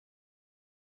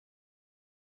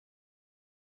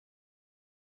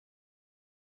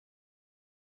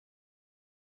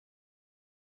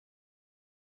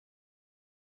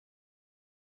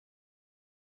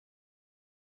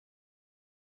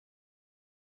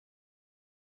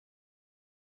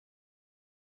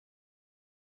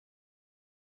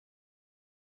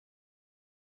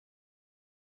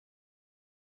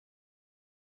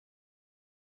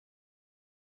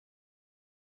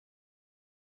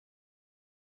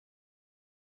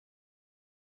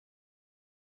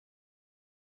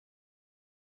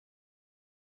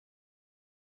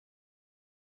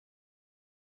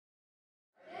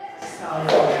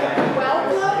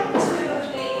Welcome to the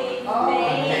May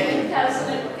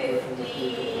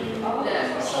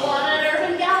 2015 Salon and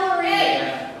Urban Gallery.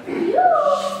 We're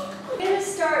going to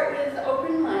start with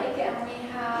open mic, and we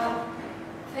have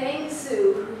Feng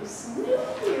Zhou, who's new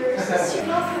here.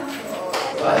 Welcome.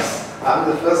 I'm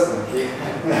the first one here.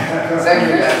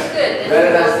 Thank you guys. Good.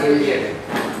 Very nice to meet you.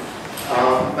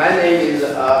 My name is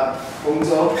Feng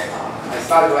Zhou. I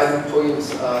started writing poems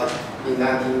in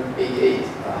 1988.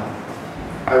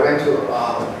 I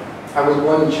was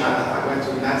born in China. I went to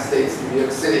the United States, New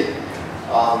York City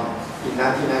in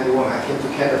 1991. I came to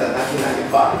Canada in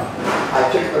 1995. I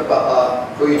picked up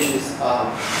poetry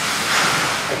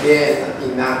again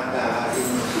in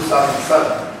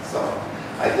 2007. So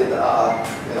I did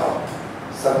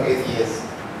 7-8 years.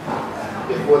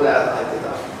 Before that, I did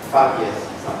 5 years.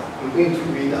 So I'm going to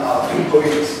read 2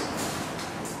 poems.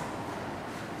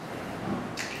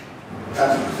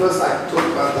 First, I talk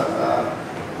about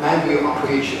my view on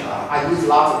poetry. I use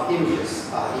lots of images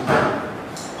in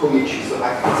poetry, so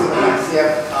I consider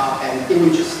myself an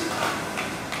imagist.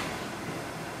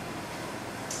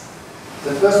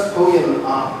 The first poem,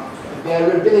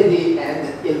 Variability and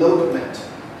Elopement.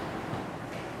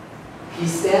 He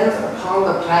stands upon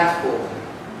the platform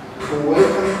to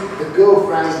welcome the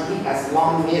girlfriend he has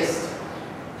long missed.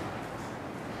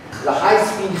 The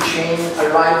high-speed train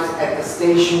arrives at the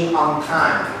station on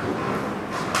time.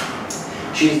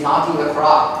 She is not in the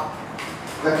crowd.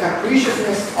 The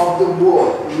capriciousness of the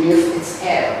world rears its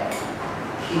head.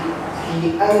 He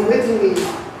unwittingly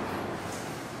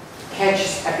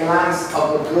catches a glance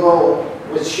of the girl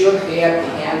with short hair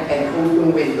behind an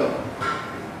open window.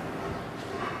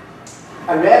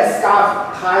 A red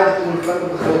scarf tied in front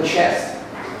of her chest.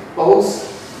 Both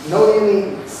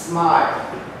knowingly smile,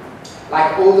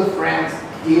 like old friends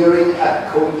during a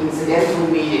coincidental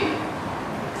meeting.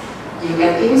 In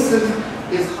an instant,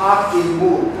 his heart is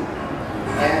moved,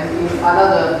 and in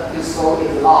another, his soul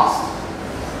is lost.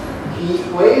 He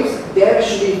waves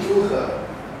davishly to her.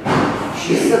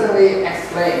 She suddenly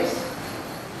exclaims,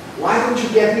 "Why don't you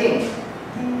get in?"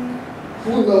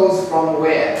 Who knows from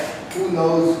where? Who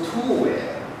knows to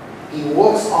where? He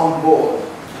walks on board,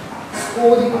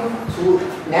 squatting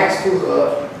next to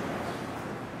her.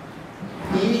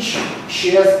 Each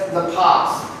shares the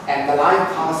past and the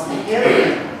life past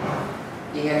inherently.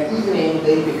 In an evening,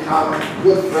 they become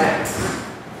good friends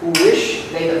who wish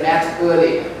they'd met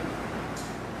earlier.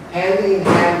 Hand in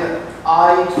hand,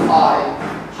 eye to eye,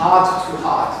 heart to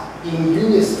heart, in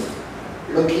unison,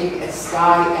 looking at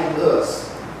sky and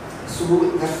earth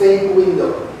through the same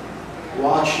window,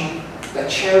 watching the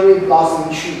cherry blossom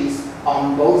trees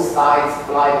on both sides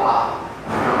fly by,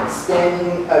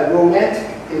 spending a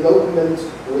romantic elopement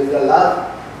with the love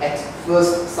at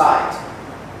first sight.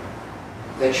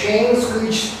 The train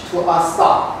screeched to a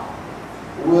stop.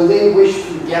 Will they wish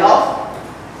to get off?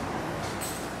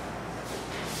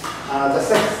 The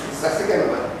second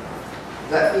one,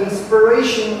 the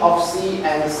inspiration of sea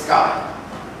and sky.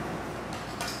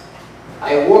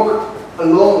 I walk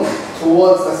alone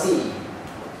towards the sea.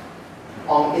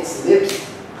 On its lips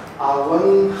are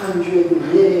 100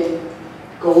 million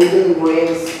golden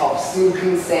grains of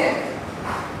silken sand,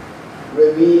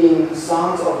 revealing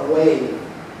sounds of wave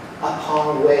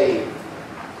upon wave.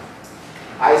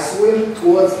 I swim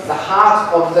towards the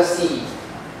heart of the sea,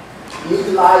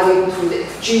 utilizing to the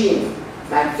extreme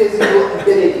my physical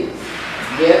abilities,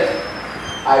 yet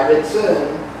I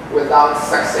return without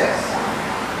success.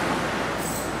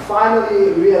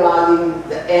 Finally realizing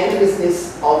the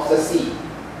endlessness of the sea.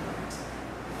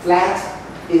 Flat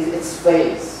is its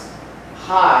face,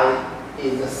 high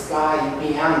is the sky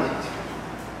beyond it.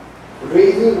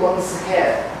 Raising one's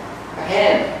hand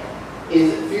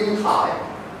is futile.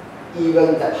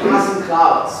 Even the passing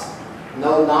clouds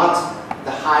know not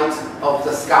the height of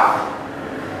the sky.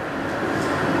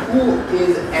 Who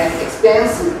is as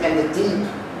expansive and deep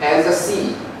as the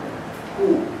sea?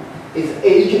 Who is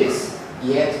ageless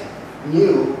yet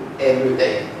new every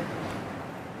day?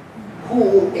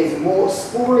 Who is more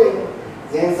sprawling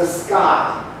than the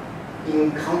sky,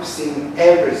 encompassing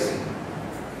everything?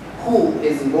 Who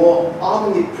is more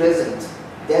omnipresent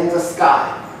than the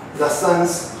sky, the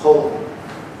sun's home?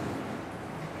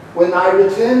 When I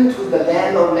returned to the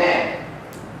land of man,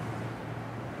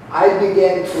 I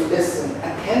began to listen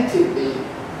attentively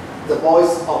the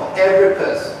voice of every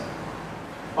person,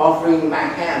 offering my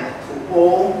hand to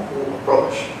all who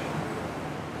approach.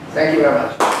 Thank you very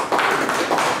much.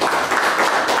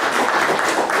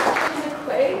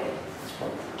 McCuaig,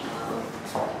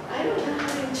 I don't know how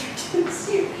to introduce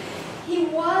you. He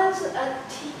was a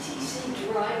TTC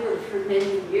driver for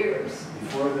many years.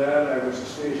 Before that, I was a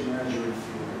stage manager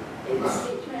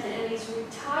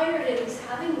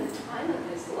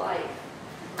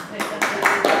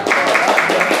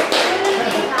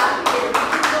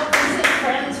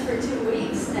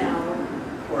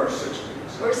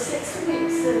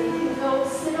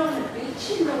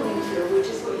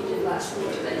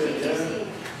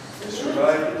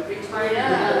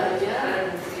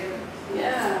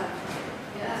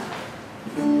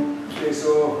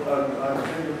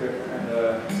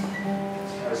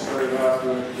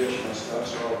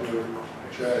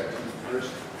try it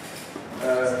first.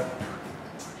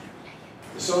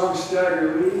 The song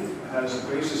Staggerly has a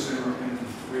basis in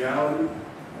reality.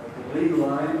 The lead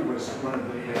line was one of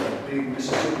the big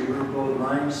Mississippi River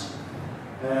lines,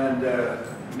 and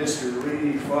Mr.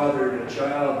 Lee fathered a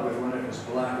child with one of his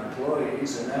black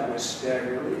employees, and that was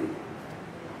Staggerly.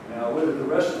 Now, whether the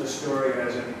rest of the story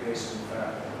has any basis in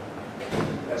fact,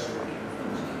 that's where it came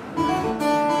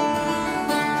from.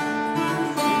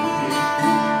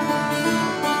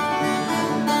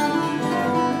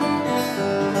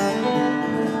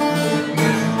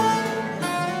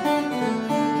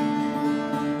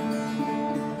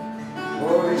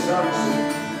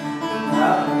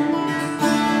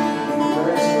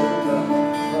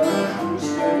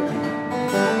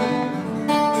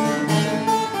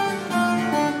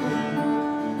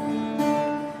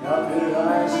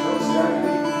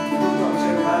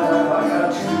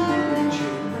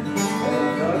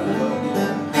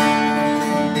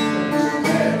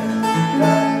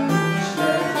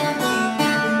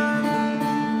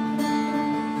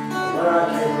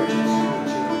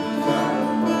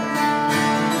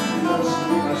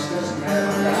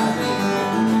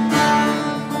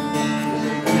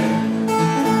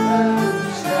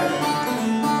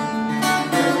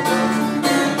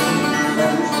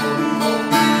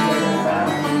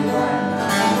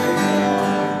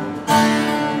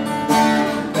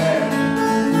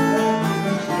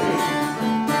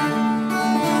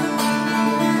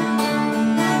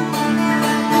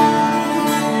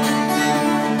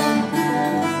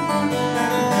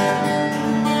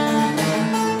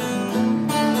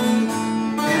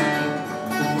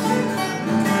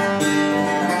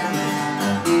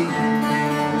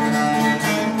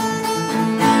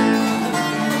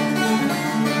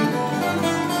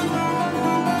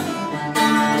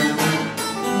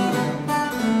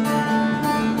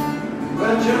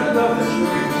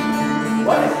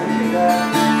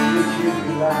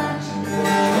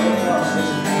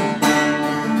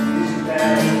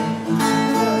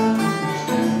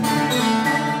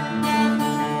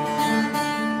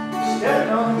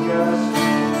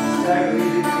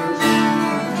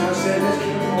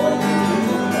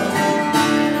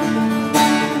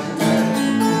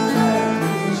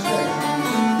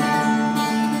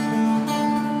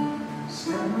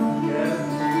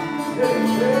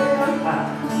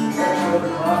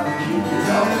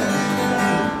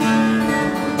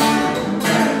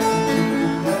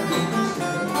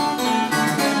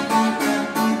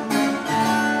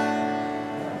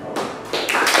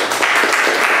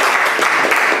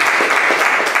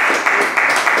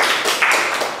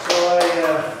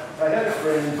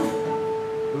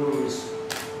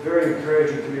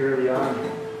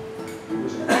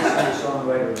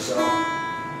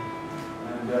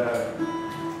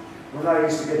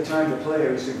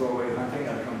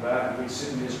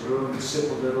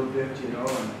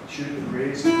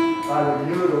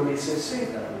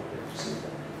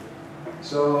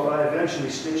 So I eventually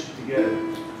stitched it together.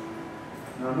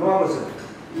 Now Norm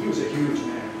he was a huge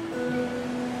man.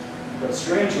 But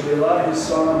strangely, a lot of his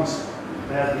songs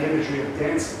had the imagery of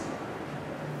dancing.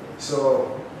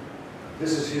 So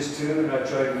this is his tune, and I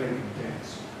tried to make him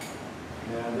dance.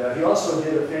 And he also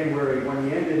did a thing where when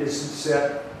he ended his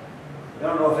set, I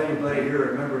don't know if anybody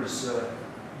here remembers,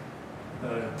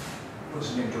 what's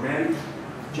his name, Durante?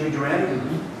 Jimmy Durante?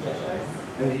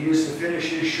 And he used to finish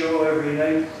his show every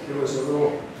night. There was a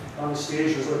little, on the stage,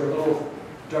 there was like a little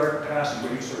dark passage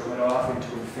where he sort of went off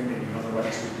into infinity, you know, the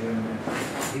lights would dim. And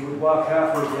he would walk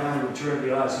halfway down and would turn to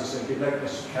the audience and say, "Good night,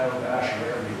 Mr. Callooh,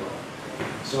 wherever you are."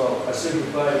 So I said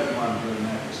goodbye to him on doing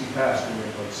that, because he passed away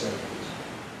about 7 years.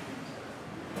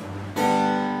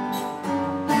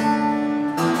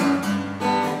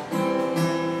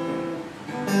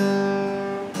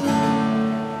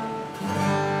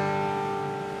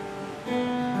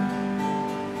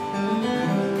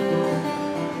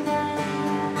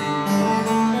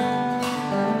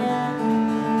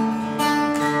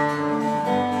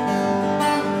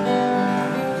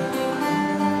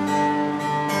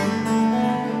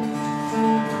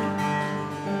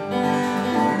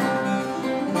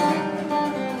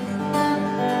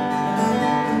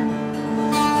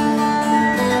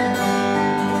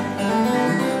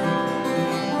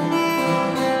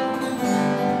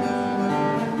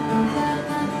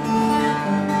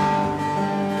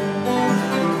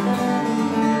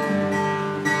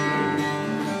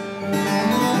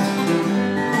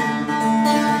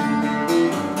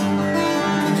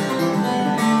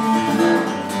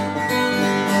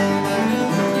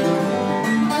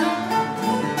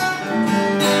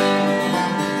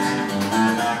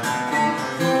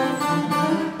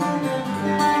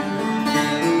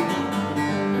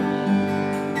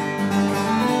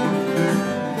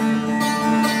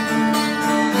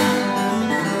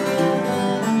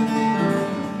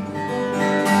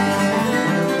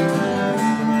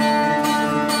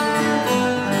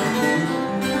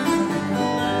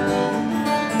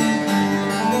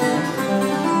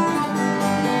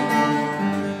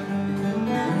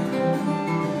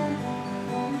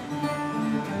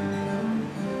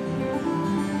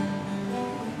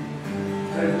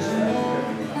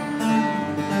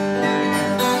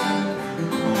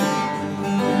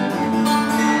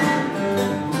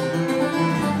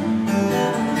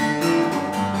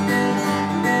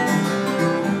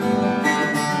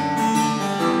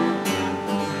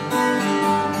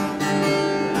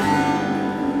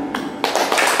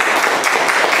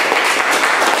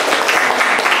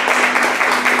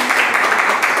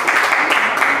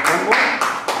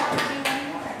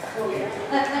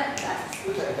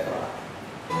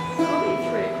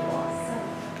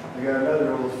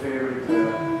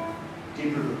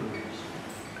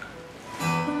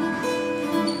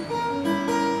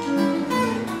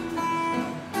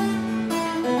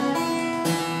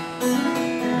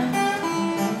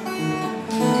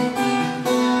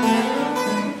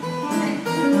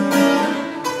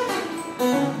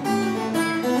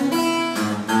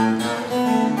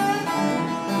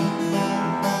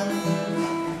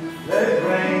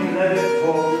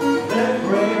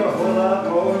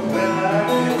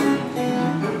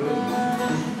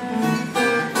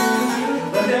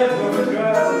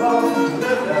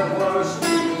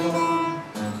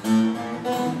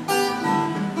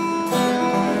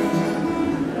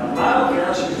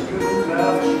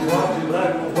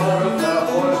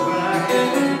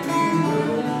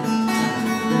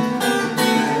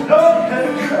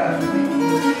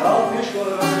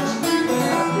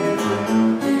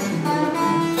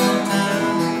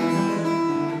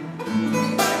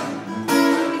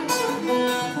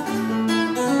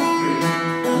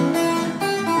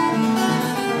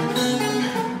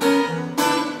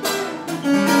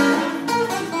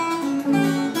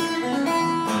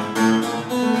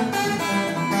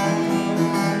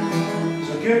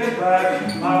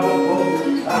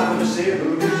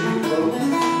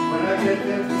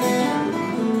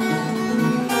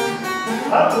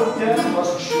 I put down lots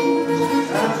of shoes,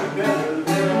 times are better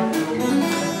than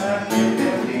I get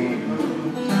that deep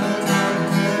blue.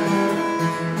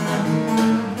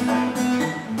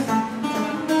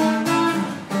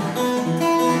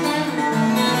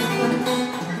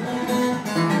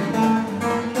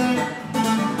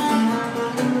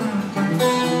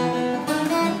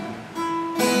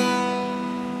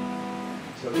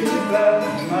 So is it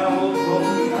bad, my old boy?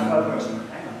 I thought there was some.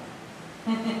 Hang on.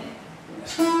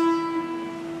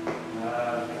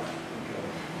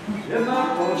 If my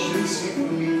boat should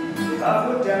sink me, if I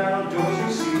put down doors you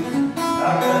see, I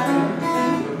got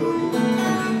them to go.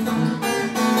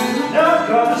 Now I'm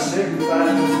gonna say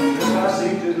goodbye, if I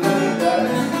seem to let it die,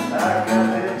 I got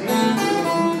that deep blue.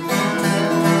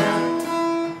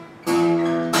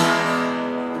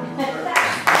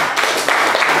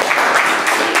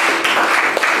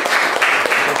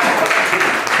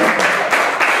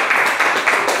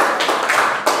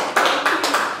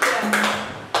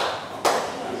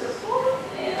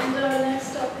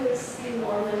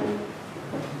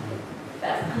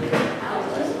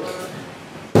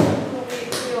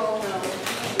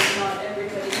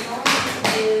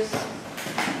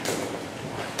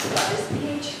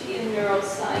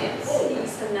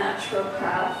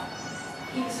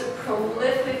 He's a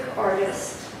prolific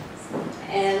artist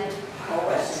and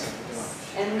poet,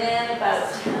 and man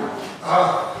about town.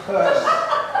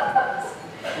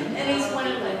 And he's one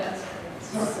of my best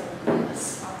friends.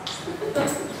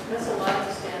 That's a lot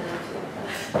to stand up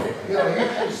to. Yeah, you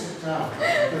actually sit down.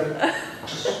 But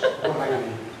just while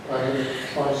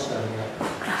try standing up,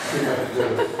 see if I can do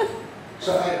it.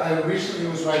 So I recently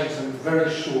was writing some very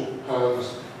short poems,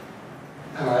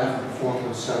 and I haven't performed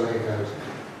them, so there goes.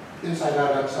 Inside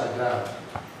out, upside down.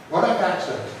 What I've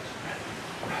accessed,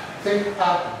 think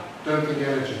pattern, don't think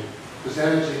energy, because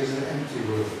energy is an empty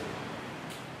word.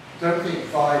 Don't think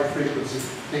vibe frequency,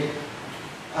 think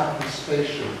pattern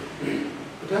spatial.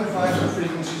 But don't vibes and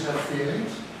frequencies have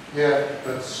feelings? Yeah,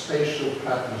 but spatial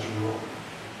patterns rule.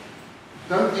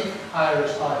 Don't think higher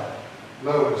is higher,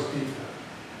 lower is deeper.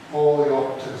 All the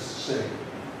octaves sing.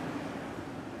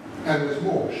 And there's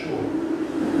more, sure.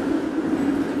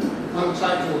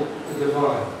 Untitled the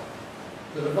divine.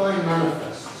 The divine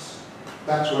manifests.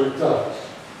 That's what it does.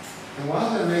 And while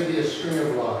there may be a string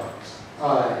of lines,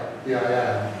 I, the I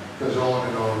am, goes on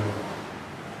and on and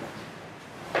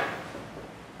on.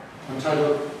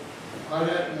 Untitled, I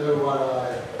don't know what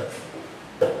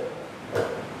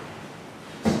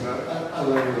it's a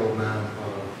lonely old man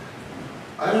poem.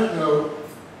 I don't know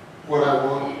what I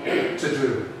want to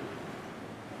do,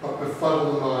 but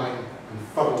befuddle the mind and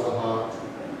fuddle the heart.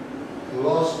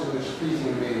 Lost in this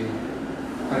fleeting me,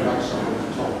 I'd like someone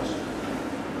to talk to.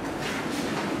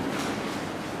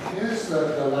 Here's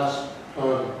the last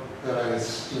poem that I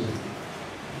esteem.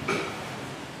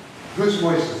 Whose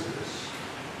voice is this?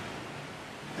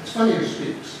 It's funny who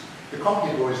speaks. The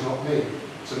copy boy is not me.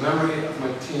 It's a memory of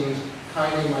my teens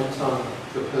tying my tongue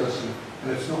to a person,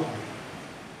 and it's not me.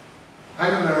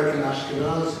 I'm American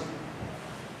Ashkenazi.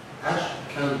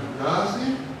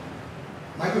 Ashkenazi?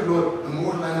 My good Lord, a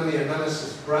mortal enemy, a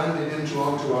nemesis branded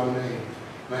onto our name,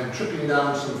 and I'm tripping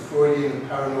down some Freudian and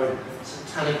paranoid,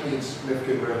 satanically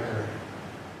insignificant red herring.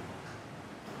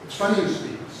 It's funny who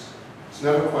speaks. It's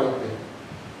never quite me.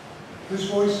 Whose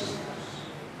voice is this?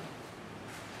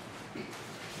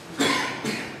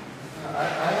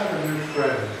 I have a new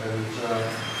friend,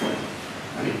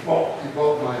 and he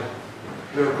bought my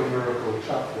lyrical miracle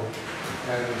chapbook,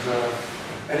 and he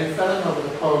fell in love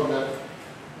with a poem that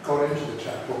got into the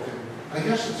chapbook, and I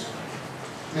guess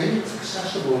maybe it's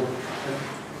accessible and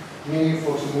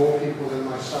meaningful to more people than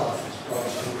myself as far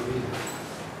as I read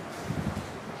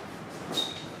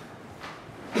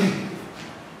it.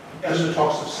 Ezra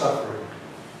talks of suffering.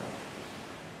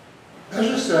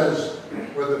 Ezra says,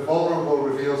 where the vulnerable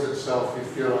reveals itself, we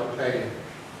feel our pain.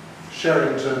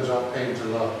 Sharing turns our pain to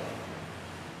love.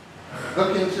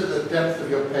 Look into the depth of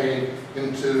your pain,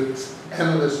 into its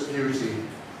endless beauty.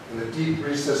 In the deep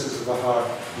recesses of the heart,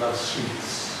 love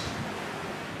sleeps.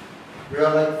 We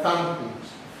are like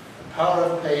fountains. The power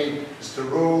of pain is to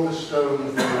roll the stone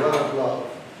from the well of love,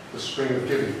 the spring of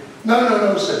giving.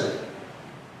 No, says it.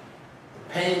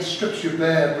 The pain strips you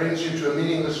bare, brings you to a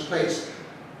meaningless place.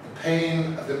 The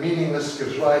pain of the meaningless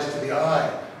gives rise to the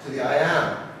I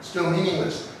am, still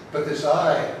meaningless. But this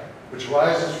I, which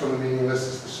rises from the meaningless,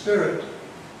 is the spirit.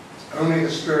 It's only the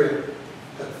spirit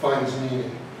that finds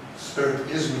meaning. Spirit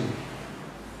is me.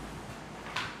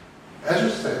 Ezra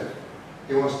said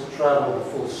he wants to travel the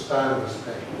full span of his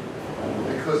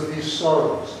pain, because these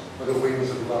sorrows are the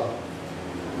wings of love.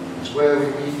 It's where we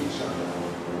meet each other.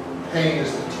 Pain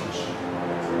is the teacher.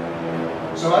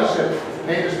 So I said,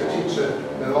 pain is the teacher,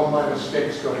 and all my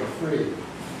mistakes going free.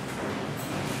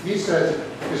 He says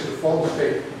his default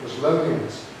state was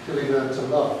loneliness till he learned to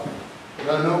love.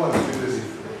 No, no one's too busy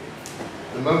for it.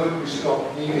 The moment we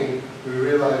stopped needing, we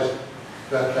realized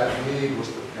that that need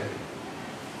was the pain.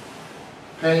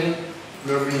 Pain,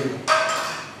 no meaning.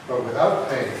 But without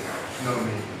pain, no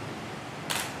meaning.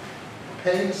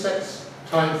 Pain sets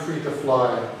time free to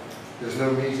fly. There's no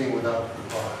meeting without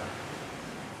goodbye.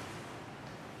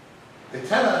 They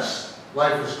tell us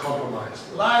life is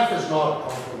compromised. Life is not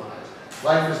compromised.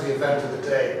 Life is the event of the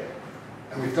day.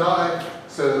 And we die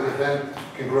so that the event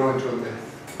can grow into a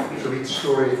myth. So each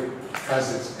story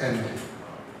has its ending.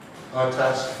 Our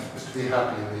task is to be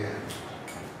happy in the end.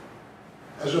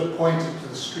 Ezra pointed to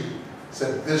the street,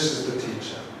 said, "This is the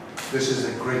teacher. This is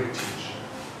a great teacher."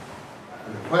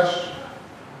 And the question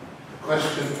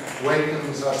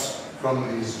wakens us from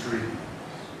these dreams.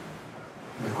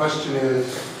 And the question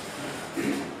is,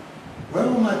 where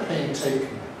will my pain take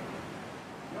me?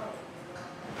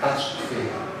 Past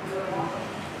fear.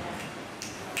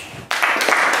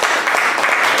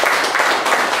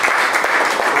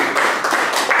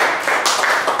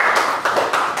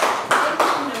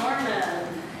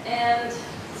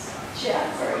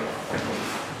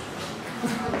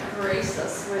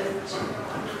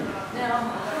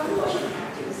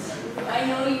 I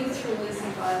know you through Liz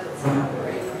and Violet's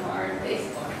collaborating on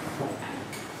Facebook.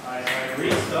 I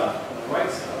read stuff, and I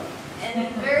write stuff. And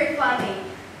it's very funny.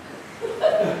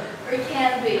 Or it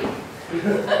can be.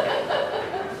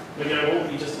 Maybe I won't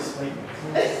be just a slave.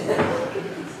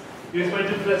 Here's my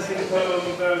depressing poem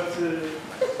about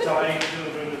dying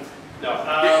children. No,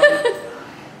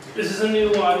 this is a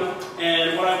new one,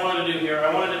 and what I wanted to do here,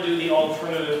 I wanted to do the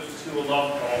alternative to a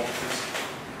love poem.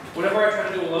 Whenever I try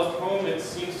to do a love poem, it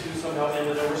seems to somehow end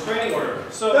in a restraining order.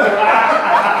 So,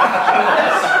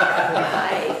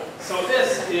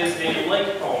 this is a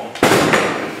like poem.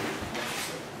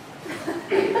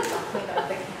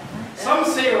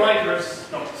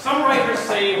 Some writers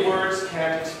say words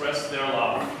can't express their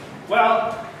love.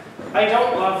 Well, I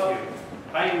don't love you.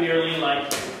 I merely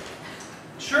like you.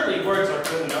 Surely words are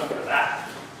good enough for that.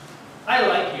 I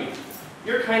like you.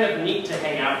 You're kind of neat to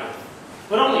hang out with,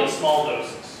 but only in small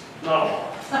doses. Not a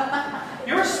lot.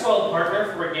 You're a swell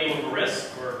partner for a game of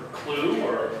Risk, or Clews,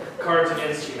 or Cards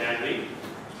Against Humanity.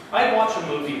 I'd watch a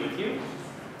movie with you.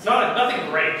 Nothing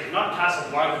great, not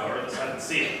Casablanca or The Seventh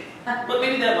Seal. But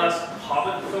maybe that last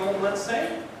Hobbit film, let's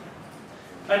say.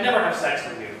 I'd never have sex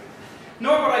with you.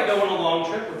 Nor would I go on a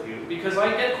long trip with you, because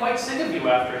I'd get quite sick of you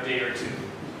after a day or two.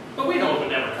 But we know it would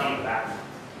never come back.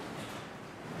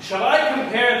 Shall I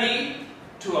compare thee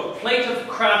to a plate of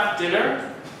craft dinner?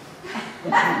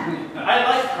 I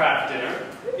like craft dinner.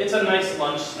 It's a nice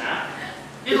lunch snack.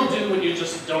 It'll do when you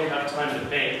just don't have time to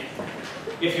bake.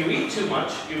 If you eat too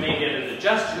much, you may get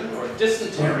indigestion, or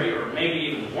dysentery, or maybe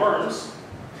even worms.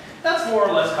 That's more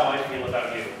or less how I feel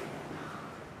about you.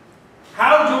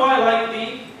 How do I like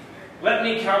thee? Let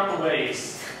me count the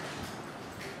ways.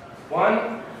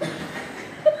 1,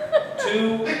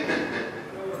 2,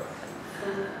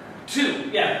 2.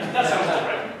 Yeah, that sounds about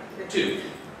right. 2.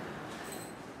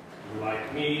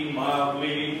 Like me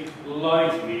mildly,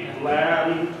 like me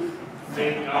bland,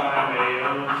 think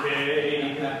I'm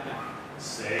okay.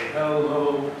 Say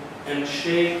hello and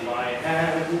shake my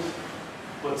hand,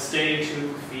 but stay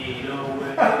 2 feet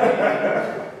away.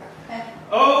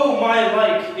 Oh, my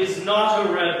like is not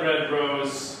a red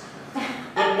rose,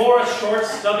 but more a short,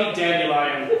 stubby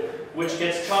dandelion, which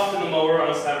gets chopped in the mower on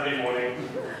a Saturday morning.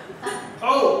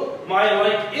 Oh, my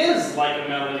like is like a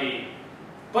melody,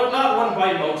 but not one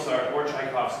by Mozart or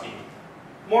Tchaikovsky.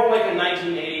 More like a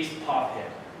 1980s pop hit.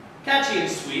 Catchy and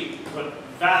sweet, but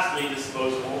vastly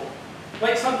disposable.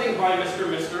 Like something by Mr.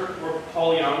 or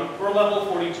Paul Young, or Level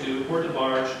 42, or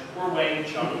DeBarge, or Wang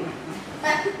Chung.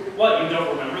 What, you don't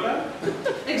remember that?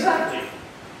 Exactly.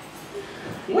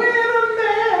 When a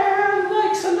man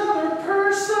likes another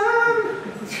person,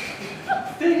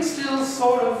 things still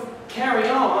sort of carry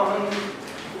on.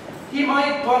 He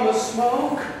might bum a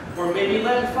smoke, or maybe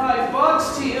lend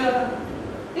 $5 to you.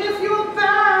 If you're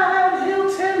bad,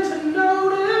 he'll tend to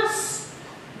notice,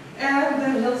 and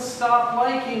then he'll stop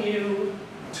liking you,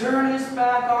 turn his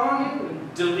back on you,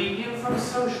 and delete you from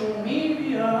social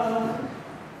media.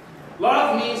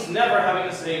 Love means never having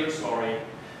to say you're sorry,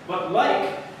 but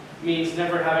like means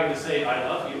never having to say I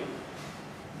love you.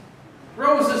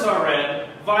 Roses are red,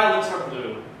 violets are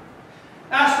blue.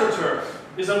 AstroTurf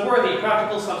is a worthy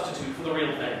practical substitute for the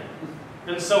real thing,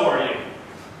 and so are you.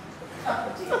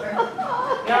 Oh, dear.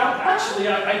 Now, actually,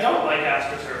 I don't like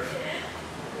AstroTurf.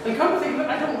 And come to think of it,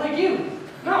 I don't like you.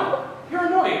 No, You're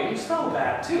annoying. You spell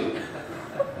bad, too.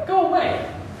 Go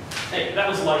away. Hey, that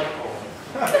was like a poem.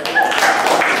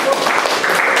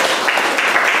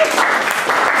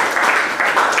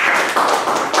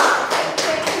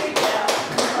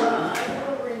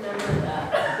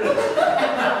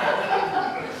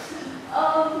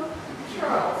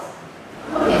 Charles.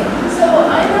 Okay, so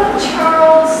I know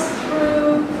Charles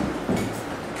through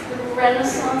the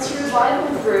Renaissance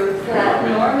Revival group that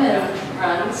Norman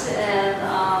runs, and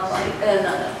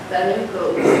Bänoo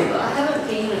goes. I haven't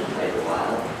been in quite a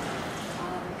while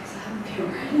because I haven't been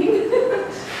writing.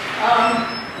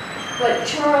 But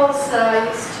Charles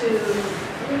used to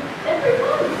every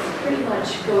month pretty much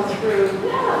go through.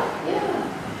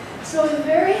 Yeah. So I'm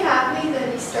very happy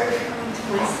that he started coming to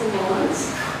my salons.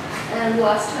 And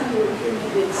last time we were here, we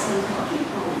did some hockey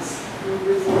poems and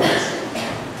results.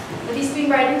 But he's been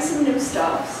writing some new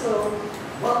stuff, so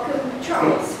welcome,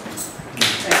 Charles.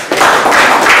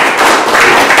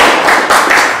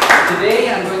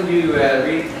 Today I'm going to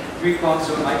read 3 poems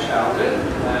from my childhood.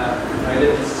 I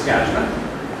lived in Saskatchewan.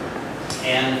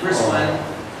 And the first one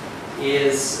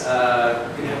is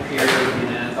going to appear in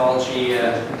an anthology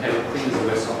entitled Clews a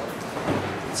Whistle.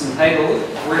 It's entitled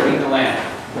Working the Land.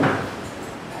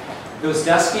 Those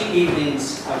dusky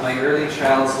evenings of my early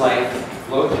child's life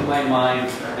float to my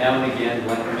mind now and again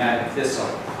like a mad thistle.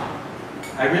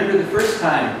 I remember the first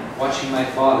time watching my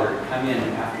father come in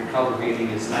after cultivating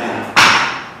his land.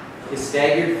 His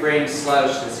staggered frame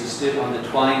slouched as he stood on the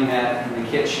twine mat in the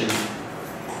kitchen.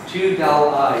 2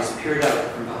 dull eyes peered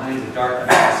out from behind the dark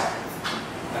mask.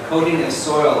 A coating of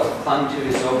soil clung to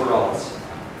his overalls.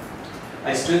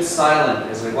 I stood silent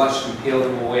as I watched him peel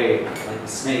them away, like a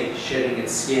snake shedding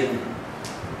its skin.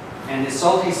 And the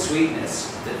salty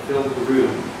sweetness that filled the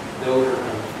room, the odor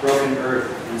of broken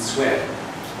earth and sweat,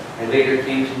 I later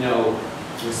came to know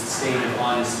was the stain of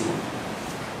honesty.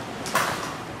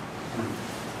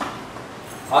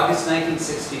 August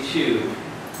 1962,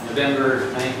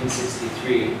 November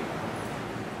 1963.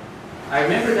 I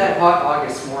remember that hot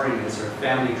August morning as our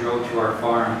family drove to our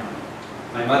farm.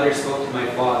 My mother spoke to my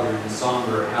father in a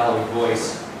somber, hallowed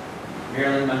voice.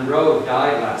 Marilyn Monroe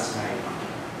died last night.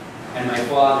 And my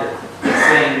father,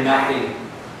 saying nothing,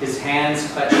 his hands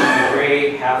clutching the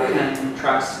gray half-ton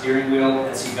truck's steering wheel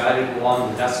as he guided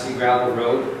along the dusty gravel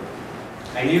road.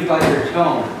 I knew by her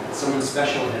tone that someone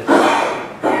special had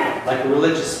died, like a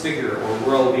religious figure or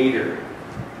world leader.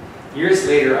 Years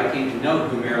later, I came to know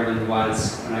who Marilyn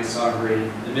was when I saw her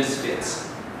in The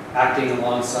Misfits, acting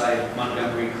alongside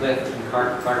Montgomery Clift and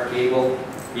Clark Gable,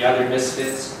 the other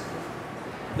Misfits.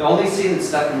 The only scene that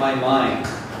stuck in my mind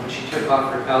when she took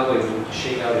off her cowboy boot to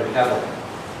shake out a pebble.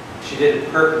 She did it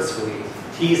purposefully,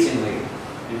 teasingly,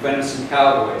 in front of some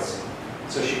cowboys,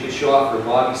 so she could show off her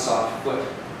bobby soft foot,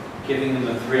 giving them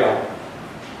a thrill.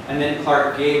 And then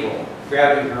Clark Gable,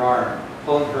 grabbing her arm,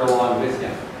 pulling her along with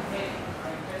him.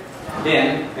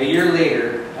 Then, a year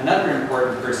later, another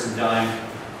important person died.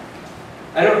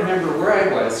 I don't remember where I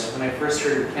was when I first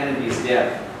heard of Kennedy's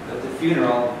death, but the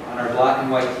funeral on our black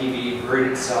and white TV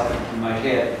buried itself into my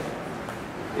head.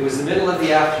 It was the middle of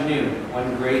the afternoon,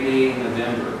 one gray day in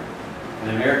November. An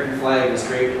American flag was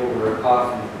draped over a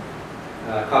coffin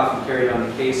carried on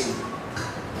the casing.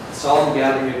 A solemn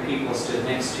gathering of people stood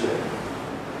next to it.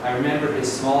 I remember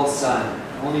his small son,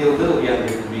 only a little younger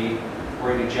than me,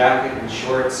 wearing a jacket and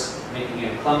shorts, making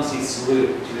a clumsy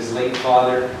salute to his late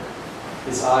father,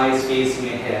 his eyes gazing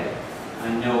ahead,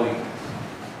 unknowing.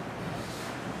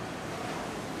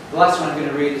 The last one I'm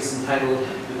going to read is entitled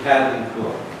The Paddling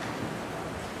Pool.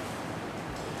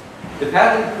 The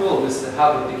paddling pool was the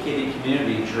hub of the kiddie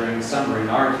community during summer in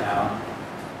our town.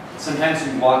 Sometimes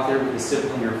we'd walk there with a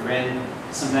sibling or friend,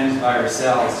 sometimes by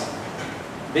ourselves.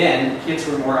 Then, kids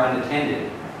were more unattended.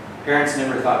 Parents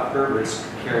never thought perverts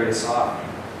could carry us off.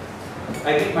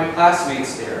 I'd meet my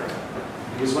classmates there.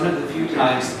 It was one of the few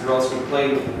times the girls would play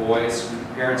with the boys when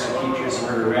parents or teachers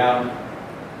weren't around.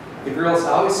 The girls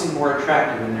always seemed more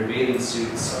attractive in their bathing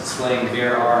suits, displaying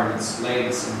bare arms,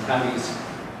 legs, and tummies,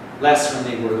 less when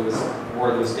they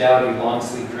wore those dowdy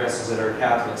long-sleeve dresses at our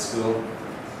Catholic school.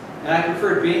 And I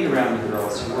preferred being around the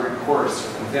girls who weren't coarse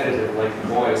or competitive like the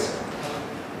boys.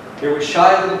 There was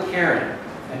shy little Karen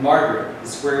and Margaret, the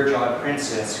square-jawed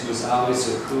princess who was always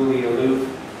so coolly aloof,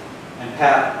 and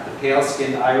Pat, the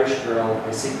pale-skinned Irish girl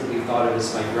I secretly thought of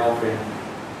as my girlfriend.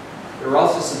 There were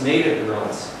also some native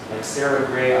girls, like Sarah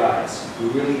Gray Eyes, who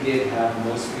really did have the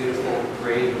most beautiful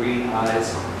gray-green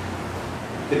eyes.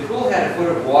 The pool had a foot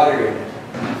of water in it,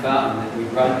 and a fountain that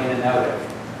we'd run in and out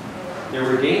of. There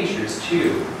were dangers,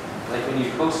 too, like when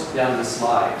you coasted down the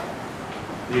slide.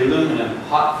 The aluminum,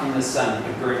 hot from the sun,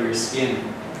 could burn your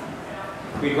skin.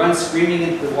 We'd run screaming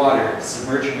into the water,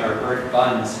 submerging our burnt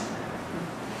buns.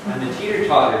 And the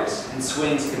teeter-totters and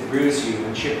swings could bruise you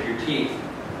and chip your teeth.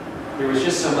 There was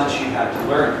just so much you had to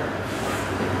learn.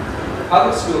 The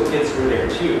public school kids were there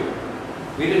too.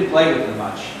 We didn't play with them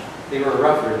much. They were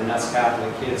rougher than us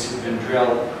Catholic kids who'd been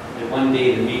drilled that one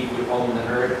day the meat would own the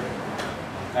herd.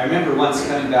 I remember once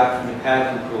coming back from the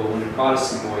paddling pool when a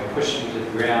Protestant boy pushed me to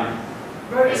the ground.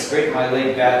 I scraped my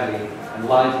leg badly and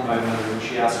lied to my mother when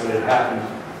she asked what had happened.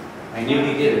 I knew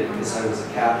he did it because I was a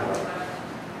Catholic.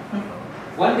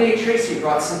 One day Tracy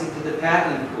brought something to the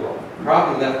paddling pool,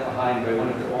 probably left behind by one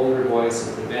of the older boys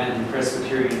at the Bänoo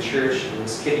Presbyterian Church that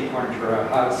was kitty corner to our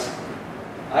house.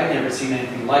 I'd never seen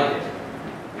anything like it.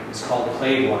 It was called a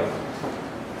clay boy.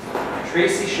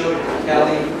 Tracy showed it to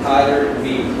Kelly, Tyler, and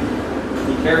me.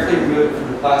 He carefully removed it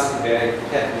from the plastic bag to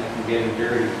protect me from getting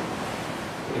dirty.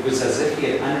 It was as if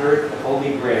he had unearthed the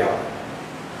Holy Grail.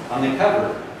 On the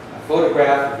cover, a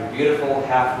photograph of a beautiful,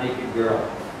 half-naked girl.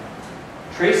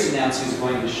 Tracy announced he was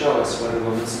going to show us what a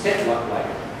woman's tit looked like.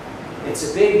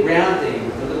 It's a big round thing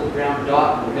with a little brown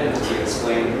dot in the middle, he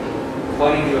explained,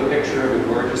 pointing to a picture of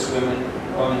a gorgeous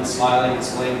woman smiling,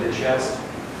 displaying her chest.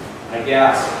 I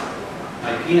gasped.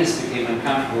 My penis became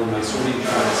uncomfortable in my swimming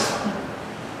trunks.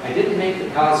 I didn't make the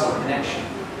causal connection.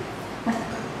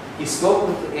 He spoke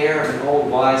with the air of an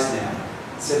old wise man,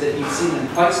 said that he'd seen them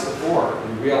twice before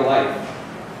in real life.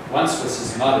 Once was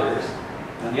his mother's,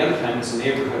 and the other time was a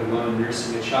neighborhood woman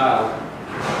nursing a child.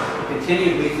 He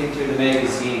continued leafing through the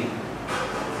magazine.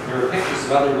 There were pictures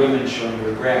of other women showing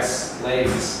their breasts,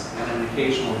 legs, and an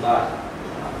occasional butt.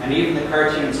 And even the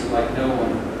cartoons were like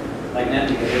like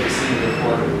nothing I'd ever seen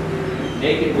before.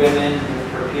 Naked women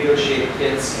with torpedo-shaped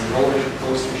tits and roller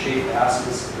coaster-shaped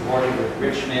asses rewarded with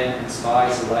rich men and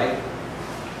spies alike.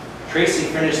 Tracy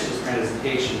finished his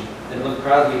presentation, then looked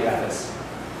proudly at us.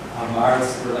 Our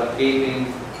mouths were left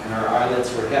gaping, and our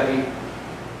eyelids were heavy.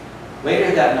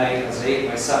 Later that night, as I ate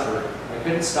my supper, I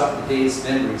couldn't stop the day's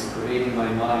memories pervading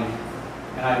my mind,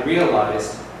 and I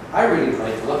realized I really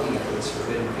liked looking at those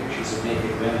forbidden pictures of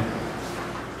naked women.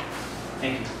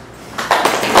 Thank you.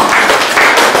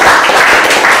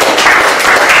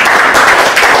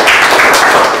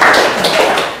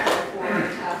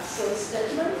 So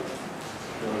Stedmond,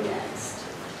 next.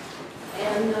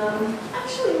 And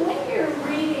actually, when you're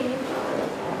reading,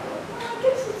 I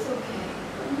guess it's okay.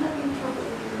 I'm having trouble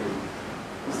hearing.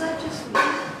 Was that just me?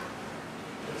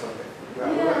 It's okay.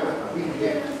 Yeah, We can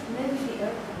get maybe the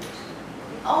airport.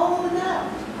 Oh,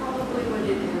 that's probably what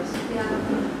it is.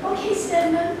 Yeah. Okay,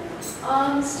 Stedmond.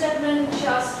 Stedmond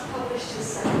just published his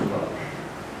second book.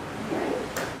 Right?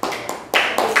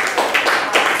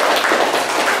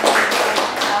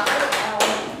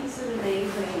 He's an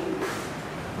amazing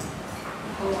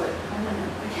poet. I don't know.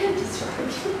 I can't describe him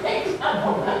right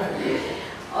now.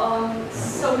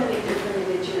 So many different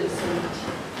images and.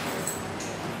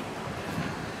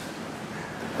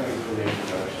 Thanks for the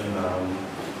introduction.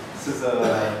 This is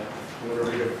I'm going to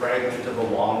read a fragment of a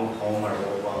long poem I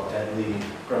wrote while deadly,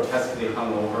 grotesquely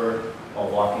hungover while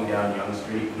walking down Yonge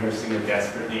Street nursing a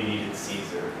desperately needed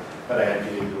Caesar that I had to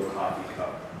get into a coffee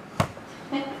cup.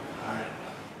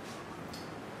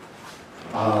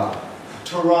 Alright.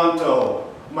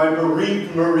 Toronto, my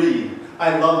bereaved Marie,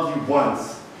 I loved you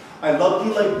once. I loved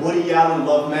you like Woody Allen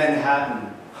loved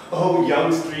Manhattan. Oh,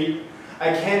 Yonge Street,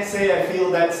 I can't say I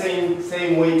feel that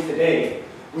same way today.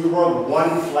 We were of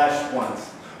one flesh once.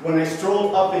 When I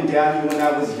strolled up and down you when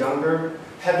I was younger,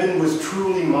 heaven was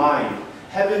truly mine.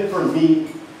 Heaven for me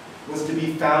was to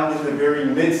be found in the very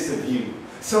midst of you.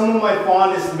 Some of my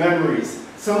fondest memories,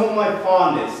 some of my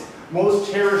fondest,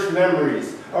 most cherished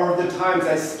memories are of the times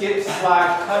I skipped,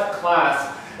 cut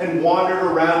class, and wandered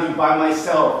around you by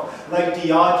myself, like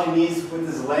Diogenes with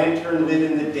his lantern lit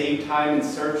in the daytime in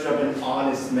search of an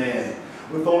honest man,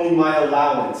 with only my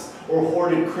allowance, or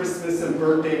hoarded Christmas and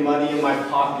birthday money in my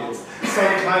pockets,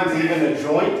 sometimes even a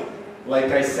joint.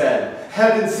 Like I said,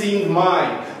 heaven seemed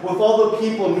mine, with all the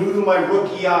people new to my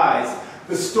rookie eyes,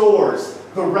 the stores,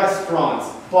 the restaurants,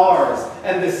 bars,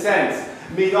 and the scents,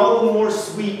 made all the more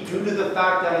sweet due to the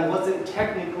fact that I wasn't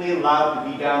technically allowed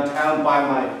to be downtown by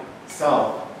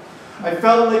myself. I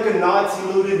felt like a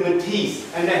Nazi-looted Matisse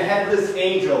and a headless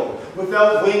angel,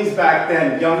 without wings back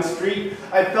then, Yonge Street.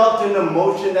 I felt an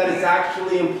emotion that is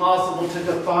actually impossible to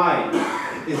define.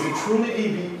 Is it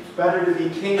truly better to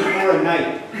be king for a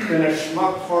night than a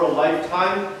schmuck for a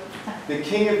lifetime? The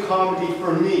King of Comedy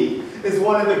for me is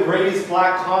one of the greatest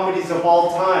black comedies of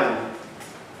all time.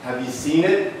 Have you seen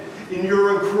it? In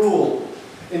your cruel,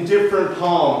 indifferent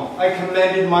palm, I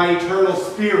commended my eternal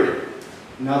spirit.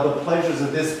 Now the pleasures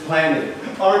of this planet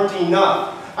aren't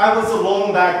enough. I was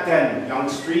alone back then, Young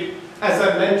Street. As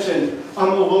I mentioned,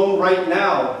 I'm alone right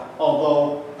now,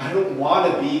 although I don't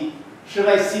want to be. Should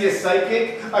I see a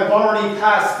psychic? I've already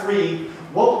passed 3.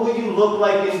 What will you look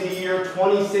like in the year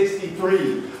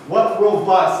 2063? What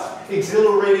robust,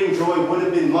 exhilarating joy would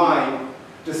have been mine,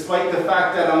 despite the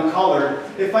fact that I'm colored,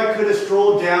 if I could have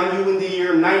strolled down you in the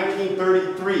year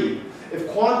 1933. If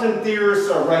quantum theorists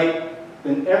are right,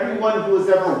 then everyone who has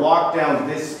ever walked down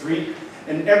this street,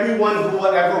 and everyone who will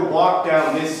ever walk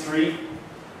down this street,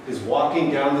 is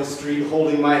walking down this street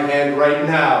holding my hand right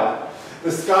now.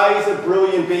 The sky is a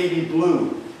brilliant baby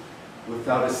blue,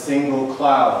 without a single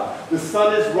cloud. The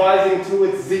sun is rising to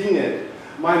its zenith.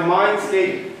 My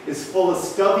mindscape is full of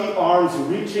stubby arms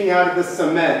reaching out of the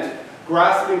cement,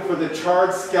 grasping for the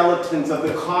charred skeletons of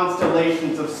the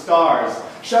constellations of stars.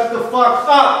 Shut the fuck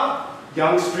up,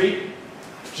 Young Street.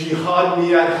 Jihad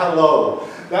me at hello.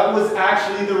 That was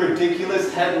actually the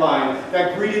ridiculous headline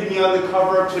that greeted me on the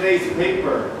cover of today's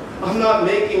paper. I'm not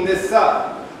making this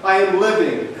up. I am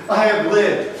living. I have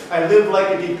lived. I live like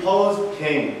a deposed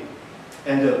king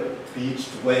and a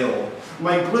beached whale.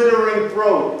 My glittering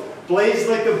throat blazed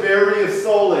like a berry of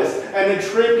solace and a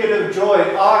trinket of joy.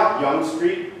 Ah, Young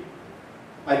Street.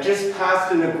 I just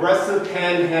passed an aggressive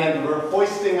panhandler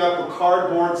hoisting up a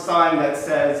cardboard sign that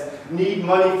says, "Need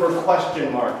money for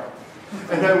question mark."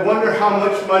 And I wonder how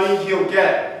much money he'll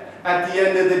get at the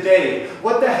end of the day.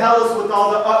 What the hell is with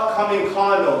all the upcoming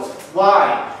condos?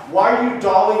 Why? Why are you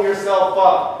dolling yourself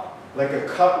up like a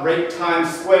cut rate Times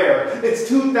Square? It's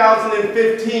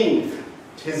 2015.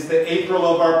 'Tis the April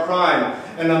of our prime,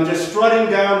 and I'm just strutting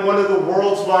down one of the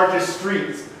world's largest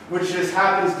streets, which just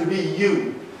happens to be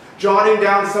you, jotting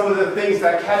down some of the things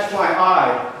that catch my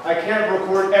eye. I can't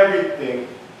record everything,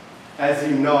 as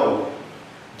you know.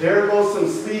 There goes some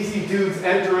sleazy dudes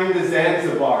entering the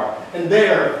Zanzibar, and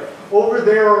there, over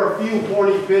there are a few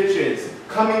horny bitches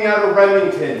coming out of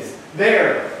Remington's.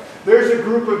 There's a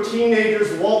group of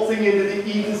teenagers waltzing into the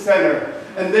Eden Center,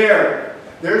 and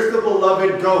there's the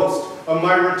beloved ghost of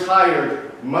my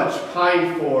retired, much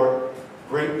pined for,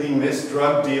 greatly missed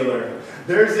drug dealer.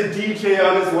 There's a DJ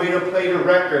on his way to play the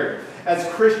record, as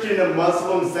Christian and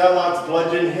Muslim zealots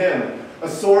bludgeon him,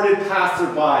 assorted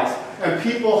passerbys, and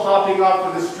people hopping off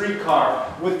of the streetcar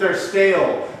with their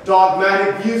stale,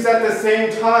 dogmatic views at the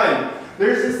same time.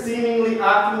 There's a seemingly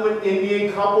affluent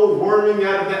Indian couple worming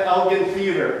out of the Elgin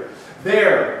Theater.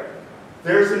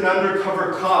 There's an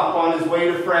undercover cop on his way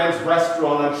to Fran's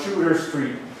restaurant on Shooter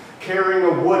Street, carrying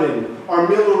a wooden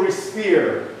artillery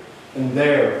spear. And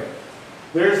there's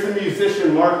the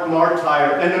musician Mark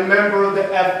Martyr and a member of the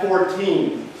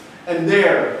F-14. And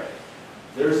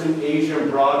there's an Asian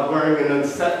broad wearing an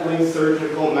unsettling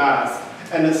surgical mask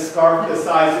and a scarf the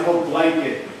size of a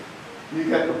blanket. You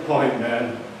get the point,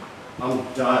 man. I'm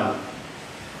done.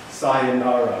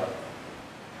 Sayonara.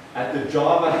 At the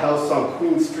Java House on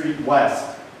Queen Street West,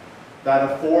 that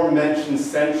aforementioned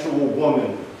sensual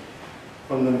woman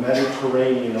from the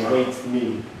Mediterranean awaits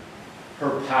me, her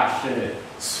passionate,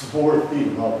 swarthy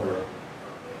lover.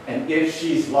 And if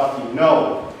she's lucky,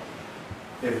 no,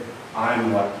 if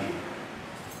I'm lucky,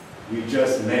 we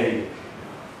just may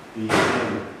be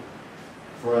in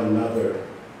for another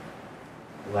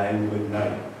languid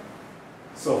night.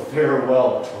 So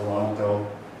farewell, Toronto.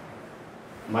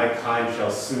 My kind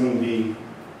shall soon be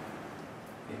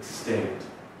extinct.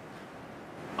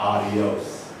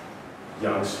 Adios,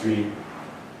 Young Street.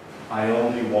 I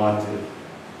only wanted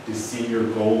to see your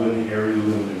golden hair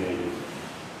illuminated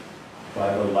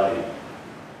by the light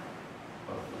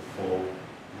of the full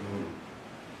moon.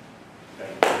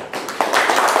 Thank you.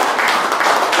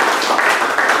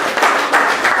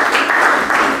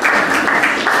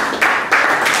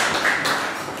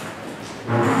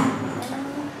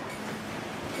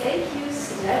 Thank you,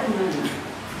 Stedmond.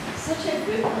 Such a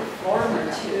good performer,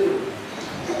 too.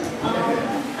 I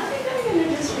think I'm going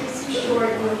to just read some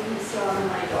short movies on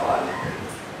my dog.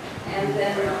 And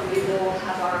then we will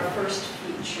have our first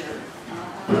feature,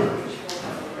 which will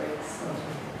have Briggs.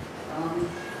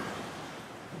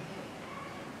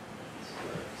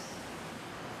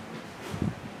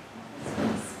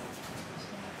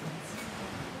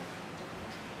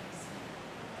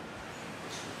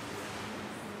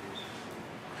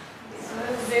 So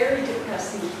a very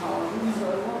depressing poem, so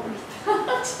I won't read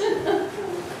that.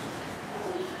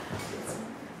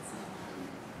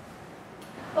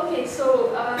 Okay,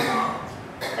 so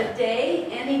a day,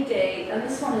 any day, and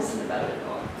this one isn't about a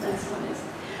dog, this one is.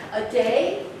 A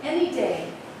day, any day,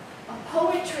 a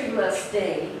poetryless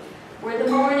day, where the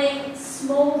morning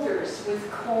smolders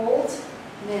with cold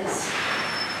mist.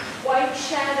 White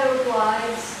shadow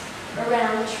glides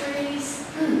around trees,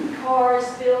 cars,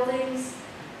 buildings,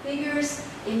 figures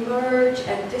emerge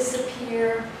and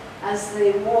disappear as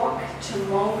they walk to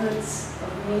moments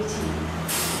of meeting.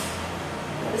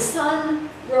 The sun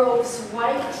grows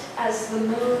white as the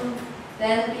moon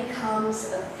then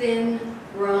becomes a thin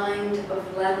rind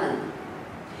of lemon.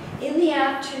 In the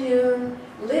afternoon,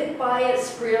 lit by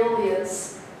its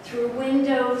brilliance, through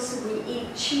windows we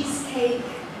eat cheesecake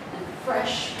and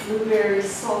fresh blueberry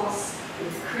sauce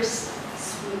with crisp,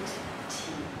 sweet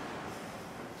tea.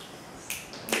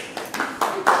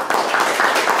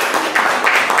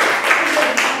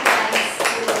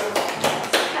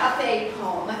 Cafe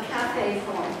poem, a cafe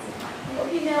poem.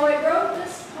 Okay, now I wrote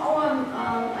this poem,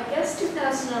 I guess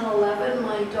 2011.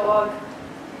 My dog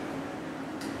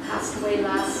passed away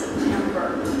last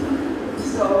September.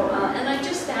 So, and I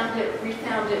just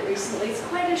refound it recently. It's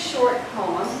quite a short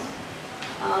poem.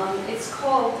 It's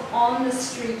called On the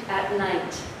Street at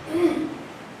Night.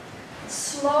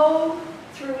 Slow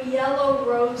through yellow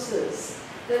roses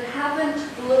that haven't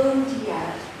bloomed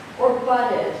yet or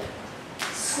budded.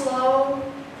 Slow,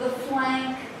 the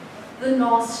flank, the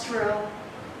nostril.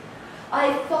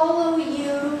 I follow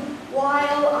you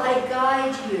while I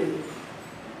guide you.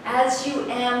 As you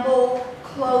amble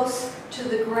close to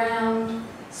the ground,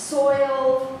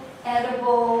 soil,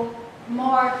 edible,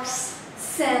 marks,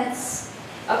 scents,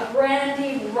 a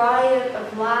brandy riot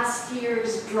of last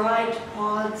year's dried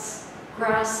pods,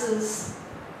 grasses.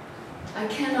 I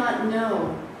cannot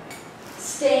know,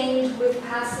 stained with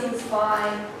passings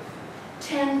by,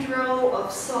 tendril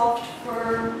of soft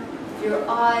fur, your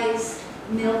eyes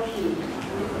milky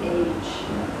with age.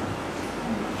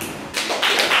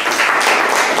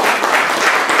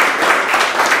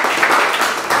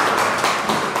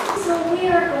 We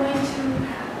are going to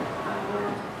have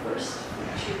our first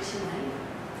feature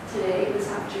today, this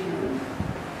afternoon,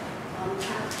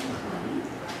 Kath.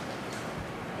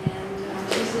 And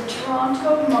she's a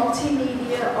Toronto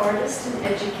multimedia artist and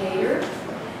educator.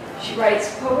 She writes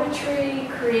poetry,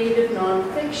 creative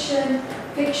nonfiction,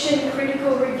 fiction,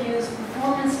 critical reviews,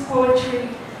 performance poetry,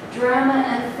 drama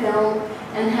and film,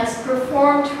 and has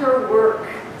performed her work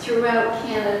throughout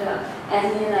Canada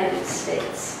and the United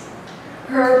States.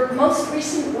 Her most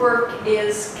recent work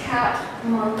is Cat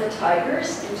Among the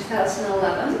Tigers in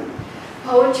 2011,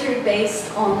 poetry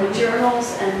based on the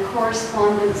journals and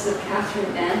correspondence of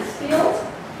Catherine Mansfield,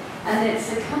 and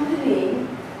its accompanying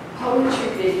poetry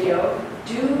video,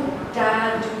 Do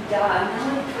Da Do Da. Now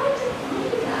I tried to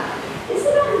find that. Is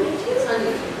it on YouTube? It's on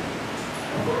YouTube.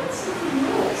 I thought something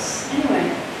else. Anyway,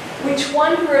 which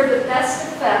won her the Best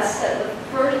of Fest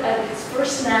at its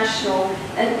first national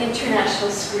and international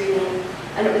screening.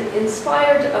 And it was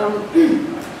inspired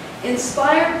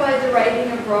by the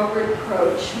writing of Robert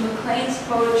Crouch. MacLean's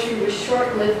poetry was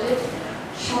short-listed,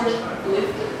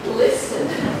 listen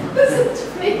to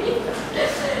me,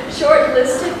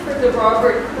 short-listed for the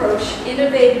Robert Crouch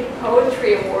Innovative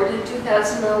Poetry Award in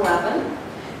 2011.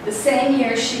 The same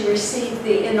year she received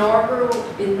the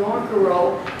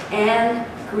inaugural Anne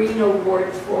Green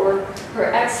Award for her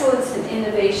excellence in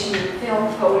innovation in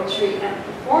film, poetry, and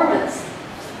performance.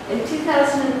 In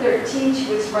 2013, she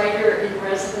was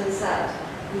writer-in-residence at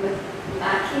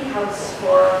Mackey House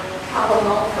for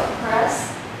Callooh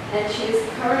Press, and she is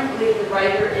currently the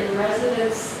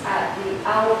writer-in-residence at the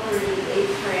Albury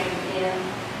A-Frame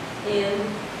in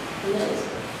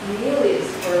Amelia.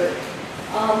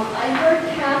 I heard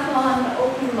Kath on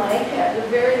open mic at the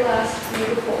very last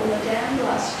Beautiful in the Dam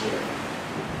last year,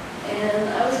 and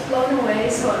I was blown away,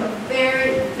 so I'm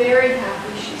very, very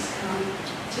happy she's come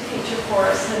to feature for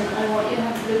us, and I want you to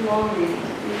have a good long reading,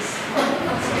 please.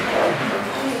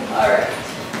 All right.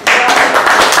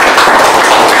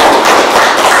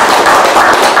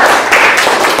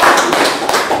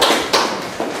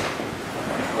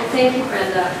 Well, thank you,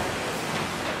 Brenda.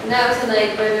 And that was a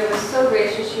night where Brenda was so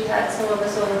gracious. She had some of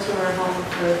us over to her home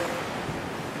for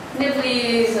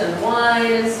nibblies and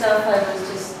wine and stuff. I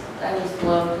was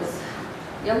blown.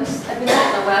 I've been out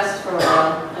in the West for a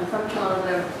while. I'm from Toronto,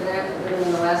 but I've been out living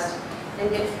in the West. And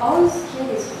you always hear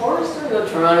these horror stories. Oh,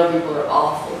 Toronto people are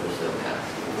awful. They're so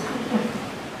nasty.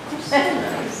 They're so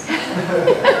nice.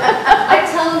 I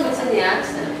tell them it's in the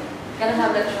accent. Gotta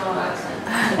have that Toronto accent.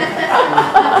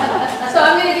 So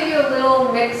I'm going to give you a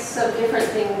little mix of different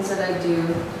things that I do.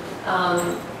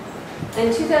 In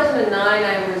 2009,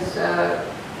 I was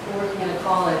working in a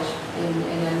college in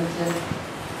Edmonton.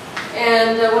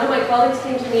 And one of my colleagues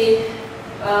came to me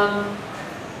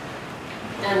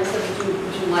and said,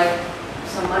 would you like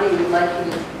some money? We'd like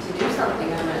you to do something.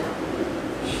 I went,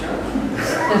 sure.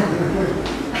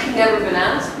 I've never been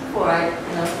asked before,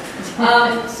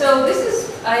 so this is,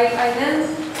 I then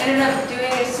ended up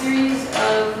doing a series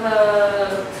of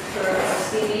for a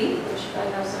CD, which I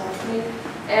have somewhere with me.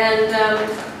 And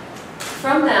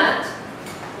from that,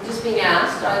 just being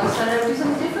asked, I decided to do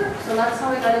something different. So that's how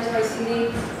I got into my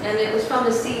CD. And it was from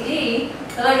the CD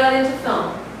that I got into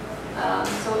film.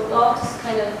 So it all just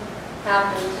kind of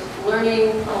happened,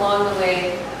 learning along the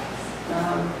way,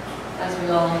 as we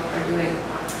all are doing.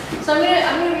 So I'm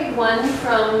gonna read one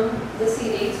from the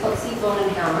CD. It's called Seat, Bone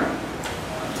and Hammer.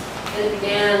 And it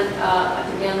began, I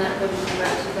began that project in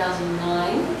around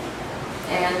 2009,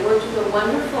 and worked with a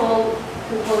wonderful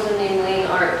composer named Lane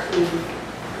Art, who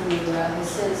has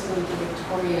since moved to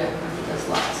Victoria, where he does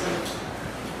lots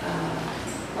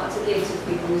of gigs with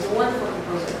people. He's a wonderful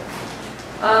composer.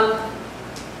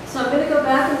 So I'm going to go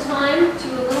back in time to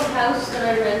a little house that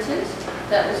I rented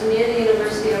that was near the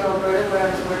University of Alberta where I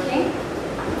was working.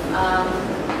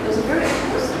 It was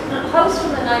a house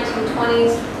from the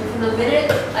 1920s, and from the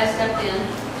minute I stepped in,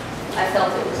 I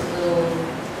felt it was a little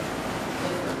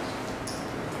different.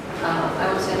 I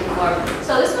won't say anything more.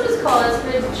 So this one is called, it's a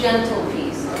very gentle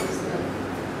piece.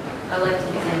 I like to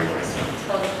begin with this one. It's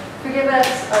called Forgive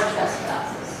Us Our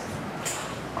Trespasses.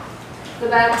 The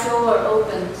back door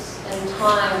opens and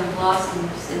time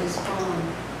blossoms in his palm.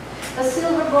 A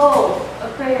silver bowl, a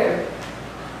prayer.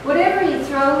 Whatever he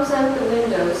throws out the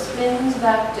window spins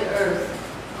back to earth,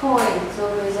 coins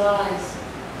over his eyes,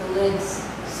 the lids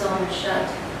sewn shut.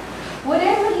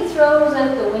 Whatever he throws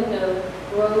out the window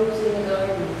grows in the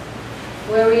garden,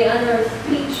 where we unearth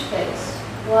peach paste,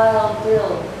 wild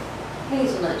dill,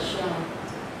 hazelnut shell,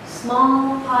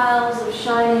 small piles of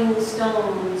shining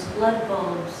stones, blood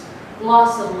bulbs,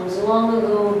 blossoms long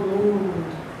ago bloomed,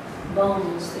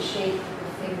 bones the shape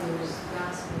of fingers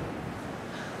grasping.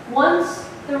 Once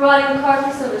the rotting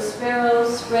carcass of a sparrow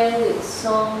spread its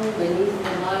song beneath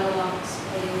the lilacs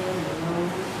pale and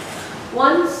alone.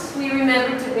 Once we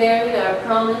remembered to bury our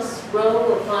promise,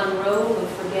 row upon row of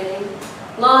forgetting,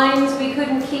 lines we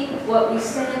couldn't keep, what we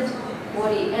said,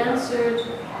 what he answered,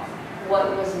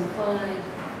 what was implied.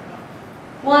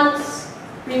 Once,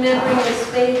 remembering the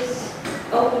space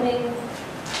opening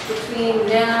between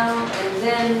now and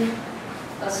then,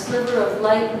 a sliver of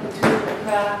light between the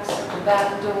cracks of the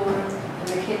back door and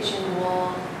the kitchen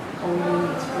wall,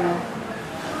 holding its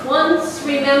breath. Once,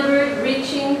 remembered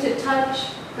reaching to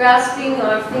touch, grasping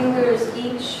our fingers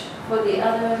each for the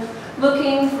other,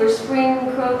 looking for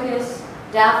spring crocus,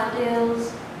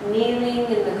 daffodils, kneeling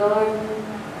in the garden,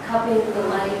 cupping the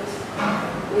light,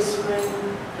 whispering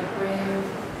a prayer.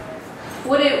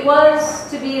 What it was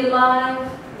to be alive,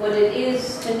 what it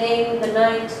is to name the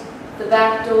night, the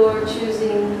back door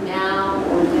choosing now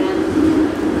or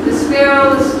then. The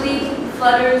sparrow asleep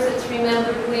flutters its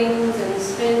remembered wings and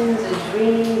spins a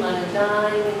dream on a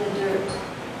dime in the dirt.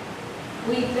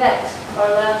 We bet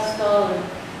our last dollar,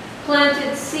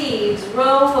 planted seeds,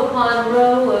 row upon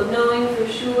row of knowing for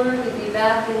sure he'd be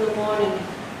back in the morning,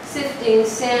 sifting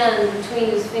sand between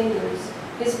his fingers,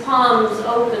 his palms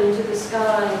open to the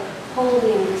sky,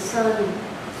 holding the sun,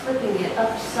 flipping it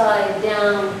upside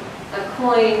down, a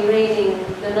coin raining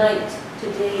the night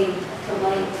to day to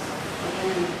light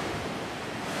again.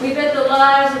 We bet the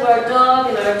lives of our dog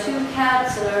and our 2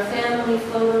 cats and our family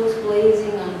photos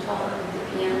blazing on top of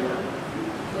the piano.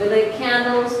 We lit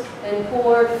candles and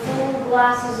poured full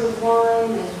glasses of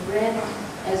wine as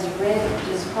red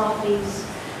as poppies,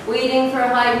 waiting for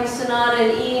Haydn's Sonata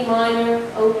in E minor,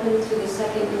 open to the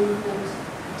second movement,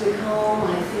 to calm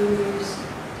my fingers,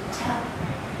 to tap,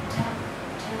 tap,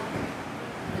 tap,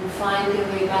 and find their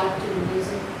way back to the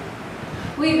music.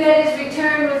 We bet his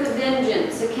return with a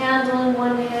vengeance, a candle in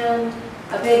one hand,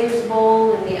 a beggar's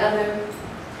bowl in the other,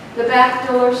 the back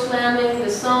door slamming, the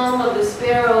song of the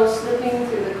sparrow slipping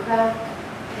through the crack,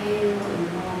 pale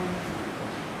and warm.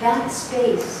 That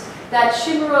space, that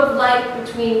shimmer of light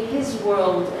between his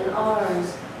world and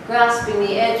ours, grasping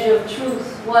the edge of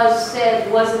truth, was said,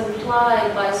 was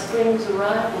implied by spring's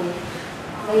arrival,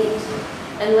 late,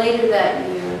 and later that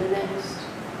year, the next,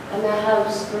 and the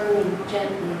house burning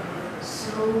gently,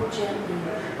 so gently,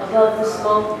 above the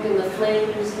smoke and the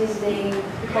flames, his name,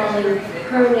 calling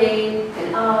her name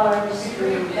and ours,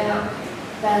 bring back,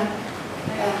 back,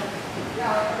 back.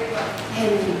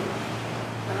 Henry,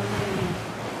 oh Henry,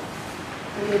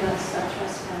 forgive us our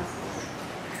trespasses.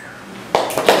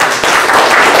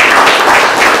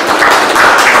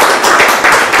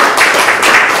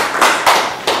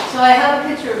 So I have a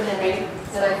picture of Henry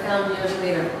that I found years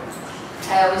later.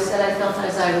 I always said I felt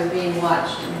as I was being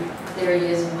watched, and there he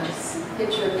is in my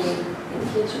picture of me in the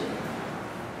kitchen.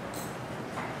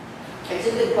 It's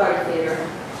a good part of theater.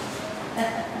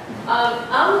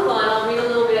 I'll move on. I'll read a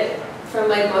little bit from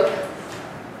my book,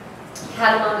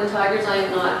 Cat Among the Tigers. I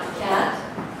Am Not Cat.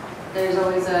 there's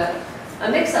always a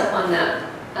mix-up on that.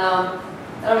 I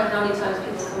don't know how many times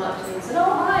people come up to me and say, oh,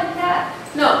 hi, Kat.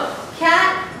 No,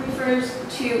 Kat refers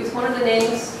to, it's one of the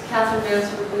names, Catherine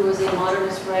Mansfield, who was a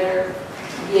modernist writer,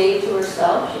 gave to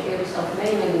herself. She gave herself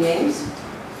many, many names.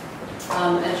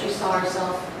 And she saw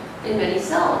herself in many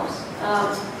selves.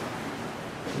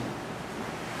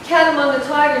 Cat Among the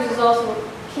Tigers is also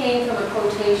came from a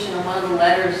quotation of one of the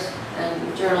letters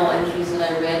and journal entries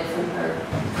that I read from her.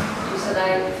 She said,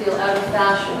 I feel out of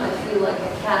fashion. I feel like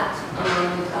a cat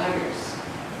among the tigers.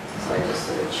 So I just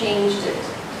sort of changed it to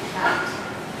cat.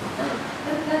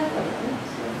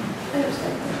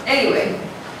 Anyway,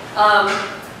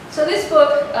 so this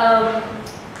book,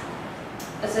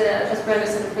 as Brenda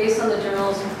said, is based on the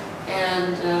journals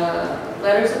and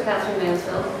letters of Catherine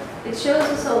Mansfield. It shows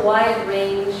us a wide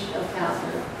range of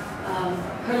Catherine.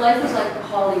 Her life was like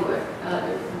Hollywood.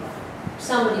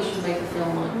 Somebody should make a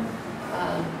film on.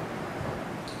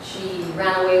 She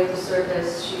ran away with the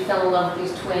circus. She fell in love with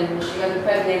these twins. She got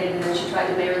impregnated and then she tried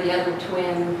to marry the other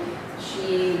twin.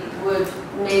 She would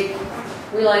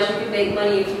realize you could make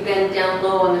money if you bend down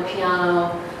low on the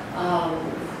piano.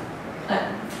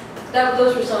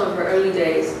 Those were some of her early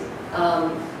days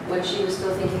when she was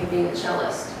still thinking of being a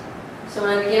cellist. So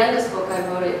when I began this book, I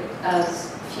wrote it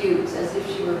as fugues, as if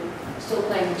she were still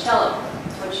playing the cello,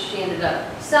 which she ended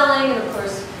up selling and, of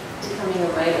course, becoming a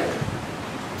writer.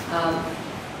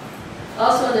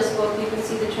 Also in this book, you can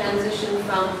see the transition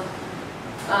from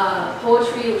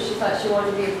poetry, which she thought she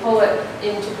wanted to be a poet,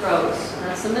 into prose. And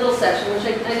that's the middle section, which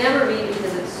I never read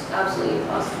because it's absolutely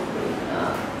impossible to read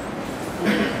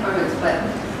performance. But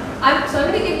so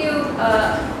I'm going to give you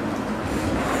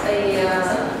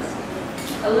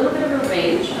a little bit of a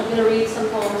range. I'm going to read some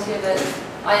poems here that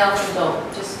I often don't,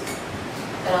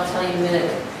 and I'll tell you in a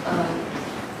minute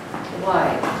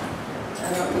why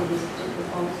I don't read these particular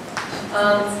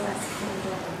poems.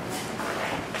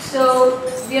 So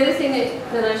the other thing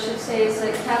that I should say is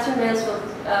that Catherine Mansfield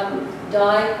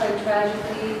died quite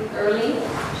tragically early.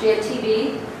 She had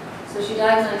TB, so she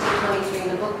died in 1923.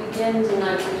 The book begins in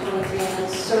 1923 and then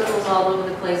circles all over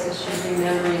the place as she's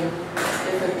remembering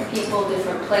different people,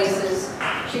 different places.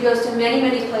 She goes to many,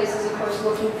 many places, of course,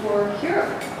 looking for a cure.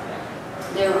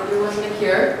 There wasn't a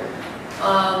cure.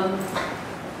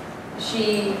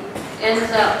 She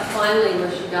ends up finally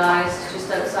where she dies,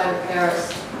 just outside of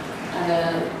Paris,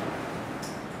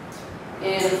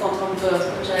 in Fontainebleau,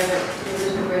 which I went to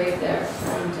visit her grave there.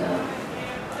 And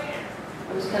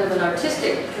it was kind of an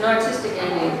artistic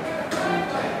ending, and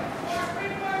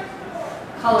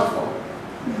colorful.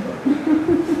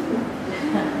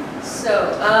 So,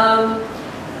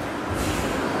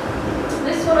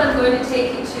 this one I'm going to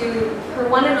take you to her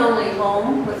one and only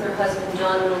home with her husband,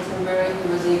 John Middleton-Murray, who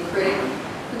was a critic,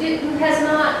 who has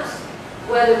not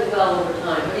weathered well over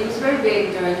time, but he was very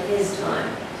big during his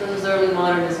time, so those early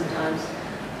modernism times.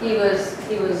 He was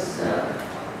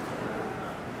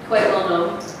quite well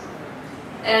known.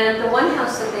 And the one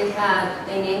house that they had,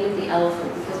 they named it the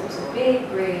Elephant because it was a big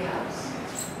gray house.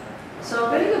 So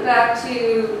I'm going to go back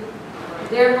to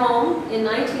their home in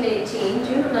 1918,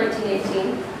 June of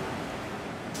 1918.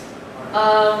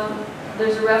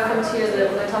 There's a reference here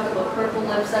that when I talk about purple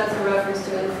lips, that's a reference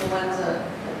to influenza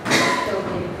that killed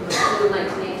me in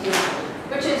 1918,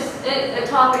 which is a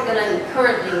topic that I'm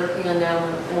currently working on now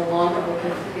in a longer book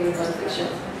in non fiction.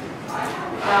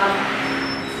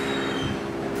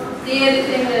 The other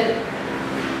thing that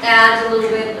adds a little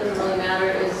bit, doesn't really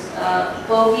matter, is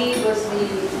Bogie was the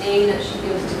name that she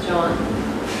gives to John.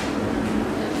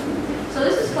 So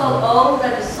this is called All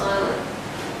That Is Silent.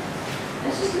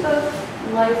 It's just about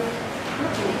life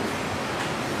happening.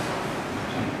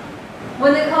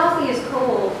 When the coffee is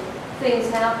cold, things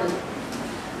happen.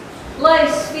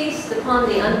 Life's feast upon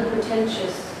the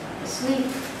unpretentious, asleep,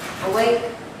 awake.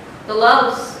 The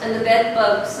loves and the bed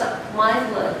bugs suck my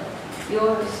blood,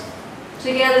 yours.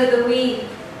 Together the we,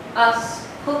 us,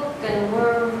 hook and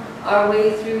worm our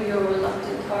way through your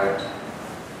reluctant heart.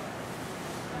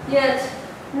 Yet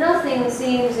nothing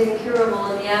seems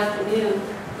incurable in the afternoon,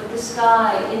 but the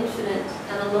sky infinite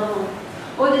and alone,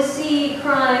 or the sea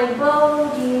crying,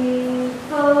 bogey,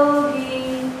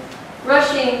 bogey,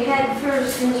 rushing head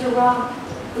first into rock,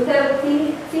 without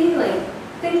feeling,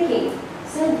 thinking,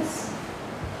 sense.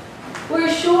 Where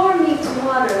shore meets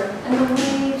water, and the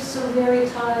waves so very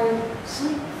tired,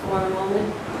 sleep for a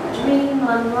moment, dream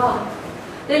on rock.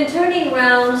 Then turning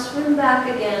round, swim back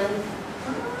again.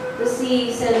 The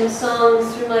sea sends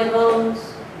songs through my bones.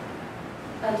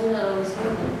 I do not always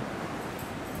hear them.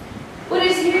 What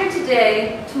is here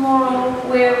today, tomorrow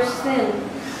wears thin.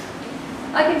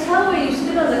 I can tell where you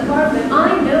stood on the carpet.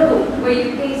 I know where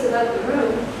you pace about the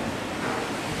room.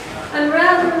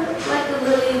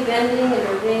 ending in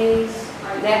her days,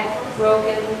 neck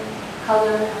broken,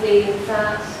 color fading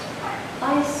fast.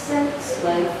 I sense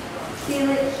life,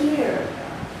 feel it here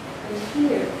and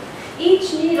here.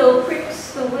 Each needle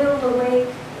pricks the will awake,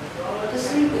 to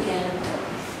sleep again,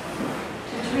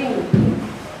 to dream.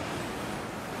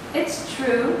 It's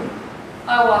true,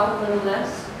 I walk a little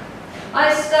less.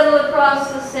 I scuttle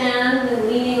across the sand and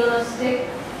leaning on a stick.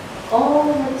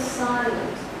 All that is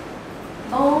silent,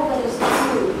 all that is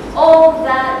true, all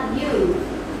that you.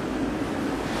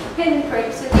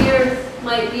 Pinpricks in the earth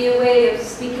might be a way of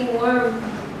speaking worm,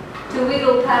 to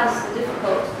wiggle past the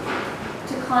difficult,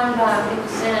 to climb back into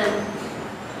sand.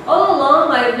 All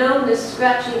along I've known this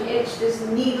scratching itch, this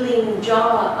needling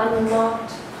jaw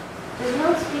unlocked, does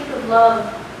not speak of love,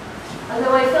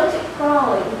 although I felt it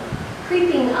crawling,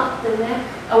 creeping up the neck,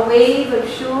 a wave of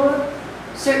sure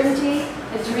certainty,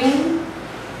 a dream.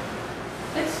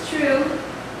 It's true,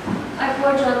 I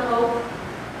forge on hope.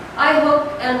 I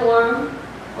hook and worm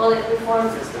while it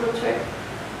performs its little trick.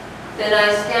 Then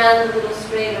I stand a little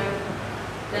straighter,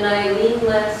 then I lean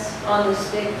less on the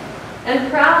stick, and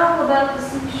prowl about the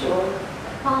seashore,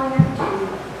 calling out to you.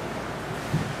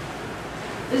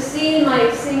 The sea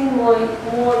might sing more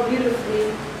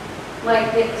beautifully, might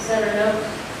hit the center note.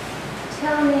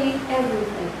 Tell me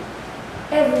everything.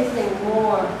 Everything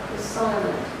more is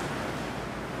silent.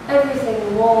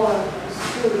 Everything more is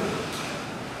true.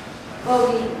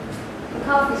 Bogey, the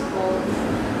coffee's cold.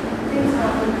 Things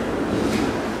happen.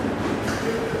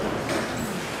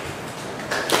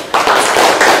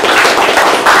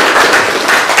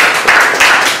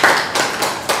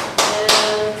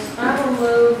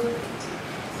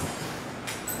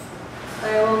 I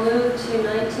will move to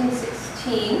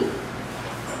 1916,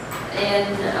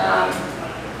 and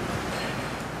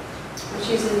which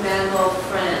is in Bänoo,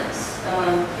 France.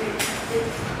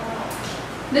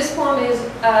 This poem is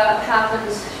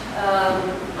happens.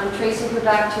 I'm tracing her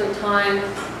back to a time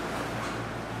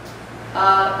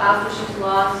after she's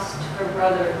lost her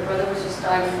brother. Her brother was just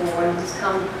died in the war, and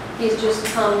he's just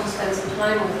come to spend some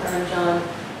time with her and John.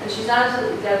 And she's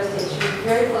absolutely devastated. She was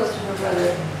very close to her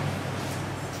brother.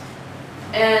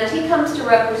 And he comes to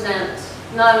represent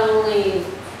not only,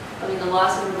 the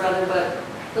loss of her brother, but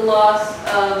the loss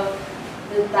of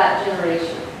that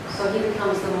generation. So he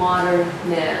becomes the modern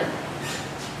man.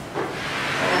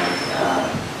 And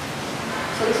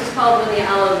so this is called When the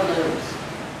Aloe Blooms.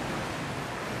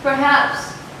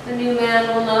 Perhaps the new man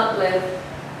will not live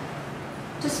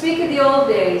to speak of the old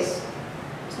days,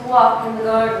 to walk in the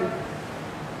garden,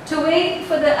 to wait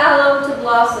for the aloe to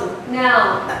blossom.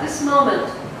 Now, this moment,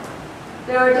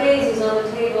 there are daisies on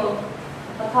the table,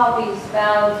 a poppy's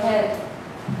bowed head.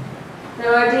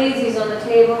 There are daisies on the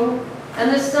table,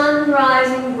 and the sun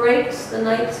rising breaks the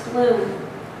night's gloom,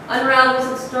 unravels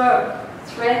its dark,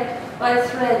 thread by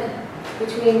thread,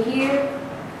 between here,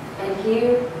 and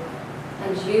you,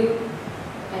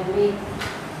 and me.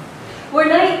 Where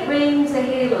night rains a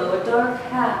halo, a dark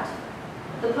hat,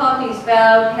 the poppy's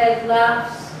bowed head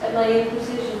laughs at my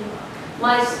imprecision,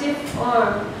 my stiff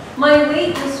arm, my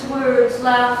weightless words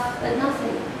laugh at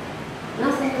nothing,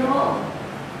 nothing at all.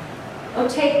 Oh,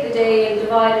 take the day and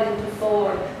divide it into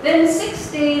 4. Then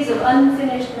 6 days of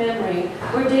unfinished memory,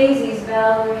 where daisies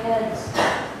bow their heads,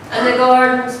 and the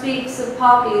garden speaks of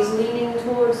poppies leaning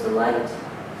towards the light.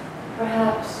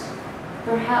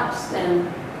 Perhaps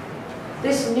then,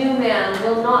 this new man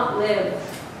will not live.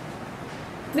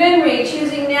 Memory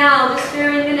choosing now,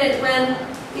 despairing in it when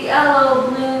the aloe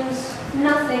blooms,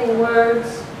 nothing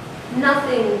words,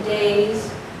 nothing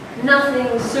days,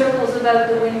 nothing circles about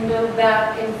the window,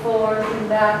 back and forth and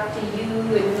back to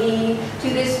you and me, to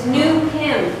this new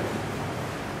him,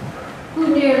 who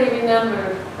nearly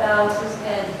remembered bows his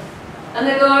head, and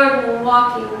the garden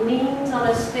walking leans on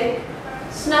a stick,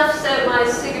 snuffs out my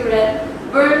cigarette,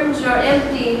 burns your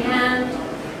empty hand,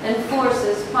 and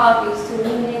forces poppies to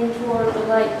lean in toward the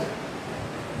light.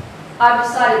 I've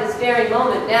decided this very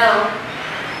moment now,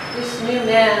 this new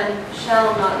man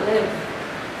shall not live.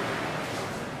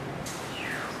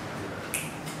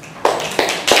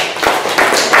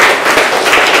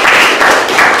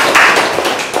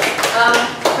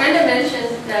 Brenda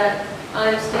mentioned that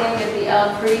I'm staying at the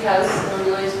Alfrey House on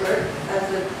Lewisburg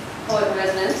as a poet in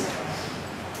residence.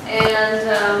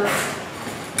 And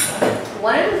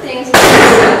one of the things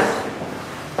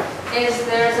is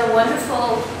there's a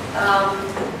wonderful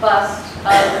bust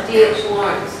of D.H.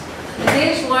 Lawrence.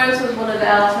 D.H. Lawrence was one of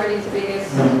Al Hardy's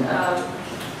biggest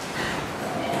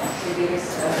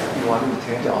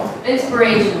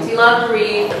inspirations. He loved to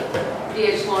read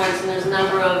D.H. Lawrence, and there's a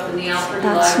number of in the Al Hardy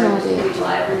libraries,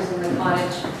 libraries in the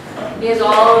cottage. He has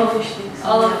all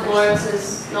of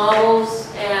Lawrence's novels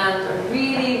and a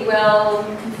really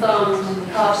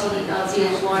well-thumbed copy of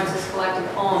C.H. Lawrence's collected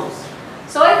poems.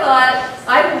 So I thought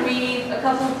I would read a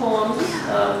couple of poems,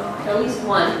 at least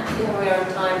one, if we are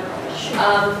on time,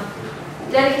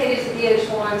 dedicated to D.H.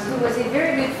 Lawrence, who was a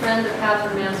very good friend of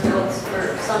Catherine Mansfield's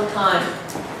for some time.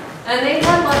 And they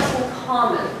had lots in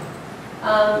common.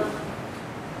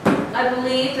 I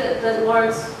believe that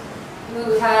Lawrence,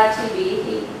 who had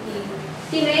TB,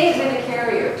 he may have been a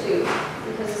carrier too,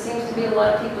 because it seems to be a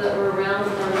lot of people that were around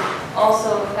him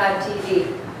also had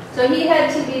TB. So he had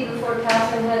TB before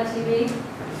Catherine had TB,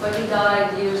 but he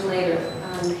died years later,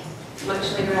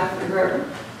 much later after her.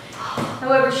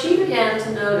 However, she began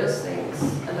to notice things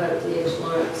about D.H.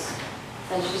 Lawrence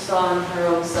as she saw in her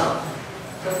own self.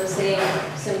 So the same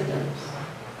symptoms,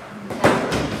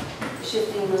 temper,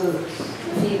 shifting moods,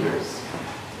 fevers.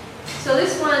 So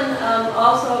this one,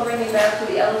 also bringing back to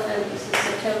the elephant, this is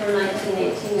September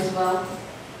 1918 as well.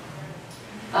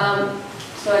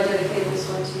 So I dedicated this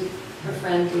one to her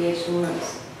friend D.H.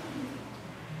 Lawrence.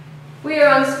 We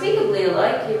are unspeakably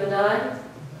alike, you and I.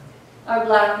 Our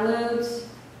black moods,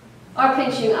 our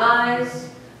pinching eyes,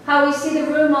 how we see the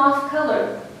room off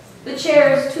color, the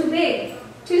chairs too big,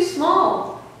 too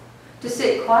small to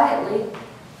sit quietly.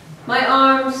 My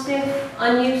arm stiff,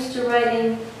 unused to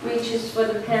writing, reaches for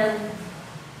the pen.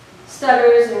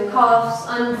 Stutters and coughs,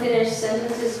 unfinished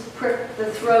sentences prick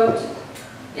the throat.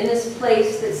 In this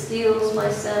place that steals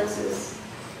my senses,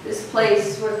 this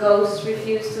place where ghosts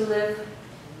refuse to live.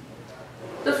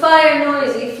 The fire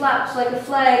noisy flaps like a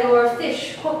flag or a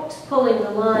fish hooked, pulling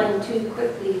the line too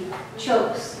quickly,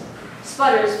 chokes,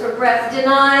 sputters for breath,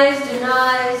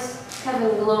 denies,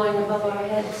 heaven glowing above our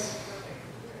heads.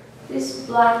 This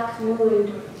black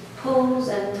mood pulls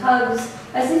and tugs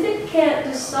as if it can't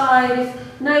decide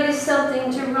if night is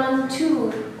something to run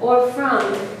to or from,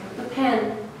 the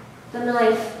pen, the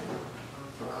knife,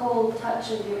 the cold touch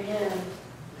of your hand.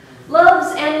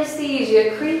 Love's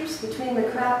anesthesia creeps between the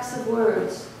cracks of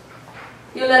words.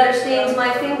 Your letter stains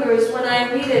my fingers when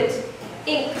I read it.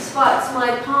 Ink spots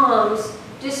my palms,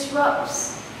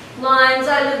 disrupts lines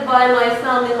I live by my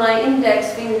thumb in my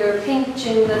index finger,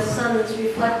 pinching the sun's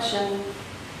reflection.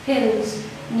 Pins,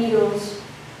 needles.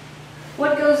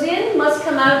 What goes in must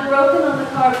come out broken on the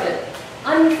carpet.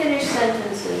 Unfinished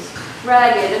sentences,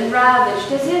 ragged and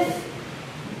ravished, as if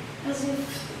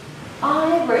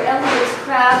I were Eliot's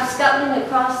crab scuttling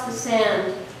across the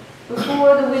sand.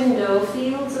 Before the window,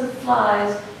 fields of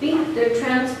flies beat their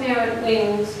transparent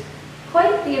wings,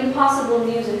 quite the impossible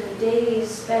music of days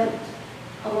spent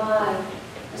alive,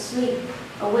 asleep,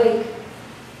 awake.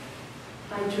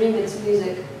 I dream its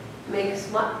music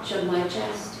makes much of my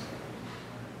chest.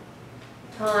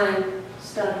 Time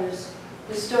stutters.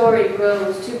 The story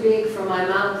grows too big for my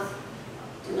mouth.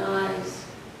 Denies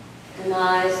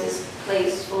this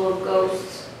place full of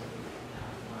ghosts.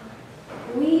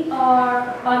 We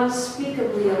are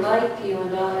unspeakably alike, you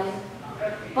and I,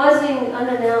 buzzing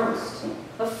unannounced,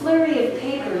 a flurry of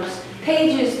papers,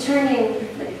 pages turning,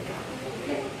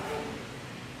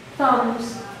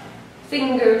 thumbs,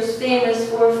 fingers famous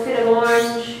for a fit of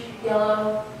orange,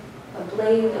 yellow, a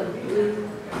blade of blue,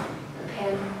 a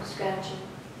pen scratching,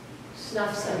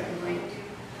 snuffs out the light.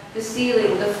 The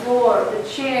ceiling, the floor, the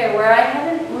chair where I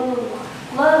haven't moved,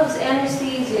 love's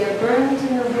anesthesia burns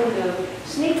in the window,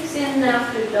 sneaks in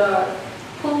after dark,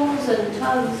 pulls and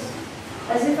tugs,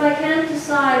 as if I can't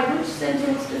decide which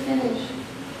sentence to finish,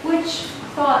 which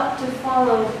thought to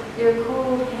follow your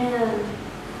cold hand,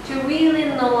 to reel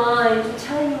in the line, to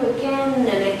tell you again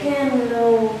and again,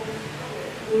 no,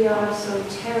 we are so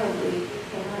terribly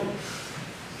alike.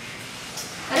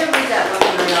 I didn't read that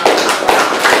one very often.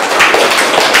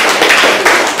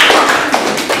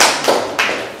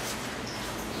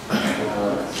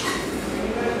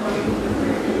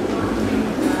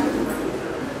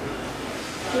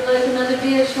 Would you like another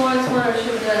D.H. Lawrence one, or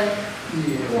should I?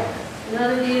 Yeah.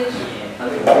 Another D.H.?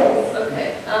 Okay.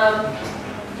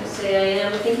 Just say I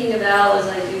am thinking of Al as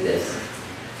I do this.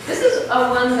 This is a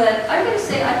one that I'm going to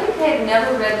say I think I have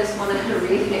never read this one at a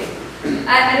reading.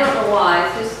 I don't know why.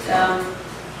 It's just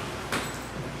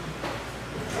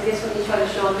I guess when you try to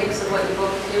show a mix of what your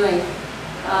book is doing.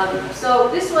 So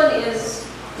this one is,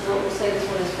 we'll say this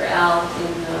one is for Al,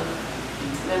 in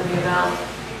memory of Al,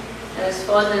 and his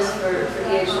fondness for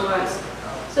D.H. Lawrence.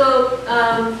 So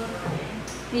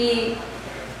the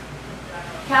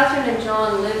Catherine and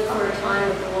John lived for a time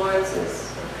with the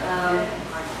Lawrences,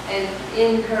 and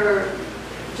in her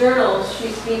journals she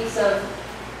speaks of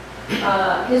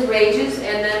his rages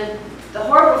and then the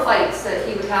horrible fights that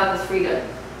he would have with Frida.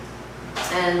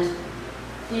 And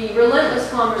the relentless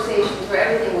conversations where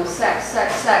everything was sex,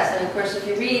 sex, sex. And of course, if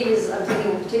you read his, I'm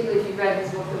thinking particularly if you read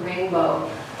his book, The Rainbow,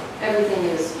 everything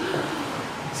is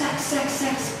sex, sex,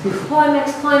 sex,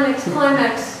 climax, climax,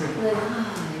 climax. And then,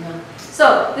 you know.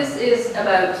 So this is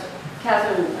about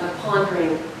Catherine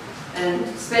pondering and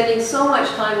spending so much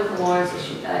time with Lawrence.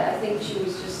 I think she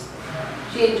was just,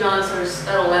 she and John sort of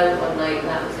settled out one night and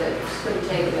that was it. She couldn't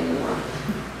take it anymore.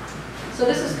 So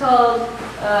this is called,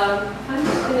 I'm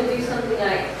just going to do something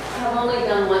I have only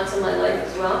done once in my life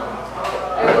as well.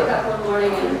 I woke up one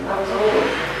morning and I was old.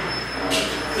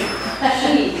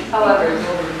 She, however, is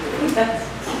older than me.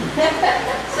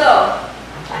 So,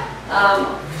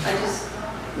 I just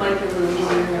might be a little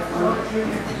easier here for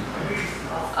me.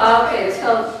 Okay, it's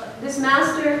called This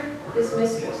Master, This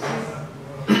Mistress.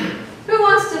 Who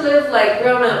wants to live like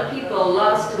grown-up people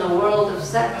lost in a world of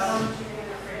sex?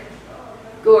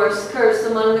 Gorse curse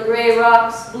among the grey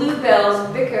rocks, bluebells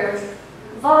bicker,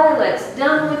 violets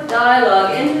done with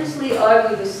dialogue endlessly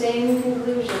argue the same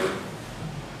conclusion.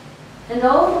 And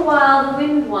all the while the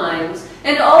wind whines,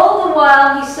 and all the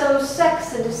while he sows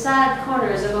sex into sad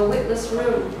corners of a witless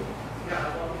room.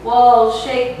 Walls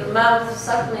shake, the mouth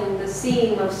suckling the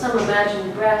seam of some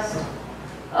imagined breast.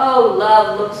 Oh,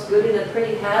 love looks good in a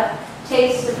pretty hat,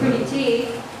 tastes a pretty tea.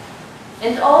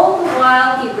 And all the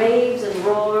while he raves and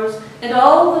roars, and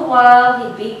all the while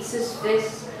he beats his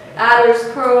fists, adders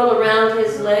curl around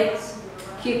his legs,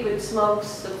 Cupid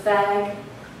smokes a fag,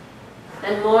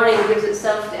 and morning gives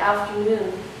itself to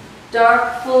afternoon.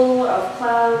 Dark, full of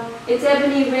cloud, its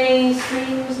ebony rain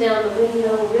streams down the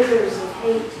window, rivers of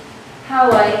hate.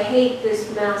 How I hate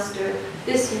this master,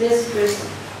 this mistress,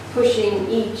 pushing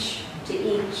each to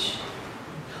each.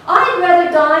 I'd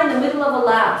rather die in the middle of a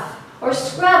laugh, or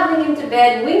scrabbling into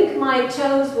bed, wink my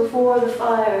toes before the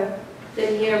fire,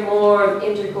 than hear more of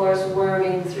intercourse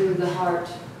worming through the heart.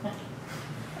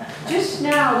 Just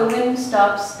now the wind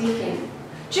stops speaking.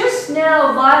 Just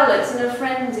now violets in a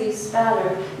frenzy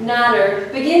spatter, natter,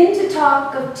 begin to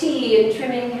talk of tea and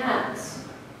trimming hats.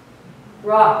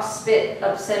 Rocks spit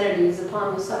obscenities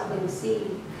upon the suckling sea.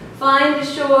 Find the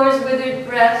shore's withered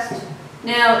breast.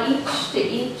 Now each to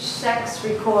each sex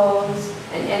recoils,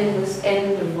 an endless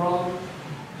end of wrong.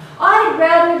 I'd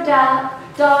rather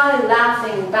die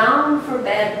laughing, bound for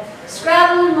bed,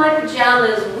 scrabble in my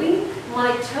pajamas, wink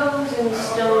my toes in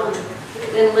stone,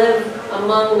 than live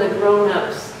among the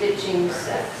grown-ups bitching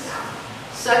sex,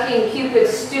 sucking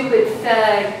Cupid's stupid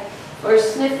fag, or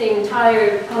sniffing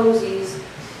tired posies,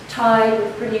 tied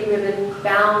with pretty ribbon,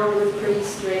 bound with pretty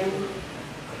string.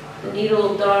 The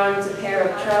needle darns a pair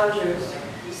of trousers,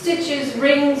 stitches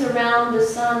rings around the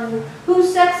sun. Who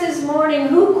sexes morning?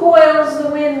 Who coils the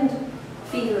wind?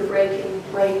 Fever breaking,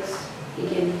 breaks,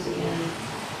 begins again.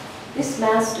 This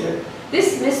master,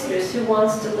 this mistress who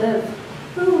wants to live,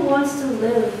 who wants to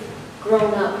live,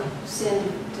 grown up,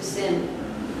 sin to sin.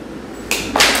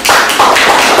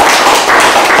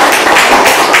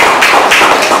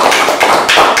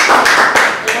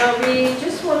 And I'll read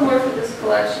just one more for this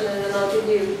collection, and then I'll give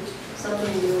you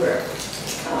something newer.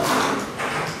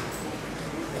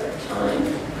 Time.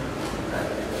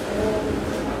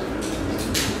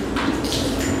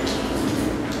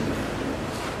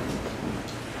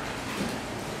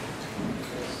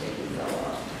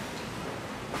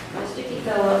 My sticky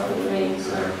fell off in the rain,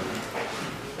 sorry.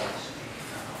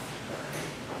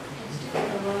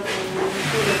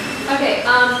 Okay,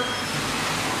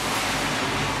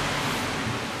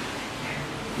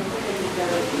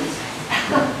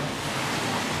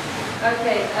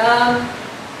 okay,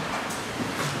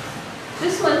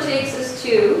 this one takes us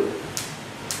to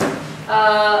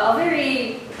a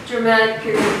very dramatic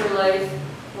period of her life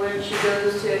when she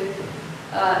goes to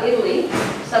Italy,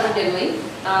 southern Italy,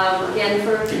 again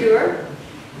for a cure.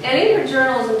 And in her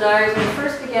journals and diaries, when I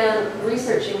first began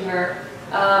researching her,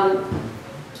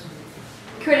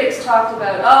 critics talked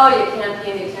about, oh, you can't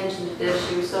pay any attention to this.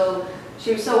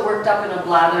 She was so worked up in a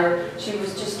blather. She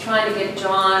was just trying to get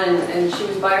John, and she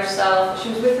was by herself. She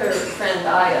was with her friend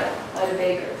Ida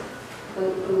Baker,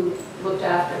 who looked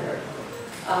after her.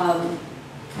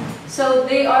 So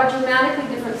they are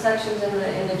dramatically different sections in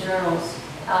the journals,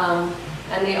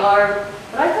 and they are.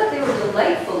 But I thought they were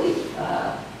delightfully.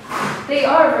 They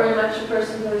are very much a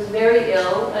person who is very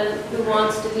ill and who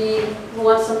wants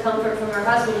some comfort from her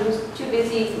husband, who's too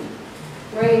busy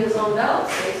ringing his own bells,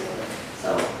 basically.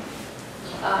 So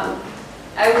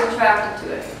I was attracted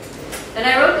to it. And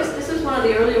I wrote this. This was one of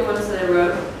the earlier ones that I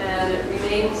wrote, and it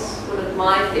remains one of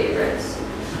my favorites.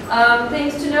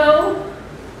 Things to know,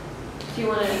 if you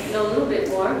want to know a little bit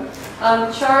more.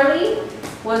 Charlie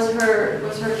was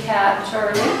her cat,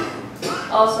 Charlie.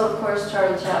 Also, of course,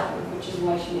 Charlie Chaplin, who which is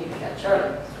why she named Cat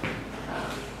Charlie. I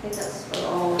think that's for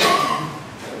all.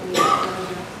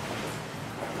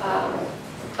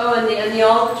 Oh, and the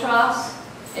albatross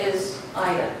is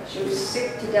Ida. She was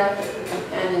sick to death of her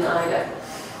companion Ida,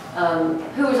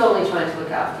 who was only trying to look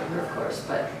after her, of course,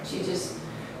 but she just,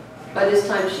 by this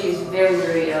time she's very,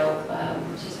 very ill.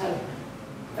 She's had,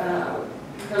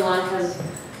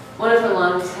 one of her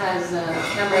lungs has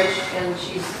hemorrhage, and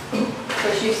she's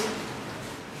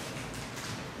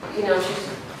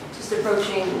just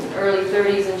approaching early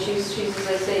 30s, and she's, as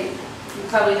I say, you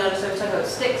probably noticed I was talking about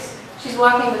sticks. She's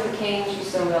walking with a cane,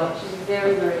 she's so ill. She's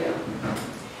very, very ill.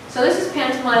 So this is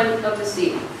Pantomime of the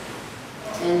Sea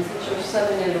in picture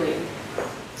 7 Italy.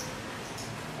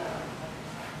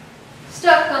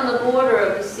 Stuck on the border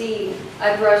of the sea,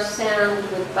 I brush sand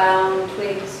with bound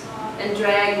twigs and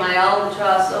drag my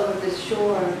albatross over the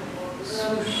shore.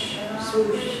 Swoosh,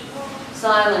 swoosh,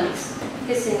 silence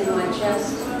hissing in my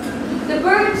chest. The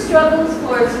bird struggles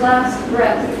for its last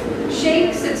breath,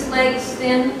 shakes its legs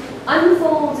thin,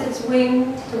 unfolds its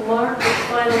wing to mark its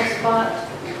final spot,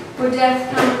 where death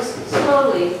comes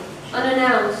slowly,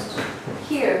 unannounced,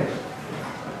 here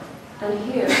and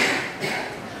here.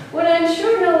 When I'm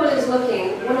sure no one is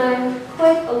looking, when I'm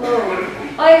quite alone,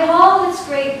 I haul its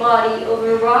great body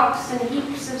over rocks and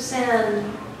heaps of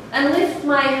sand, and lift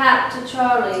my hat to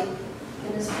Charlie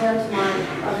in this pantomime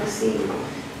of the sea.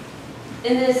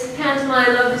 In this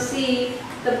pantomime of the sea,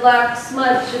 the black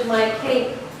smudge of my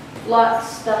cape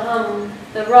blots the hum,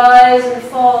 the rise and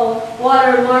fall,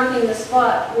 water marking the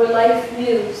spot where life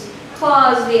moves,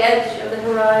 claws the edge of the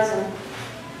horizon,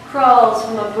 crawls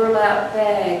from a burlap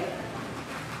bag.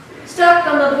 Stuck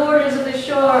on the borders of the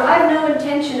shore, I've no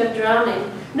intention of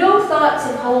drowning, no thoughts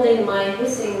of holding my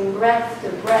hissing breath to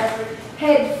breath,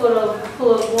 head full of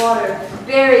water,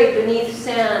 buried beneath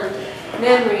sand.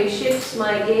 Memory shifts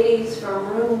my gaze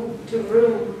from room to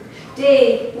room,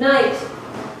 day, night.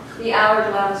 The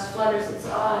hourglass flutters its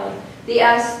eye. The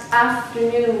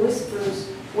afternoon whispers,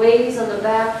 weighs on the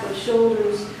back of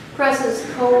shoulders, presses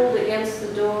cold against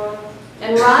the door,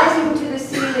 and rising to the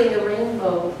ceiling a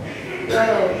rainbow,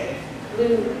 yellow,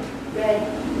 blue, red,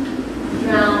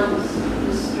 drowns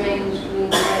the strange green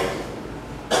light.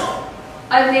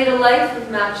 I've made a life of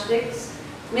matchsticks,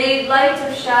 made light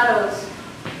of shadows,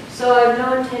 so I've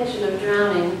no intention of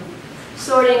drowning,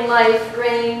 sorting life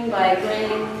grain by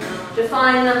grain, to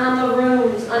find the hum of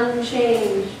rooms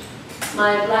unchanged,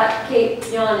 my black cape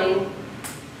yawning,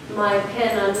 my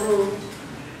pen unmoved.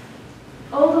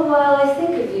 All the while I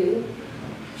think of you,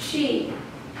 she,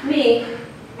 me,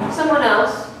 someone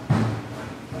else.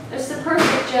 It's the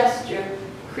perfect gesture,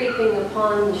 creeping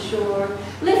upon the shore,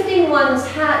 lifting one's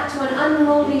hat to an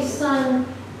unholy sun,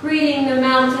 greeting the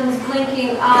mountain's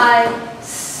blinking eye,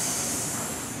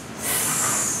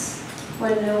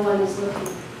 when no one is looking.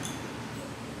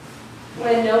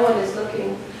 When no one is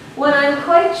looking. When I'm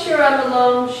quite sure I'm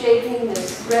alone, shaking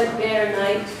this threadbare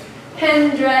night,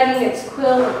 pen dragging its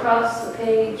quill across the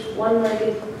page,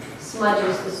 one-legged,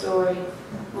 smudges the story,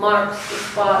 marks the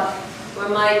spot where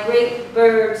my great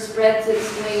bird spreads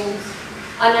its wings,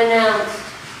 unannounced,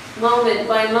 moment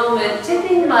by moment,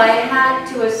 tipping my hat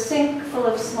to a sink full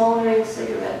of smoldering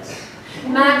cigarettes,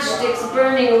 matchsticks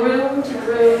burning room to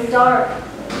room, dark,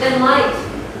 then light,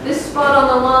 this spot on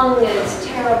the lung and its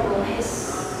terrible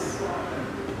hiss.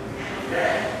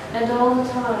 And all the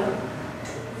time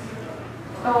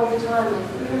I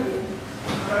think of you.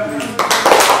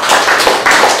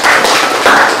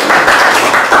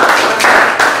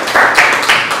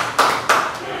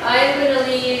 I'm going to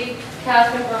leave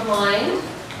Catherine behind.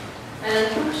 And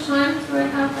how much time do I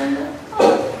have, Brenda?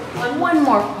 Oh, one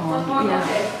more poem. One more? Yeah.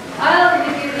 Okay. I'll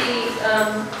give you the,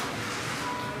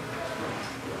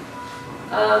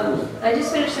 I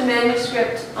just finished a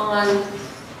manuscript on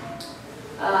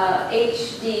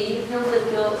H.D. Hilda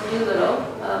Doolittle,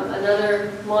 another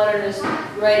modernist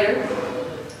writer.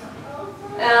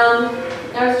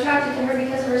 I was attracted to her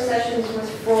because of her sessions with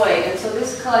Freud, and so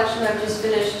this collection I've just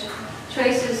finished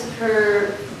traces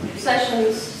her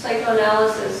sessions,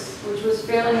 psychoanalysis, which was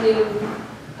fairly new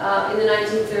in the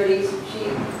 1930s. She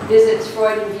visits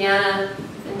Freud in Vienna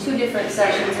in 2 different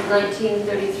sessions in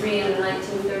 1933 and in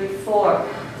 1934.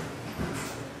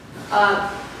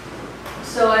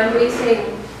 So I'm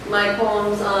basing my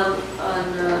poems on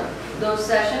those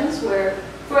sessions where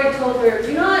Freud told her,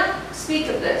 do not speak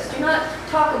of this, do not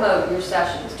talk about your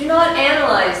sessions, do not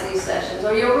analyze these sessions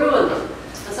or you'll ruin them.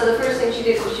 And so the first thing she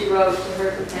did was she wrote to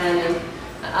her companion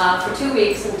for 2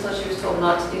 weeks until she was told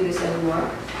not to do this anymore.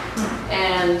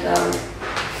 And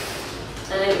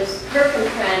it was her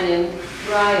companion,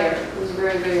 Gyre, who was a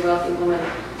very, very wealthy woman,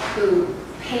 who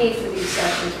paid for these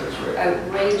sessions, which were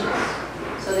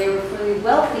outrageous. So they were for the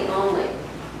wealthy only.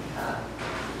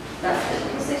 Back then,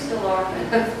 because they still are.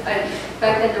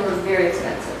 Back then they were very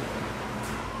expensive.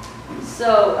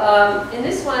 So in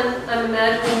this one, I'm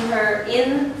imagining her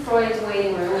in Freud's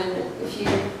waiting room, and if you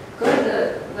go to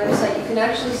the website, you can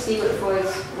actually see what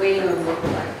Freud's waiting room looked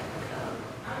like.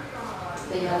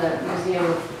 They had a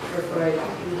museum for Freud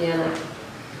in Vienna.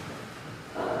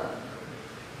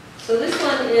 So this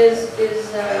one is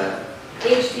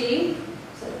HD.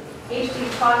 So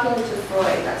HD talking to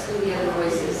Freud. That's who the other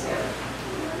voice is here.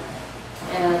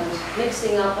 And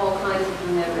mixing up all kinds of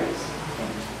memories.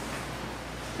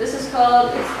 This is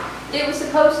called, it was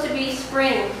supposed to be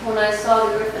spring when I saw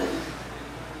the griffin.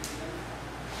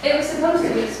 It was supposed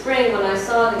to be spring when I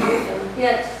saw the griffin,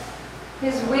 yet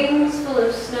his wings full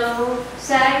of snow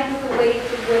sagged with the weight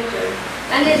of winter,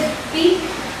 and his beak,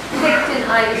 picked in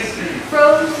ice,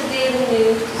 froze the daily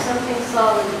news to something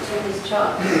solid between his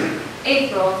chops.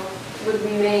 April would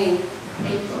remain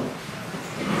April.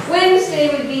 Wednesday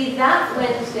would be that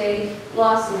Wednesday,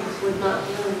 blossoms would not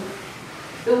bloom.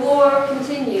 The war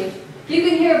continued. You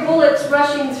can hear bullets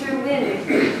rushing through wind.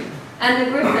 And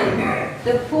the griffin,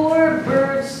 the poor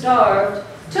bird starved,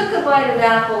 took a bite of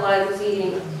apple I was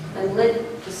eating and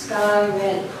lit the sky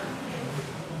red.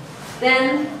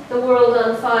 Then the world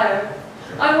on fire.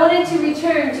 I wanted to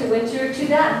return to winter, to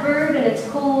that bird and its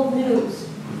cold news.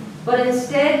 But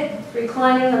instead,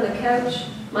 reclining on the couch,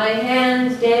 my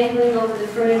hands dangling over the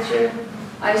furniture,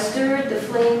 I stirred the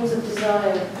flames of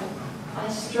desire. I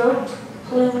stroked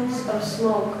plumes of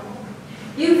smoke.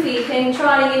 Eufy came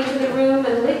trotting into the room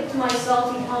and licked my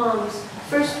salty palms,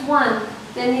 first one,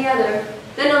 then the other.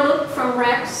 Then a look from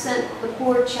Rex sent the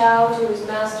poor chow to his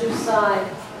master's side.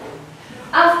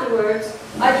 Afterwards,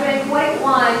 I drank white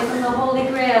wine from the Holy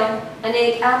Grail and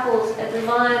ate apples at the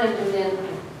vine under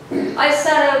them. I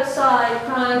sat outside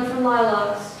crying for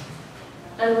lilacs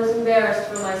and was embarrassed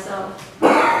for myself.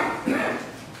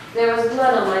 There was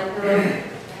blood on my pillow.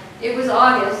 It was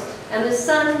August, and the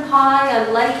sun, high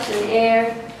on light and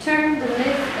air, turned the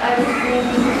myth I was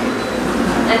dreaming.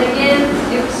 And again,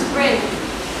 it was spring,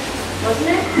 wasn't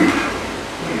it?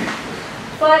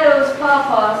 Fido's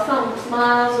pawpaw thumped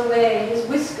miles away, his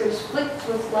whiskers flicked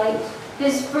with light,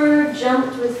 his fur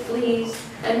jumped with fleas,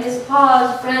 and his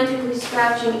paws frantically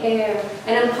scratching air,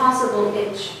 an impossible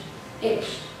itch.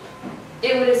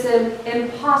 It was an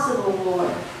impossible war.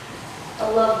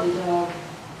 A lovely dog.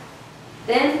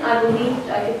 Then I believed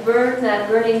I could burn that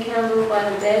burning candle by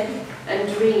the bed and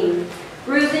dream,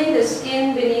 bruising the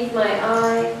skin beneath my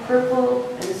eye, purple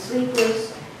and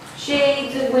sleepless.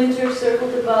 Shades of winter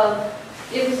circled above.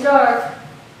 It was dark.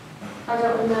 I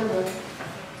don't remember.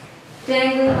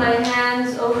 Dangling my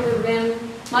hands over the rim,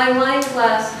 my wine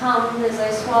glass hummed as I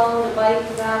swallowed a bite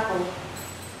of apple.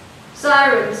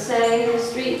 Sirens sang in the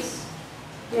streets,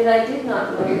 yet I did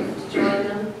not move to join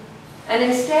them, and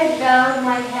instead bowed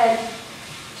my head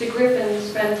to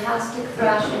Griffin's fantastic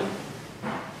thrashing.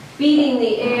 Beating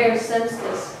the air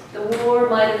senseless, the war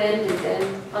might have ended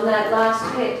then, on that last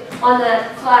hit, on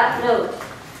that flat note.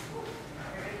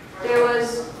 There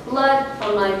was blood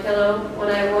on my pillow when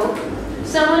I woke.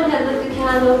 Someone had lit the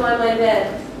candle by my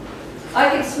bed. I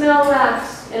could smell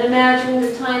wax and imagine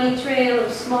the tiny trail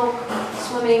of smoke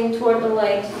swimming toward the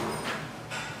light.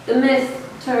 The myth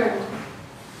turned.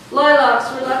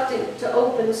 Lilacs, reluctant to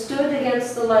open, stood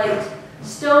against the light,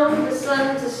 stoned the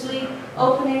sun to sleep,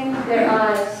 opening their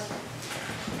eyes.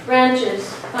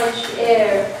 Branches punched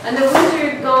air, and the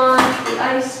winter gone, the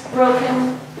ice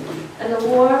broken, and the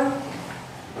war.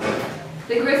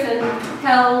 The griffin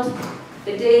held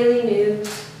the daily news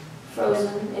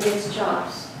frozen in its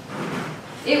chops.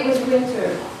 It was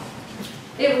winter.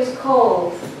 It was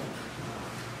cold.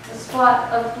 A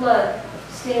spot of blood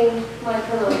stained my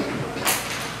pillow.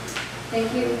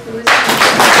 Thank you for listening.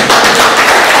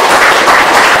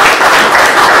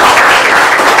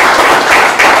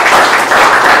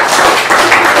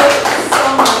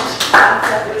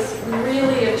 That was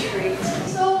really a treat.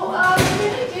 So we're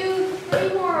going to do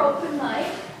 3 more open mic,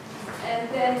 and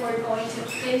then we're going to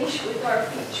finish with our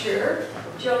feature,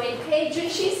 Joani Paige,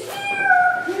 and she's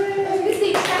here. I'm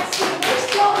busy texting. Where's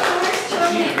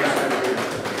Joani?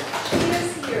 She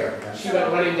is here. She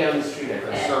went running down the street. And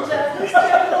this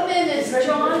gentleman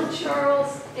is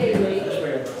Charles Daly,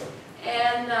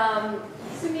 and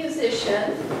he's a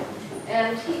musician.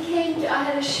 And he came to, I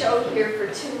had a show here for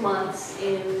 2 months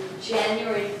in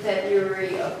January and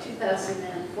February of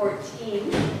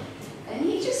 2014. And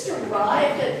he just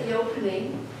arrived at the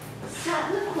opening,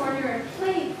 sat in the corner and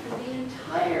played for the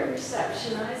entire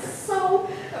reception. I so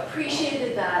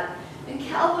appreciated that. And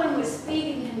Calvin was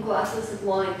feeding him glasses of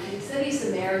wine. He said he's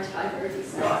a maritimer,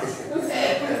 these guys.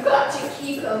 We've got to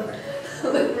keep him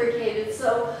lubricated.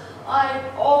 So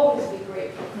I'd always be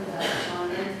grateful for that, John.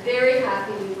 I'm very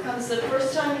happy you've come. It's the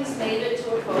first time he's made it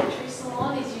to a poetry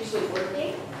salon. He's usually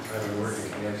working. I've been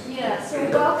working, yes. Yeah, so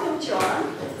welcome,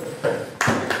 John.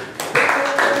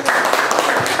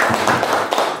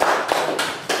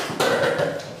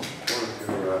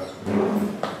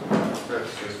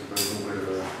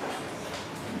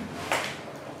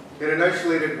 In an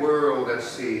isolated world at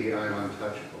sea, I'm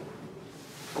untouchable.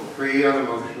 Free on a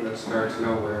motion that starts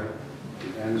nowhere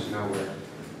and ends nowhere.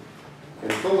 In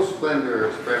full splendor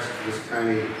expressed this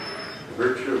tiny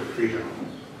virtue of freedom.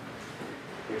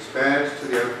 Expands to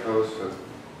the outpost of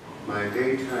my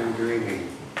daytime dreaming,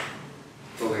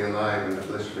 fully alive in the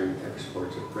blistering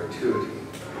exports of gratuity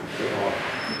to all.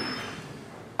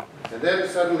 And then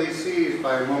suddenly seized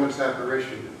by a moment's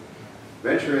apparition,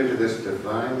 venture into this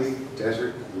divinely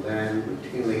desert land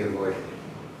routinely avoided.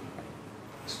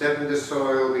 Step into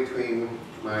soil between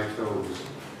my toes,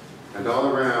 and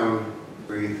all around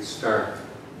breathe stark,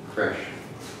 fresh,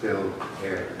 filled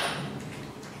air.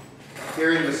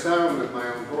 Hearing the sound of my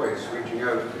own voice reaching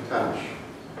out to touch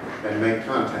and make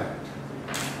contact.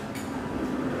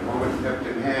 The moment kept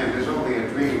in hand is only a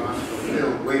dream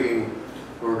unfulfilled, waiting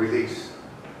for release,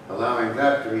 allowing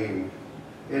that dream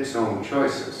its own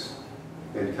choices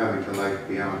in coming to life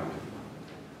beyond.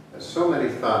 As so many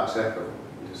thoughts echo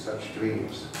into such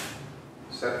dreams,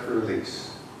 set for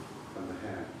release from the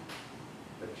hand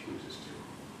that chooses to.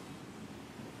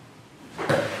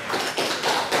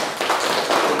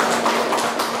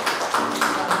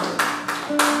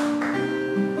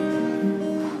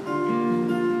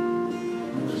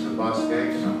 This is a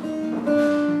Bosque song.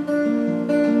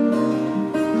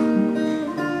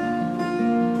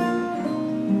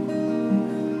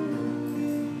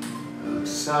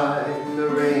 Outside the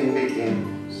rain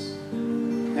begins,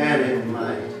 and it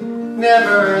might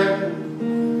never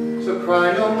end, so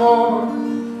cry no more.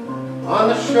 On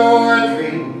the shore a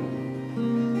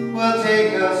dream will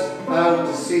take us out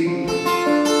to sea,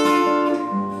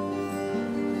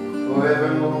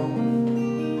 forevermore,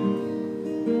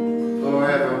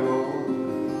 forevermore.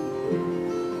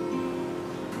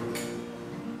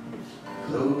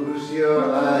 Close your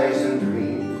eyes and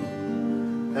dream,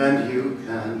 and you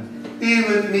can be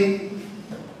with me,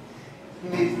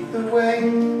 beneath the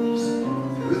waves,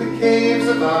 through the caves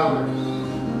of ours,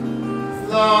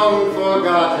 long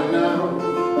forgotten now.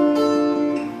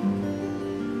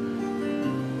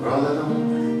 We're all alone,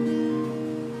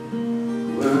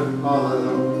 we're all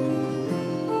alone.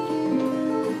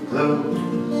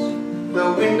 Close the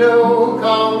window,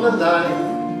 calm the light,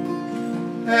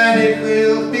 and it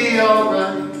will be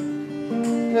alright.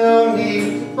 No need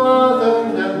to bother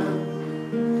now.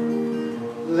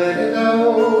 Let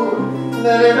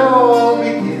it all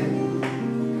begin.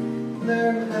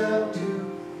 Learn how to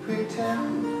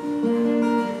pretend.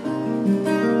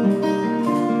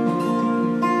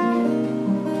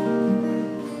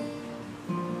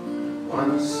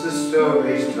 Once the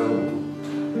story's told,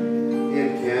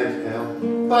 it can't help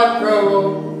but grow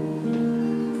old.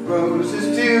 Roses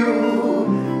do,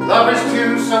 lovers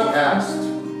too, so cast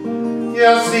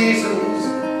your seasons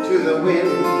to the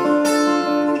wind.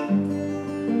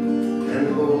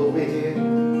 Hold me dear,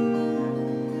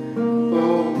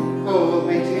 oh, hold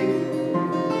me dear.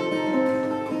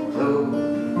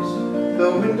 Close the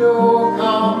window,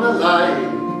 calm the light,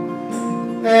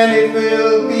 and it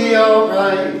will be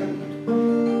alright.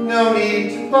 No need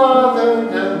to bother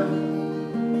now.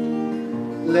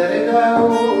 Let it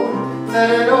out, let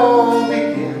it all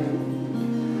begin.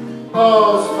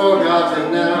 All's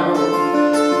forgotten now.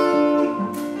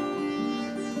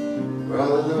 We're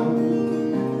all alone.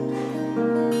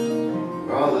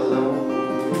 All alone.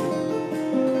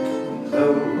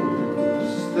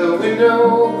 Close the window,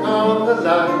 calm the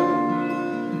light,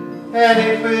 and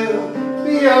it will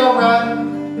be alright.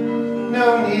 No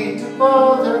need to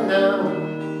bother now.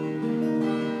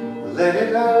 Let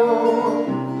it out,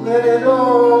 let it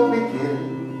all begin.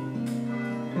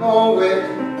 Owe it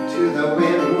to the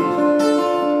wind.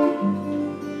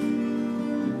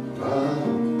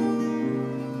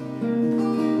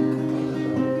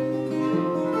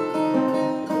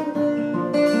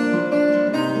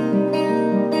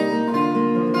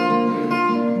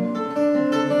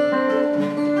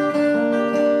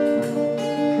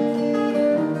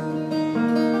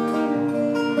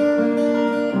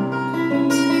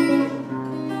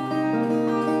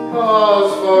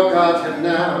 Forgotten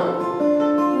now,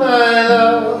 my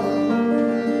love.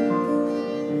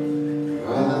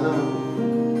 All alone,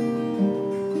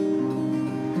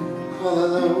 all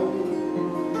alone.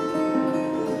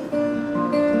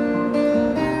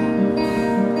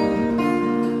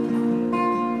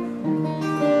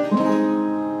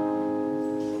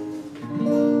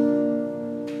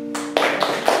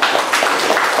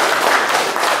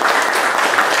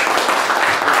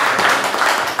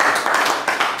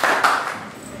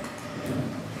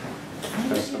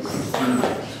 you so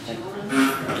much, Joani.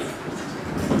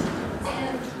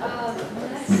 And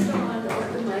next on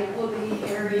open mic will be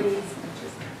Harry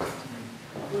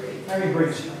Briggs. Harry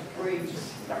Briggs. Briggs.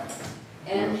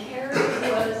 And Harry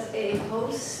was a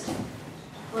host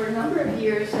for a number of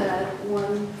years at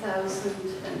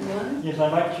 1001. Yes,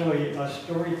 I'm actually a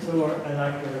storyteller and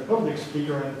actually a public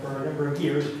speaker, and for a number of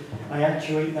years I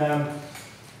actually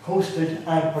hosted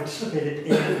and participated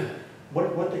in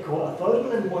what they call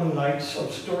 1001 nights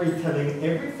of storytelling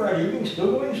every Friday evening,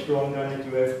 still going strong down at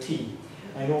UFT.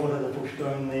 I know one of the folks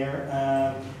down there,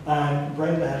 and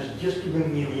Brenda has just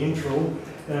given me the intro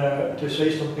to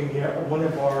say something here. One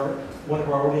of our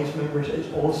audience members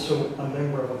is also a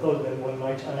member of 1001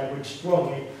 Nights, and I would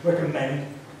strongly recommend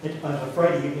it as a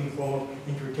Friday evening for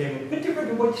entertainment. But different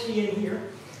to what you see in here.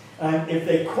 And if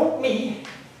they caught me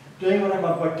doing what I'm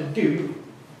about to do,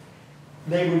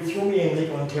 they would throw me in Lake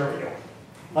Ontario.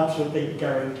 Absolutely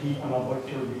guaranteed. I'm about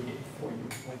to read it for you.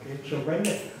 Okay, so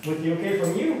Brenda, with the okay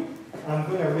from you, I'm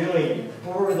going to really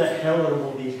bore the hell out of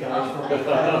all these guys. I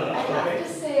have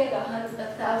to say at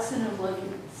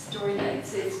 1001 story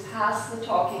nights, it's past the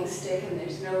talking stick and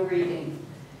there's no reading.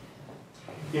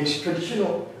 It's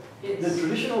traditional, the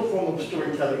traditional form of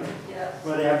storytelling, Yeah.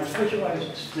 where they have a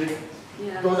specialized stick.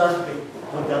 Yeah. Don't ask me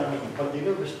what that means, but they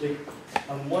have a stick,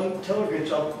 and one teller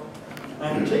gets up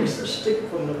and takes the stick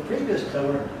from the previous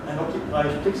teller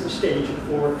and takes the stage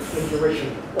for the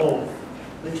duration of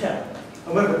the tale.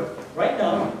 However, right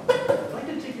now, I'd like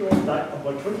to take you all back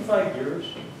about 25 years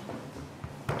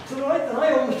to the night that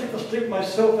I almost took the stick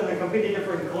myself in a completely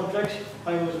different context.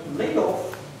 I was laid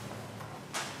off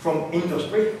from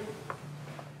industry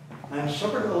and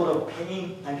suffered a lot of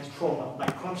pain and trauma by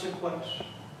consequence.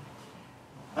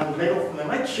 I was laid off from the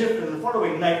night shift, and the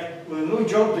following night, with no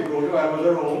job to go to, I was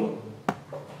at home.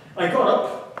 I got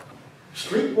up,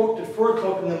 sleepwalked at 4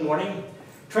 o'clock in the morning,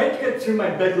 tried to get through my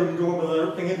bedroom door without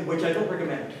opening it, which I don't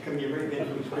recommend. It can be a very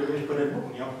painful experience, but it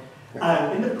woke me up.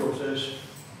 And in the process,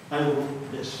 I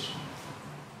wrote this.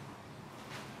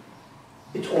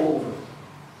 It's all over.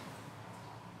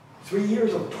 3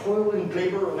 years of toil and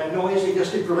labor and a noisy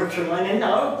district production line, and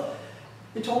now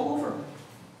it's all over.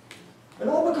 And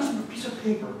all because of a piece of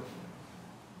paper.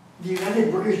 The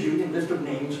United Workers' Union list of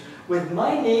names, with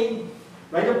my name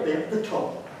right up there at the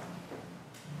top.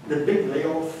 The big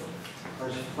layoff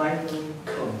has finally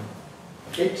come.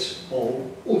 It's all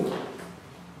over.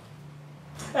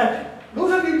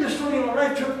 Those of you just starting on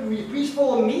life trip, please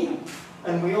follow me.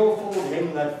 And we all followed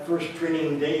him that first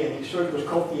training day, and he served us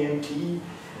coffee and tea.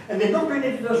 And they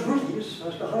upgraded us rookies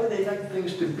as to how they like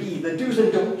things to be, the do's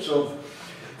and don'ts of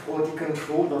quality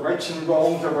control, the rights and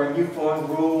wrongs of our newfound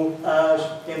role as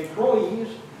employees,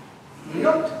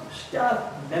 not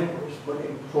staff members, but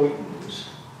employees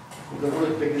of the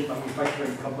world's biggest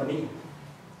manufacturing company.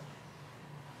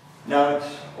 Now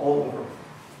it's all over.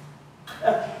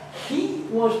 He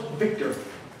was Victor.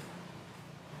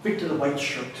 Victor the white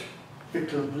shirt,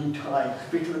 Victor the blue tie,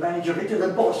 Victor the manager, Victor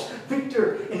the boss,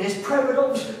 Victor in his private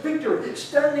office, Victor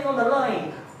standing on the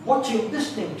line, watching,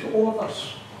 listening to all of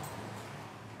us.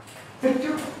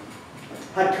 Victor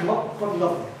had come up from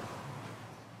nothing.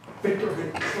 Victor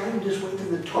had climbed his way to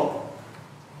the top.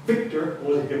 Victor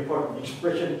was a part of the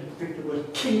expression. Victor was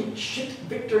king shit.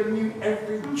 Victor knew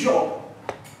every job.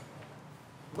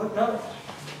 But now it's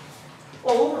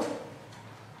all over.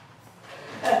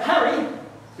 Harry,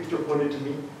 Victor pointed to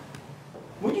me,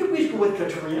 would you please go with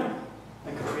Katrina?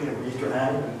 And Katrina raised her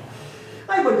hand. And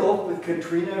I went off with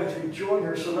Katrina to join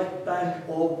her select band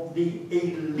of the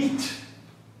elite.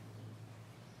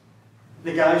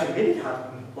 The guys who made it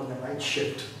happen on the night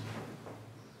shift.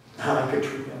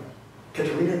 Katrina.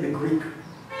 Katrina the Greek,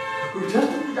 who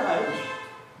tested the dials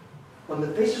on the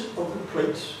faces of the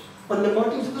plates, on the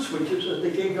markings of the switches as they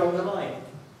came down the line.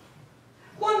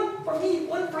 One for me,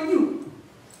 one for you.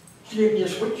 She gave me a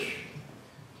switch.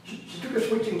 She took a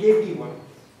switch and gave me one.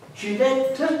 She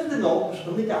then tested the knobs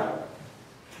on the dial.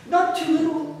 Not too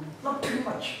little, not too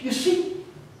much. You see,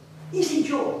 easy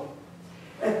job.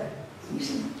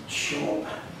 Easy job.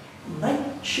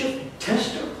 Night shift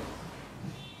tester.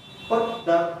 But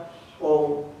that's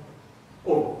all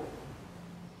over.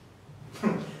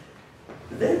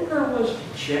 Then there was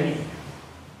Jenny.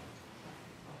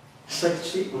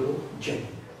 Sexy little Jenny.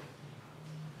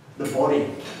 The body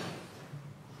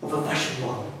of a fashion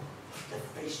model. The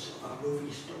face of a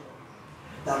movie star.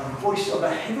 The voice of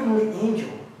a heavenly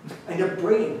angel. And a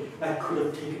brain that could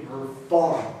have taken her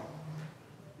far.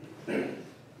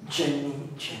 Jenny,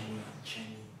 Jenny,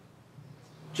 Jenny.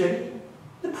 Jenny,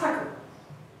 the packer,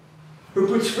 who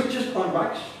put switches on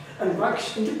racks and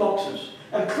racks into boxes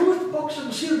and close the box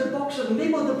and seal the box and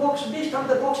label the box and stamp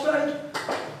the box right.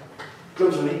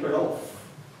 Close and apron off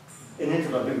and into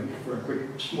the loo for a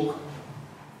quick smoke.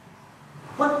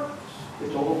 But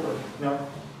it's all over now.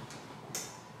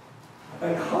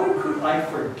 And how could I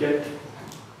forget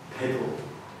Pedro?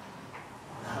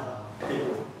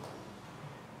 Pedro,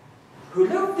 who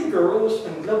loved the girls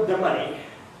and loved the money,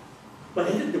 but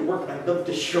hated the work and loved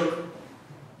the sugar.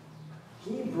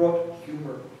 He brought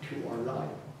humor to our life.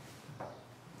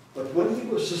 But when he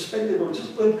was suspended or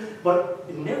disciplined, but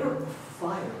never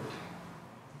fired,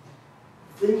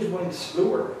 things went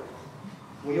slower.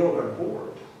 We all got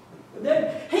bored. And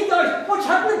then, hey guys, what's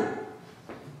happening?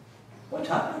 What's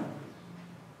happening?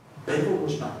 Pedro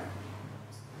was back.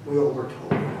 We all were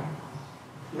told.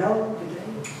 Now,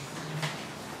 today,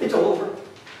 it's all over.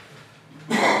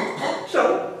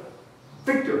 So,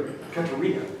 Victor,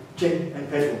 Katerina, Jane, and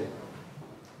Pedro,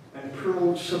 and poor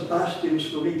old Sebastian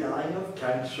slowly dying of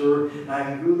cancer,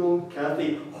 and good old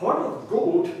Kathy, heart of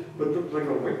gold, but looked like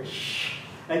a witch,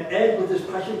 and Ed with his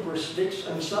passion for sticks,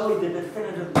 and Sally the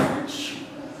definitive match.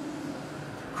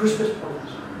 Christmas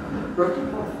parties, birthday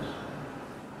parties,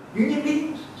 union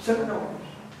meetings, seminars,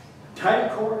 time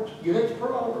cards, units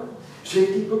per hour,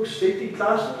 safety books, safety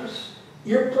classes,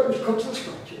 earplugs, cuts and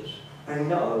scratches. And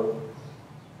now,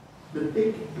 the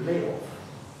big layoff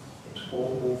is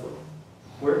all over.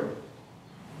 Where?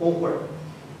 Oh, where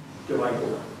do I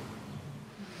go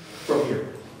from here?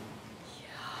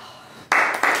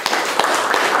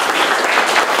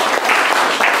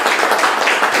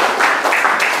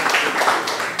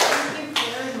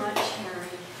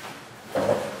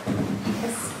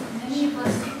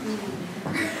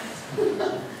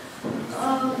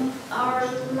 Our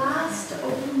last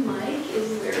open mic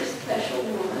is a very special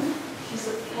woman. She's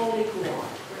a polyglot.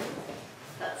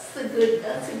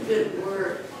 That's a good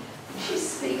word. She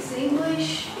speaks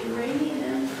English, Iranian,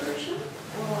 and Persian.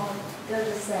 Well, they're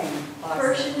the same.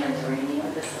 Persian and Iranian?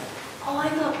 Are the same. Oh, I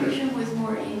thought Persian was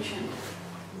more ancient.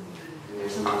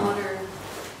 There's a modern.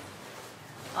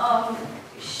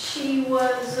 She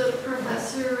was a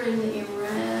professor in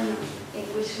Iran,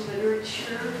 English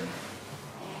literature,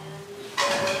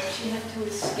 and she had to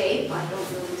escape. I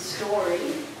don't know the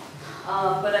story,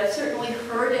 but I've certainly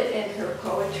heard it in her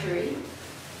poetry.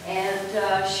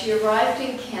 And she arrived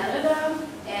in Canada,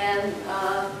 and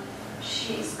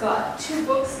she's got 2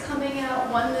 books coming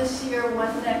out, one this year,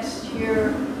 one next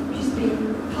year. She's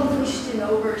been published in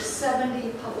over 70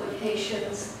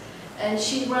 publications, and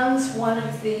she runs one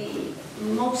of the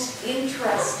most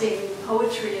interesting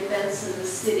poetry events in the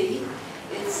city.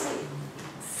 It's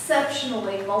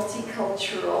exceptionally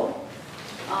multicultural.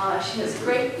 She has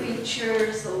great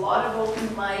features, a lot of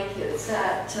open mic. It's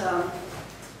at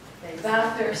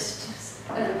Bathurst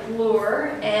and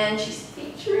Lure, and she's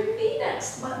featuring me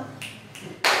next month.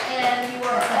 And you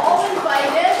are all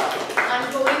invited.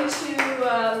 I'm going to,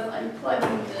 I'm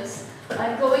plugging this,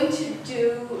 I'm going to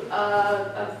do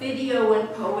a video and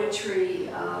poetry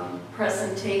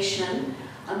presentation.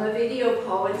 I'm a video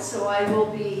poet, so I will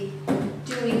be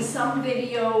doing some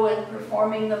video and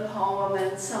performing the poem,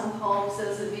 and some poems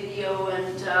as a video,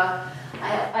 and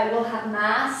I will have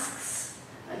masks.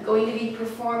 I'm going to be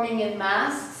performing in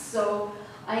masks, so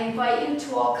I invite you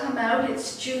to all come out.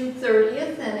 It's June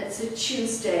 30th, and it's a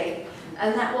Tuesday,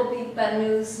 and that will be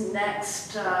Bänoo's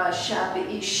next Shabbat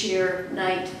Ishir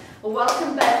night. Well,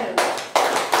 welcome, Bänoo.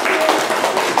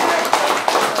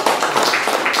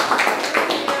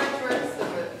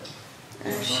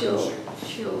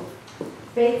 She'll.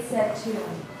 Faith said to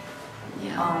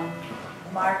Yeah.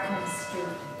 Markham Street,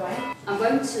 right? I'm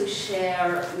going to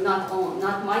share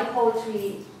not my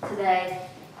poetry today,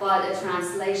 but a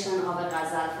translation of a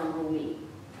ghazal from Rumi.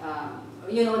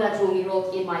 You know that Rumi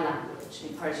wrote in my language,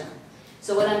 in Persian.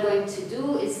 So what I'm going to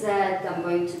do is that I'm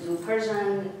going to do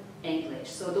Persian, English.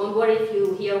 So don't worry if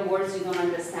you hear words you don't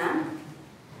understand.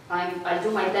 I'll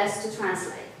do my best to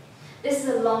translate. This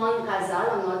is a long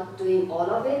ghazal. I'm not doing all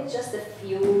of it, just a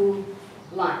few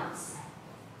lines.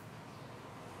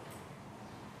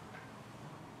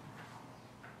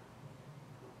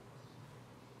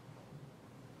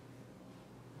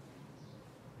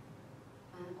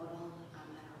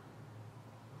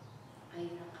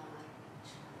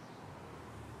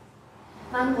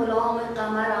 من غلام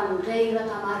قمرم غیر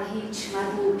قمر هیچ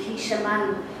مگو پیش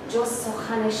من جز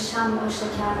سخن شمع و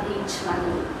شکر هیچ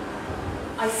مگو.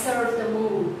 I serve the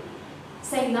moon,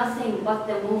 say nothing but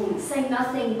the moon, say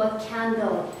nothing but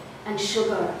candle and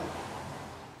sugar.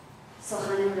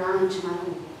 سخن رنج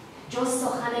مگو جز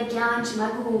سخن گنج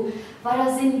مگو ور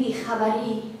از این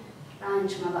بیخبری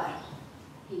رنج مبر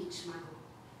هیچ مگو.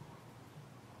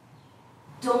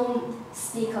 Don't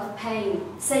speak of pain,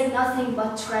 say nothing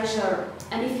but treasure,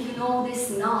 and if you know this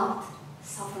not,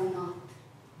 suffer not,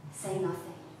 say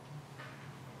nothing.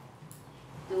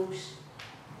 دوش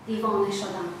دیوانه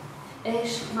شدم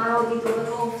عشق مرا دید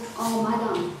و گفت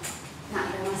آمدم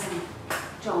نعلمزم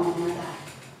جام مادر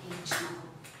هیچ نگفت.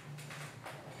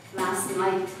 Last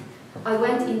night I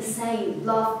went insane.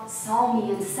 Love saw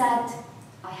me and said,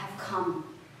 I have come.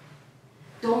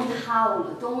 Don't howl,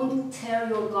 don't tear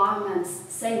your garments,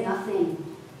 say nothing.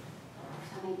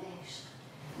 گفتم ای عشق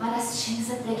من از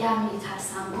چیز دگر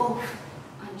میترسم. گفت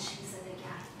آن چیز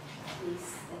دگر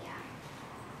نیست دگر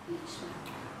هیچ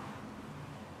نگفت.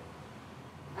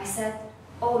 I said,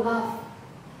 oh love,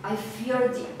 I fear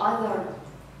the other.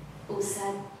 Who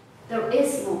said, there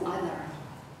is no other,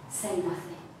 say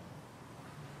nothing.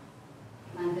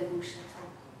 من به گوش تو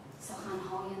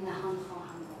سخنهای نهان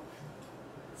خواهم گفت.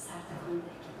 سر تکان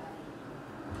ده که بری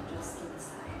جز که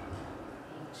بسر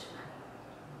هیچ من.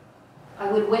 I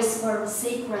would whisper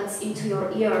secrets into your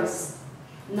ears,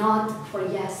 not for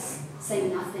yes, say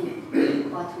nothing,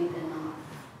 but with a nod.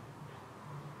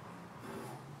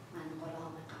 من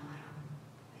غلام قمرم,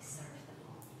 I serve the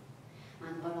moon.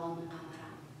 من غلام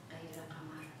قمرم, غیر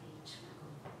قمر هیچ نگو.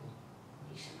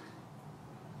 هیچ من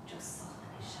جز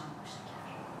ساختن شم و شکر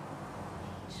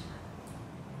هیچ من.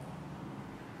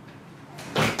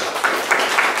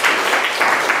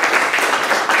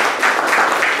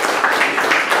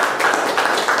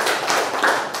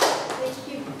 Thank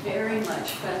you very much,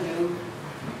 Bänoo.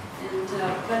 And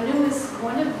Bänoo is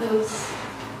one of those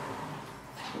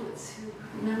poets who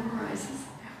memorizes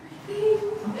everything.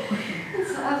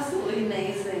 It's absolutely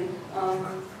amazing.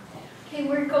 Okay,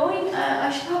 we're going,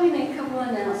 I should probably make a couple of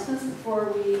announcements before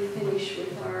we finish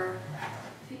with our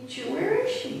feature. Where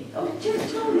is she? Oh,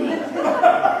 Joani.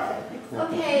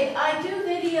 Okay, I do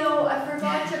video. I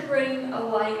forgot to bring a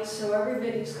light, so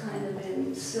everybody's kind of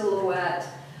in silhouette.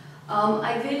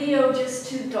 I video just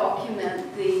to document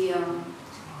the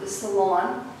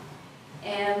salon,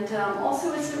 and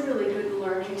also it's a really good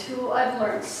learning tool. I've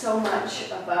learned so much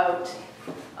about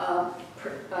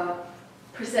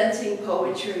presenting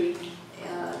poetry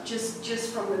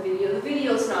just from the video. The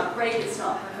video's not great, it's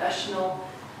not professional.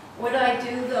 What I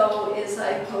do though is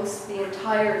I post the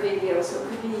entire video, so it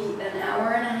could be an hour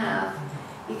and a half.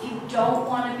 If you don't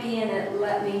want to be in it,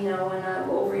 let me know and I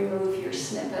will remove your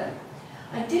snippet.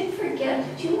 I did forget,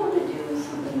 did you want to do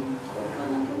something quick on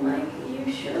the mic? Are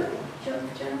you sure,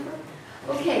 Jennifer?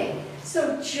 Okay, so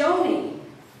Joani.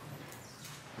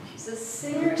 She's a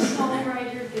singer,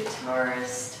 songwriter,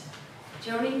 guitarist.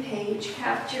 Joani Paige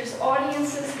captures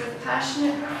audiences with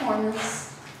passionate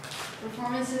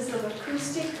performances of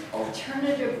acoustic,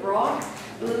 alternative rock,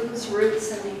 blues,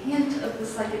 roots, and a hint of the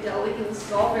psychedelic, and this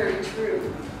is all very true.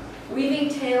 Weaving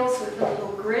tales with a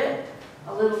little grit,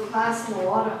 a little class, and a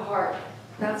lot of heart.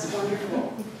 That's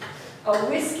wonderful. A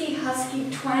whiskey husky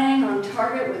twang on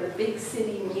target with a big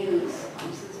city muse.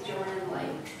 This is Joanne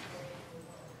Light.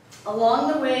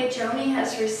 Along the way, Joani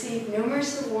has received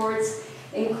numerous awards,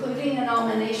 including a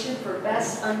nomination for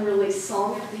Best Unreleased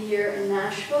Song of the Year in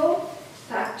Nashville,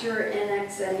 Factor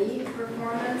NXNE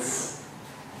performance,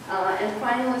 and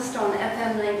finalist on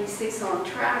FM 96 on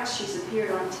Tracks. She's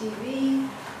appeared on TV,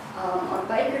 on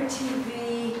Biker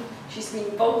TV. She's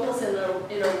been vocals in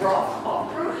a rock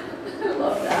opera. I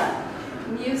love that.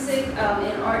 Music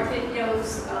in art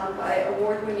videos by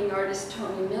award-winning artist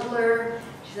Tony Miller.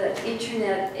 She's had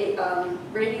internet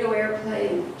radio airplay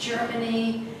in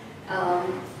Germany.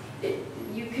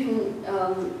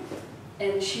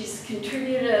 And she's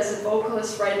contributed as a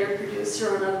vocalist, writer,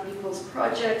 producer on other people's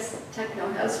projects,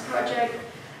 Techno House Project,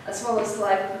 as well as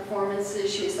live performances.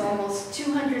 She has almost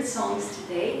 200 songs to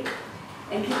date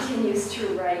and continues to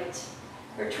write.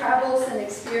 Her travels and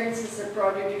experiences have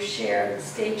brought her to share the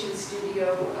stage and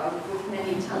studio with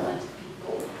many talented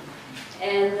people.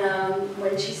 And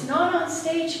when she's not on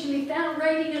stage, she can be found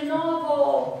writing a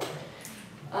novel.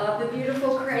 The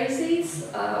Beautiful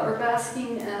Crazies are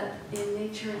basking in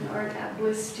nature and art at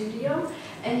Bliss Studio.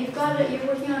 And you're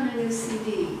working on a new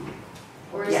CD.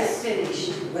 Or is it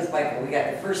finished? With Michael, we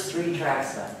got the first 3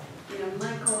 tracks done. You know,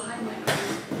 Michael, hi Michael.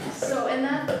 So, and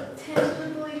that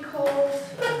tentatively called?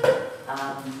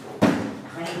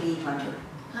 Honeybee Hunter.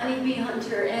 Honeybee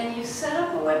Hunter. And you set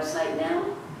up a website now?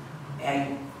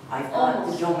 And I've got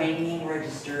the domain name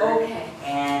registered. Okay.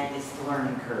 And it's the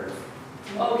learning curve.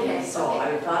 Okay. So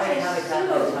I thought I'd have it done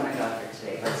by the time I got here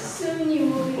today. But soon you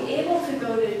will be able to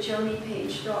go to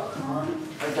joanipage.com.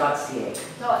 Or .ca.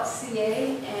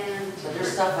 .ca and so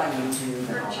there's stuff on YouTube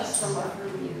and all purchase that some of her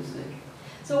music.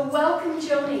 So welcome,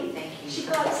 Joani. Thank you. She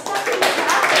got stuck in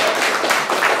traffic.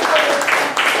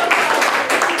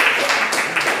 So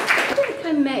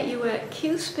met you at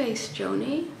Q Space,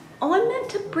 Joani. Oh, I meant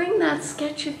to bring that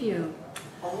sketch of you.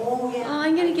 Oh, yeah.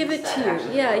 I'm going to give it to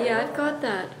you. Yeah, I've got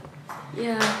that.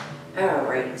 Yeah. All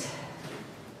right.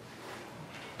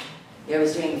 Yeah, I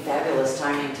was doing fabulous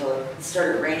timing until it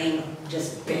started raining.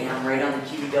 Just bam, right on the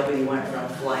QEW, went from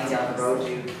flying down the road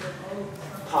to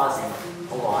pausing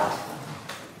a lot.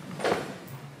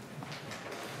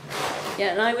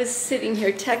 Yeah, and I was sitting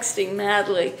here texting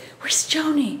madly. Where's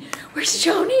Joani? Where's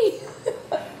Joani?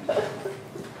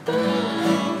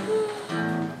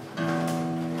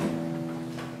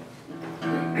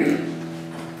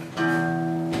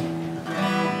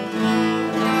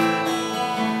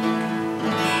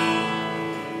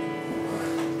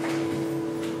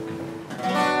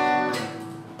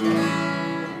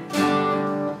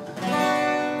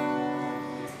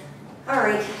 All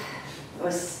right, it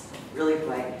was really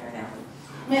quiet here now.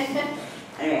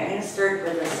 Anyway, I'm going to start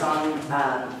with a song.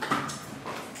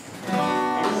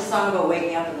 And it's a song about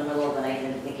waking up in the middle of the night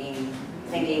and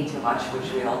thinking too much,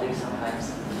 which we all do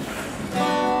sometimes.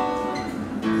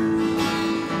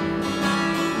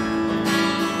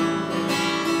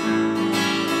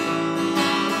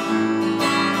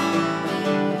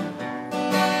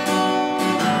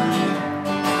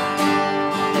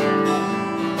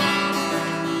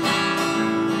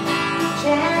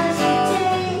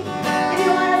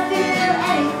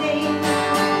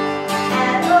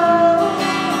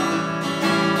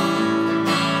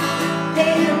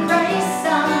 Pay the price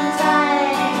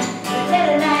sometime.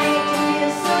 Better night to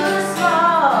feel so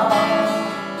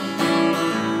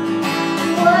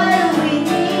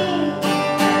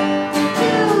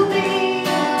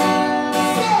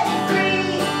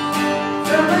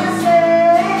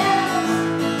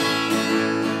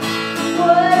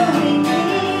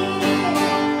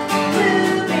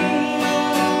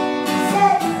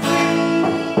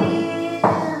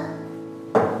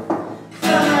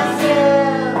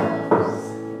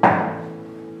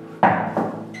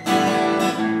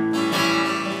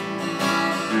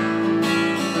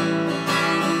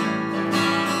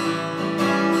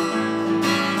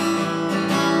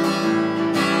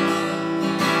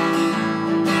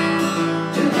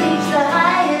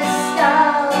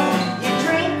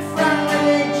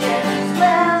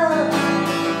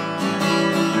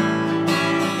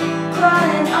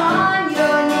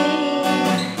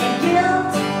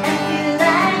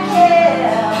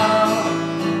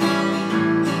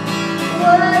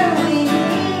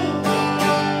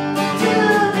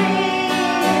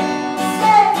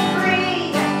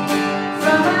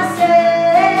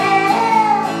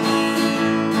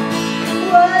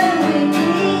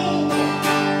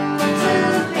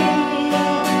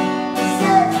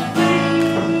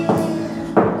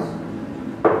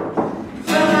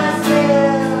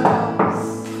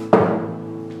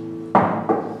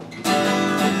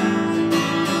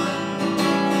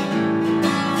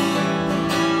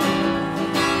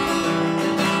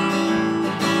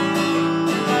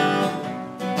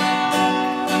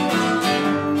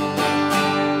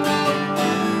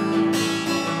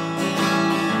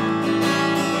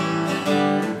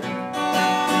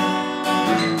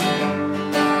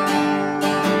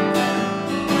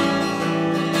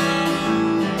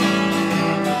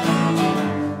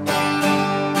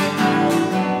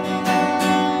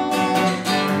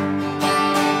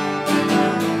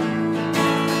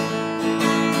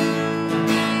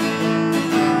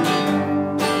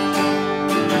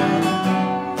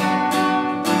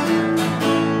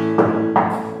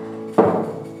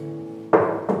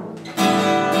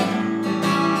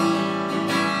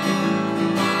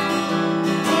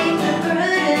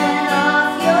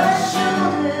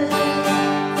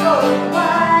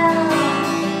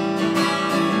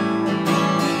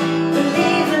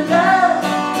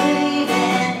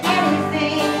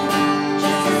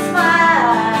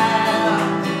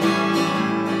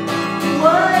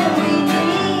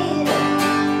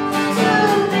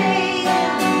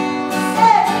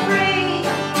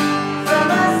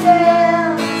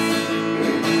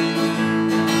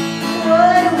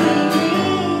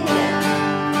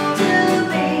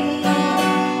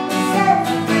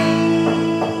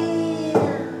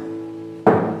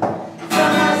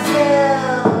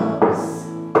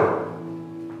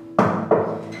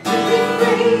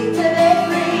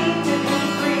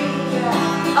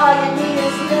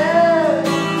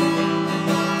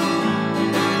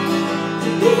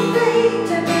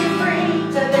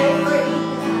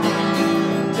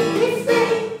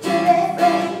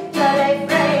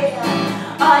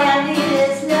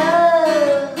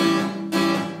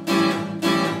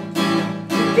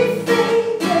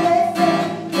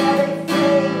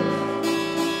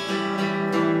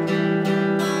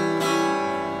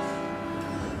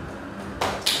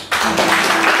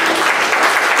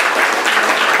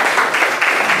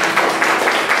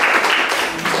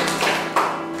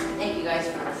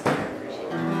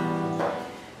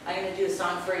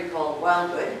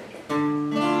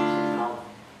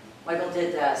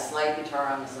slide guitar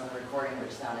on this on the recording,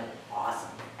 which sounded awesome,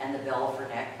 and the bell for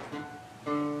neck.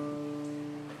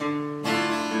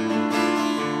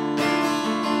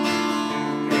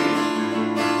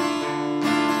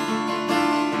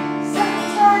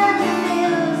 Sometimes it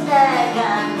feels like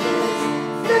I'm just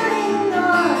floating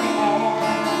on air.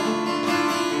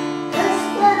 'Cause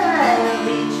when I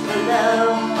reach for low,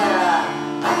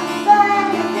 I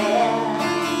find it there,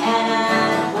 and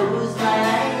I close my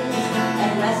eyes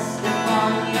and rest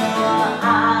upon your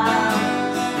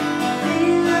arms.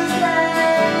 Feels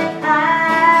like I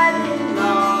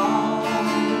belong.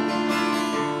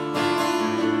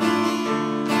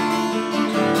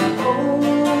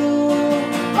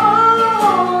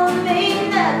 Oh, me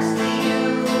next to you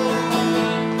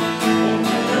in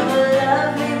your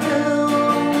lovely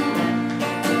room,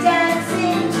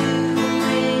 dancing to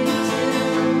pretty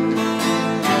tune.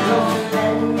 Don't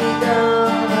let me go.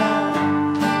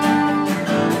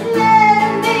 Let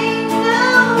me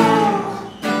know.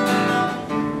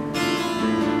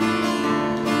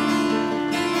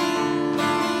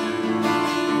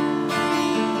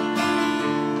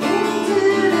 Into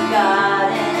the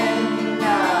garden,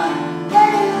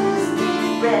 meadows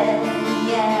deep red,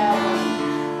 yeah.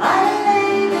 I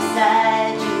lay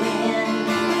beside you in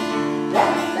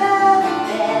that velvet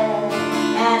bed,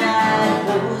 and I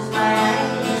close my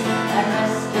eyes and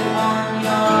rest upon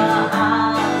your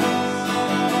arms.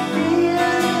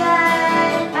 Feels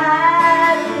like I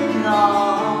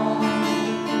belong.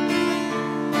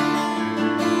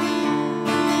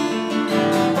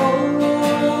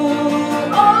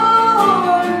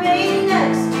 Oh, me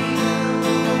next to you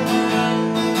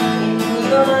in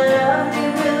your lovely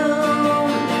room,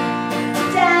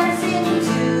 dancing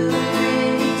to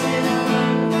pretty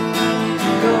tune.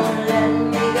 Don't let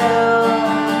me go.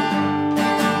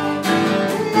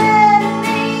 Let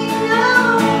me know.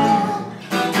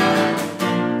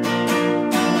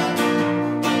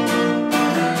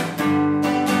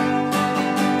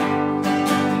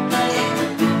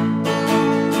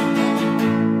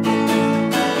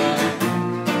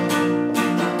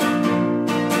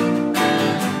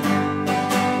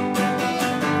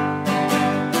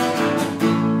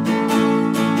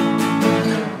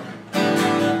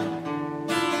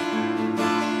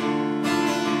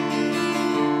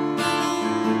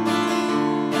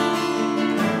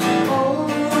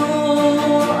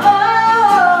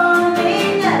 Oh, me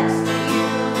next to you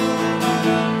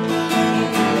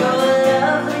in your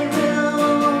lovely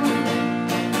room,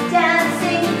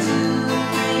 dancing to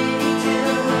pretty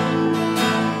tune.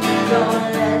 Don't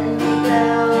let me go.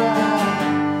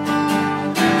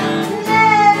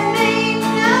 Let me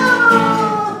know.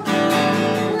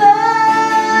 Love.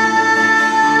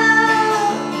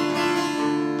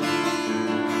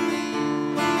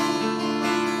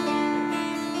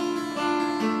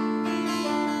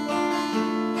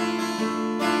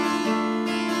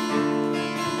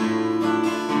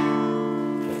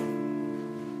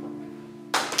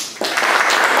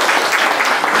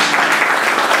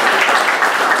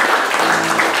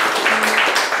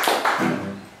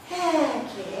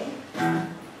 Okay.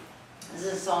 This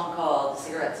is a song called The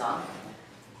Cigarette Song.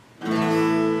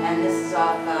 And this is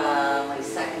off my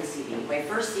second CD. My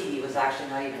first CD was actually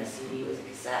not even a CD, it was a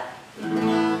cassette.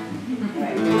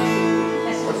 Anyway,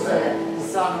 this was a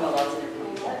song about lots of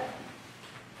different people.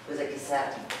 It was a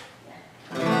cassette.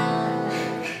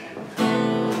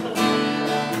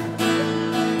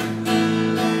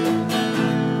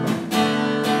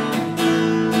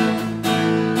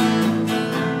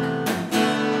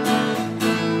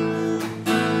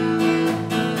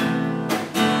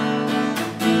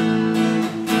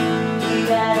 You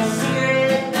got a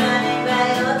cigarette burning by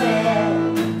your bed.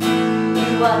 You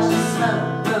watch the smoke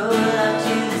roll up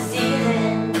to the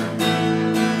ceiling.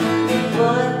 You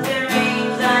put the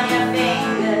rings on your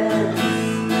fingers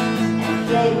and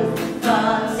play with the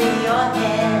thoughts in your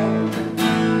head.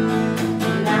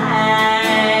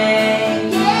 Night,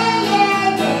 yeah, yeah,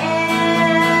 yeah.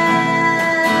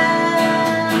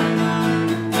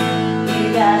 You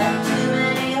got too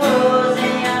many holes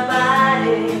in your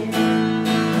body.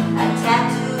 A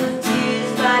tattoo of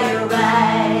tears by your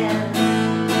eyes.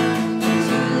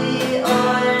 To the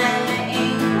oil and the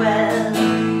inkwell,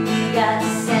 you got a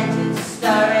scented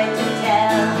story to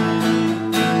tell.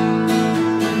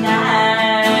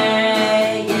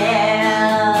 Night,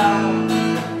 yeah.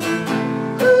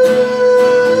 Ooh,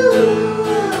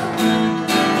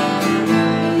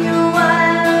 your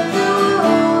wild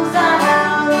wolves are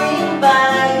howling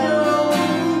by your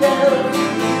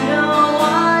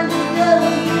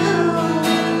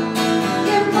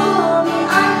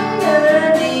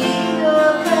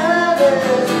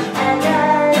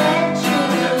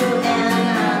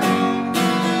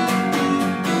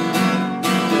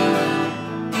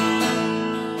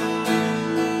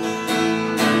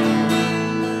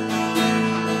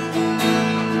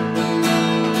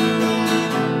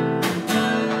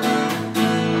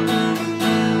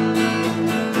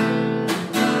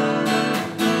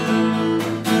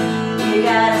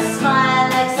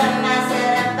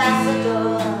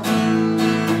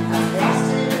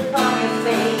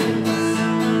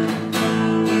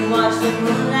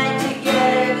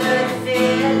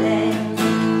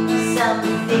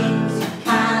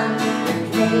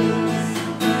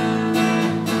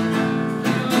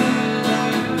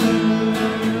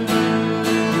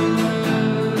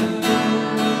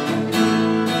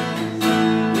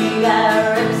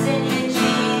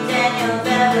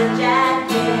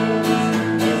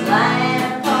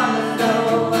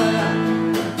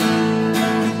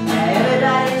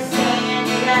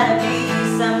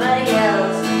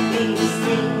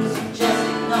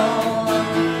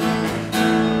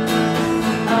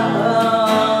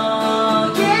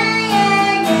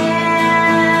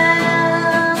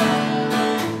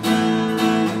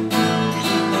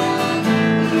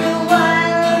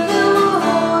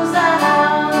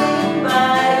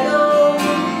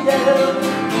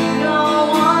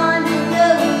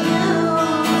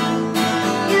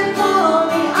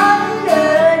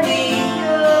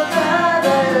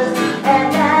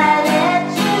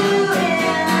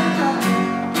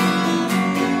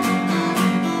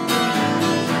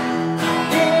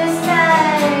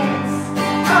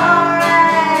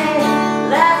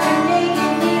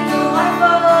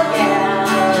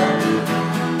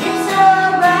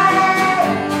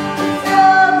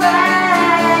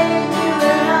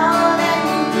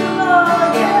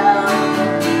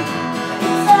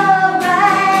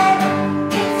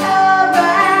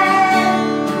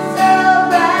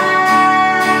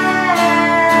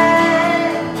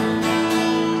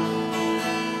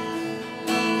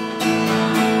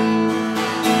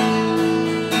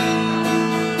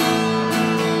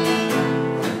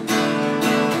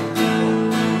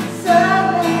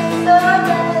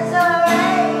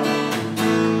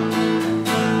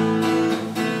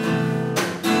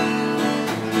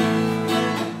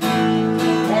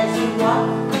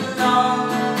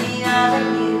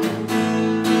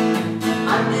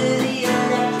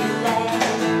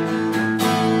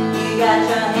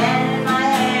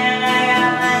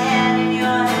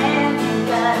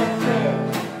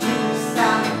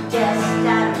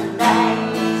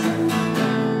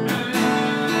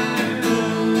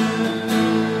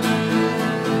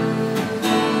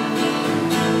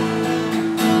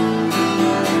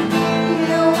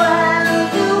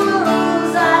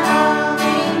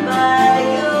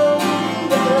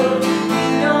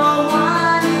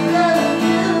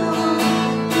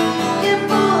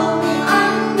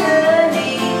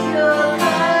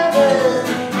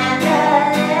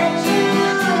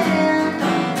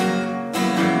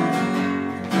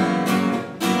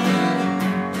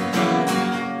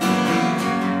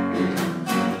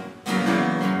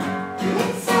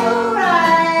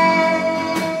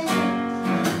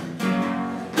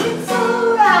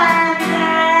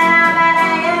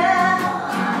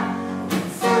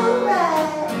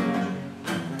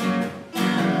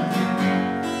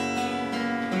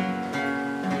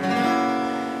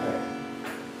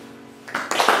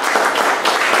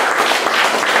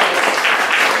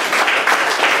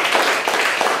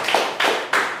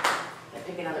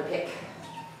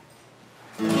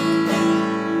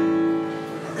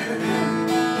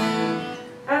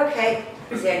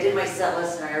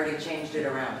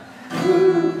around.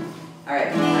 All right,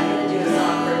 I'm going to do a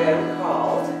song for you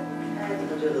called, I think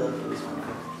we'll do a little Clews one.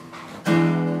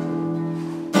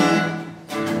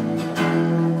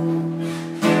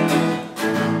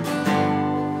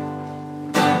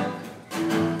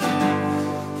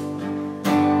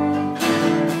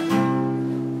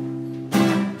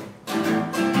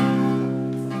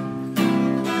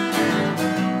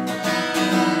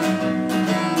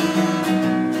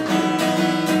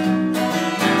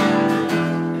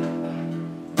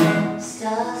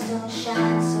 Stars don't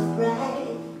shine so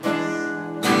bright.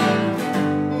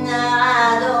 Now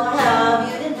I don't have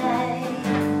you tonight.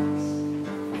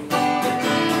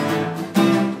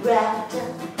 Wrapped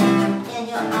up in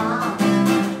your arms,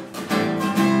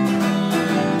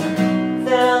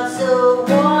 felt so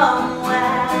warm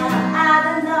where I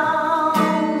belong.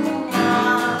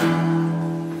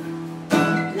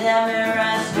 Let me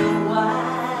rest a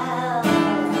while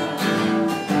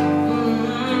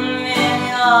in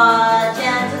your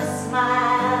gentle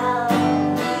smile.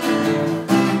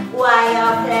 Why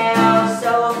you're there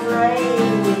so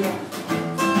afraid?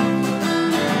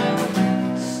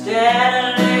 Instead of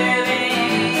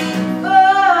living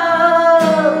for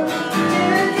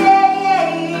today.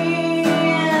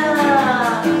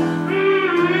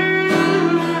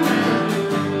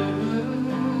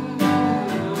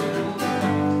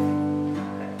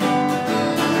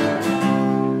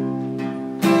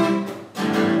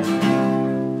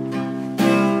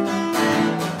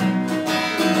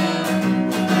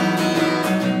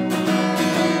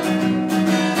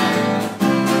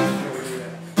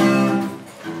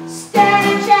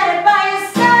 Standing chatted by your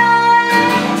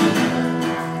side.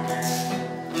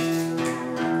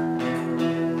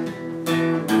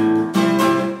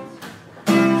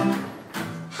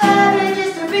 Hardly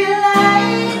just to be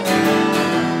alive.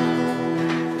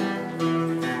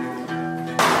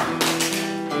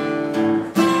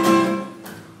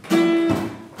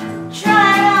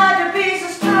 Trying hard to be so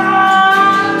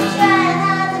strong. Trying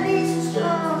hard to be so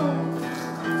strong.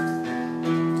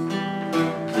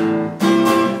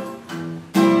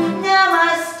 Now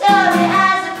my story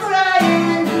has a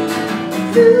crying.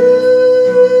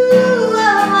 Ooh, I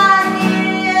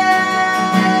need you.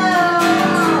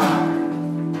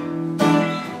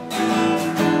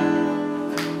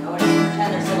 I want to pretend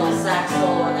there's a little sax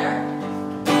solo in there.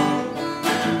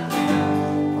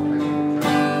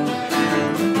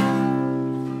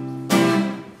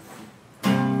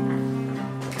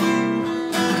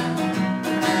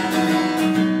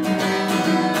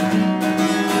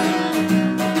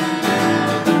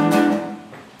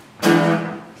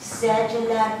 Said you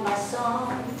like my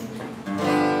song.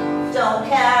 Don't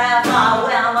care if I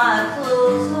wear my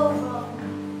clothes or wrong.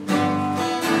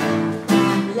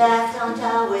 Life don't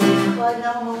always quite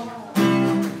no more.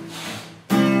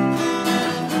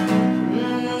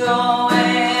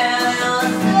 Going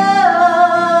so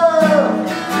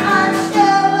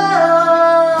unsure.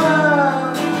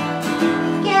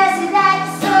 Guess you like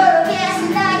the sorrow, guess you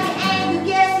like the anger,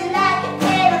 guess you like the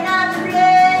pain and not the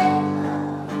blood.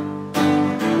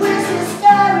 Where's your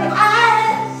starry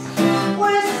eyes?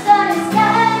 Where's the sunny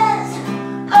skies?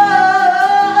 Oh,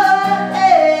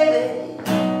 baby.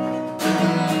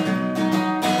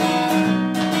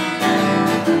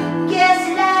 Guess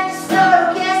you like the sorrow,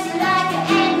 guess you like the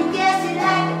anger, guess you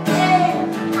like the pain.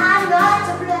 I'm not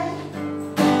to blame.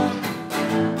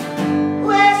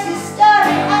 Where's your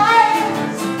starry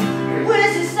eyes?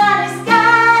 Where's your sunny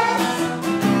skies?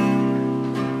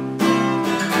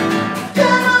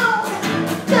 Come on,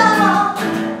 come on,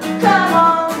 come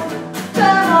on,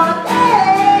 come on,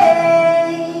 babe.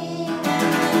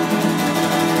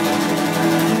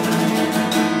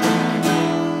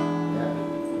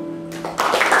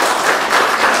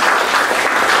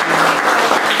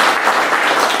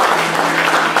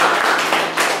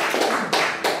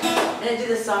 I'm going to do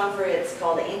this song for you. It's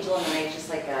called Angel in the Night, just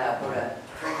like about a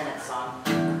 3-minute song.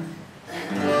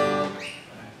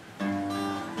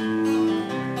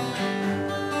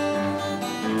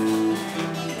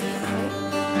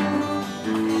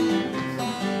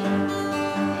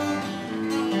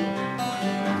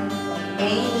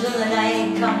 Angel of the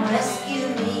night, come rescue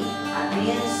me. I'm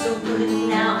being so good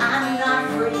now, I'm not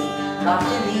free.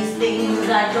 Locked in these things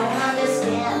I don't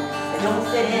understand. I don't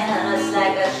fit in, it's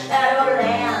like a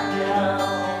shadowland.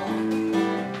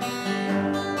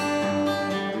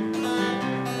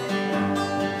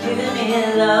 Giving me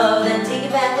love, then take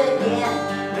it back again.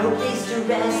 No place to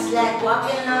rest, like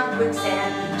walking on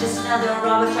quicksand. Just another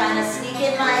robber trying to sneak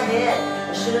in my head.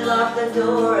 I should have locked the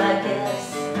door, I guess.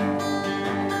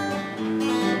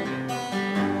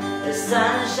 the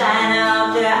sunshine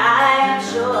out there, I am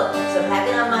sure. So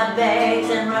packing up my bags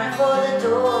and running for the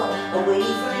door, away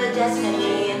from your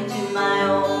destiny into my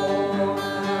own.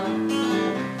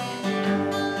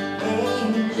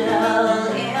 Angel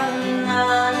in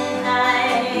the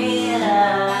night,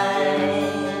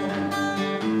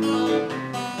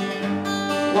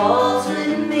 waltz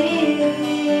with me.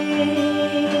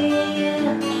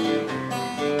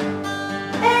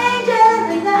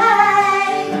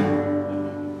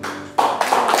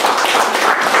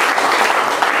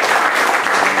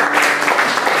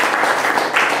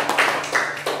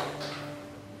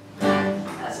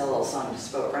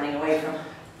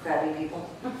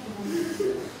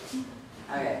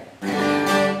 Okay.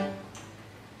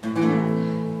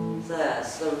 It's a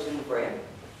slow tune for you.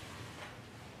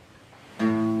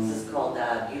 This is called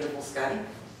Beautiful Sky.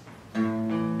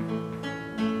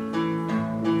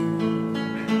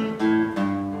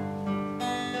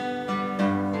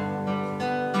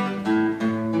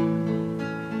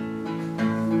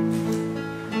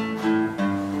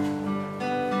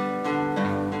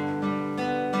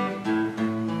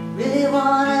 Really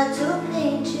wanted to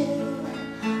paint you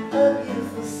a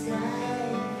beautiful sky.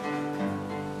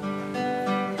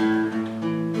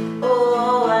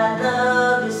 Oh, I'd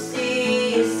love to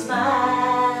see you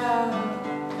smile,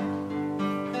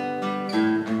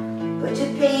 but you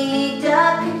paint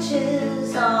dark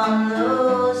pictures on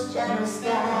those gentle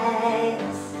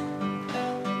skies,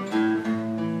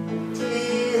 till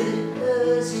it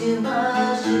hurts too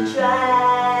much to try.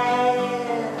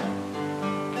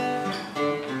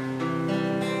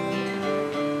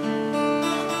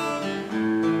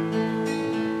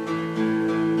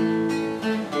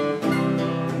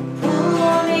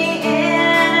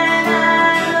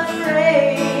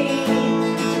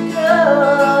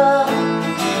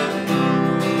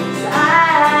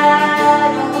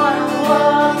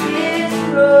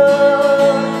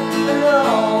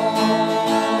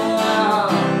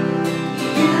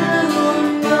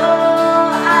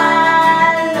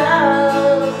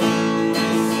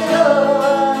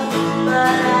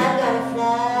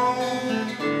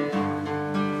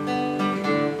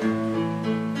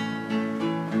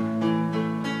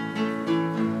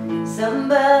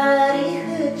 Somebody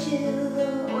hurt you,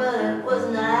 well it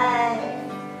wasn't I.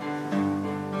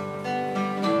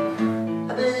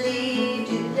 I believed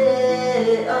you let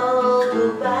it all go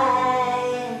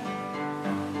by,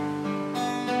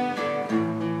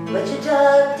 but your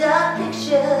dark, dark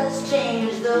pictures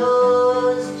changed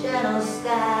those gentle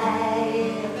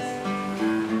skies,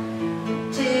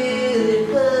 till it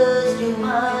was too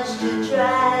much to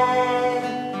try.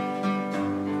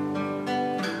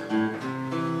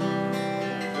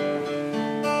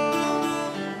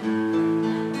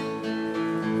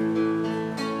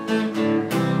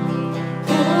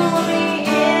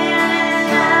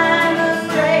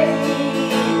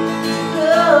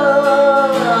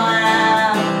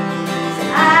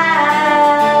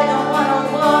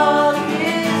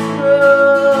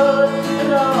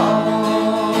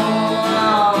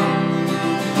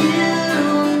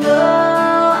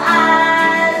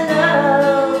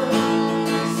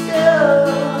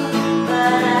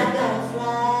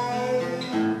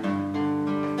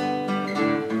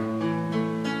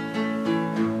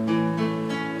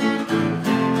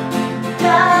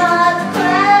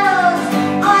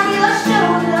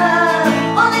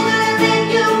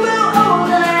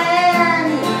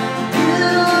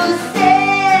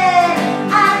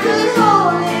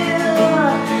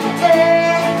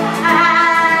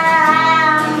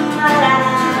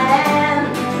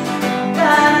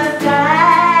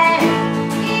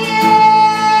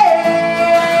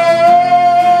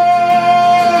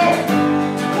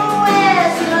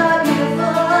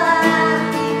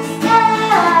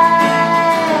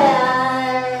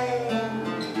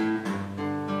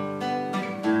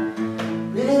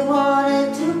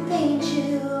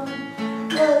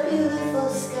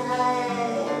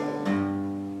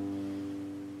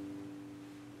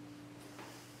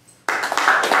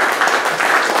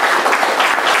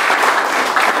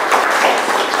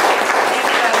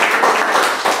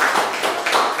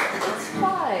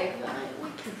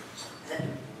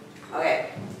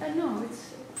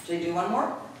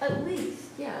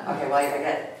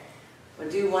 We'll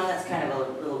do one that's kind of a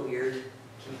little weird.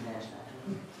 Can you imagine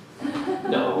that?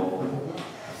 No.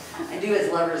 I do as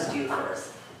lovers do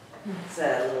first. It's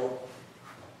a little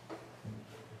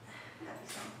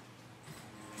happy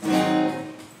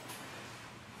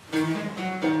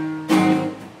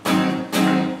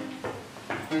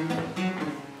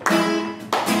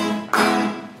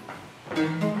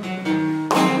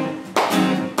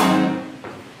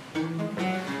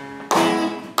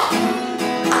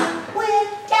We're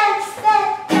dancing.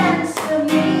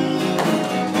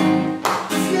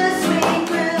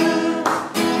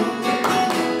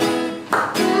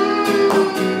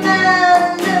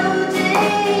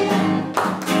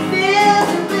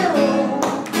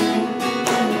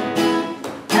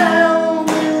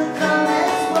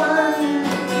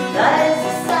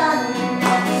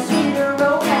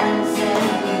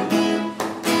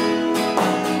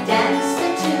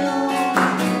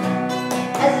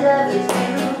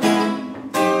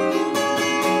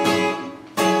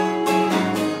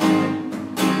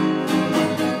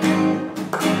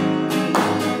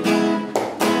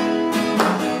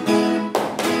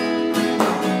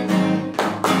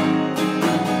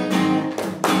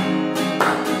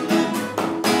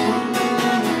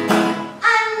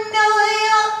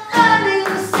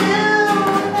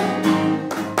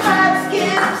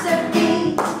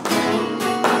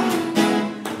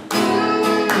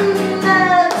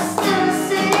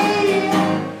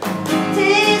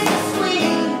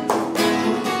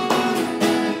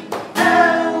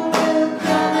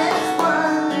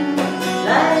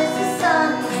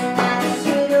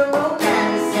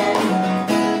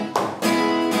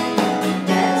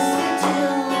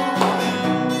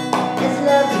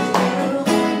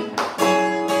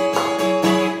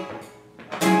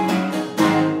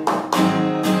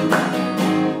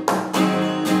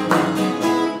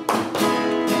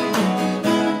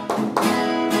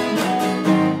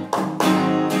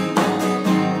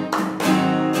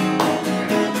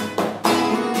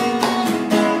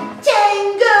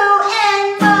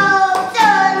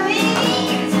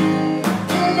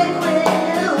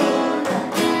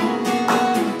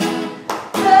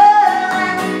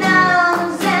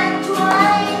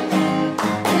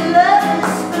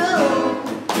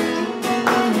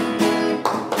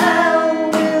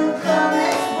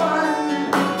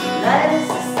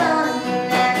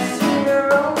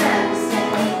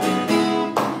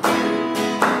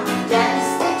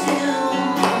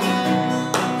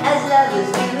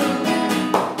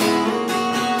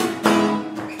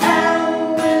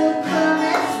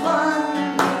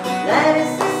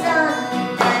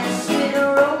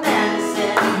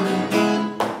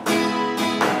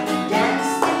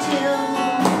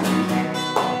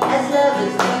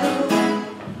 others do.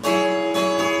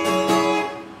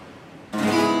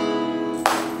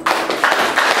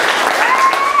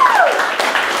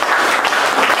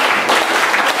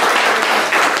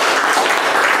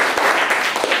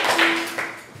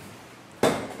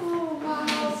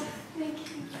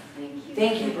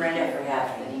 Thank you, Brenda, for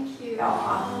having me. Thank you.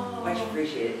 Oh, much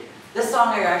appreciated. This song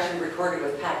I actually recorded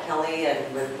with Pat Kelly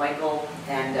and with Michael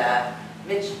and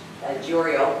Mitch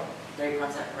Giorio, did I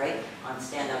pronounce that right, on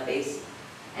stand-up bass,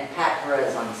 and Pat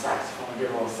Perez on saxophone. Did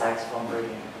a little saxophone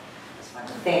breaking. It's fun.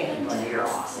 Thank you, Brenda. You're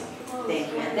awesome.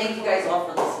 Thank you, and thank you guys all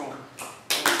for listening.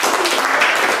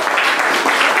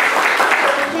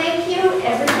 Thank you,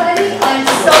 everybody.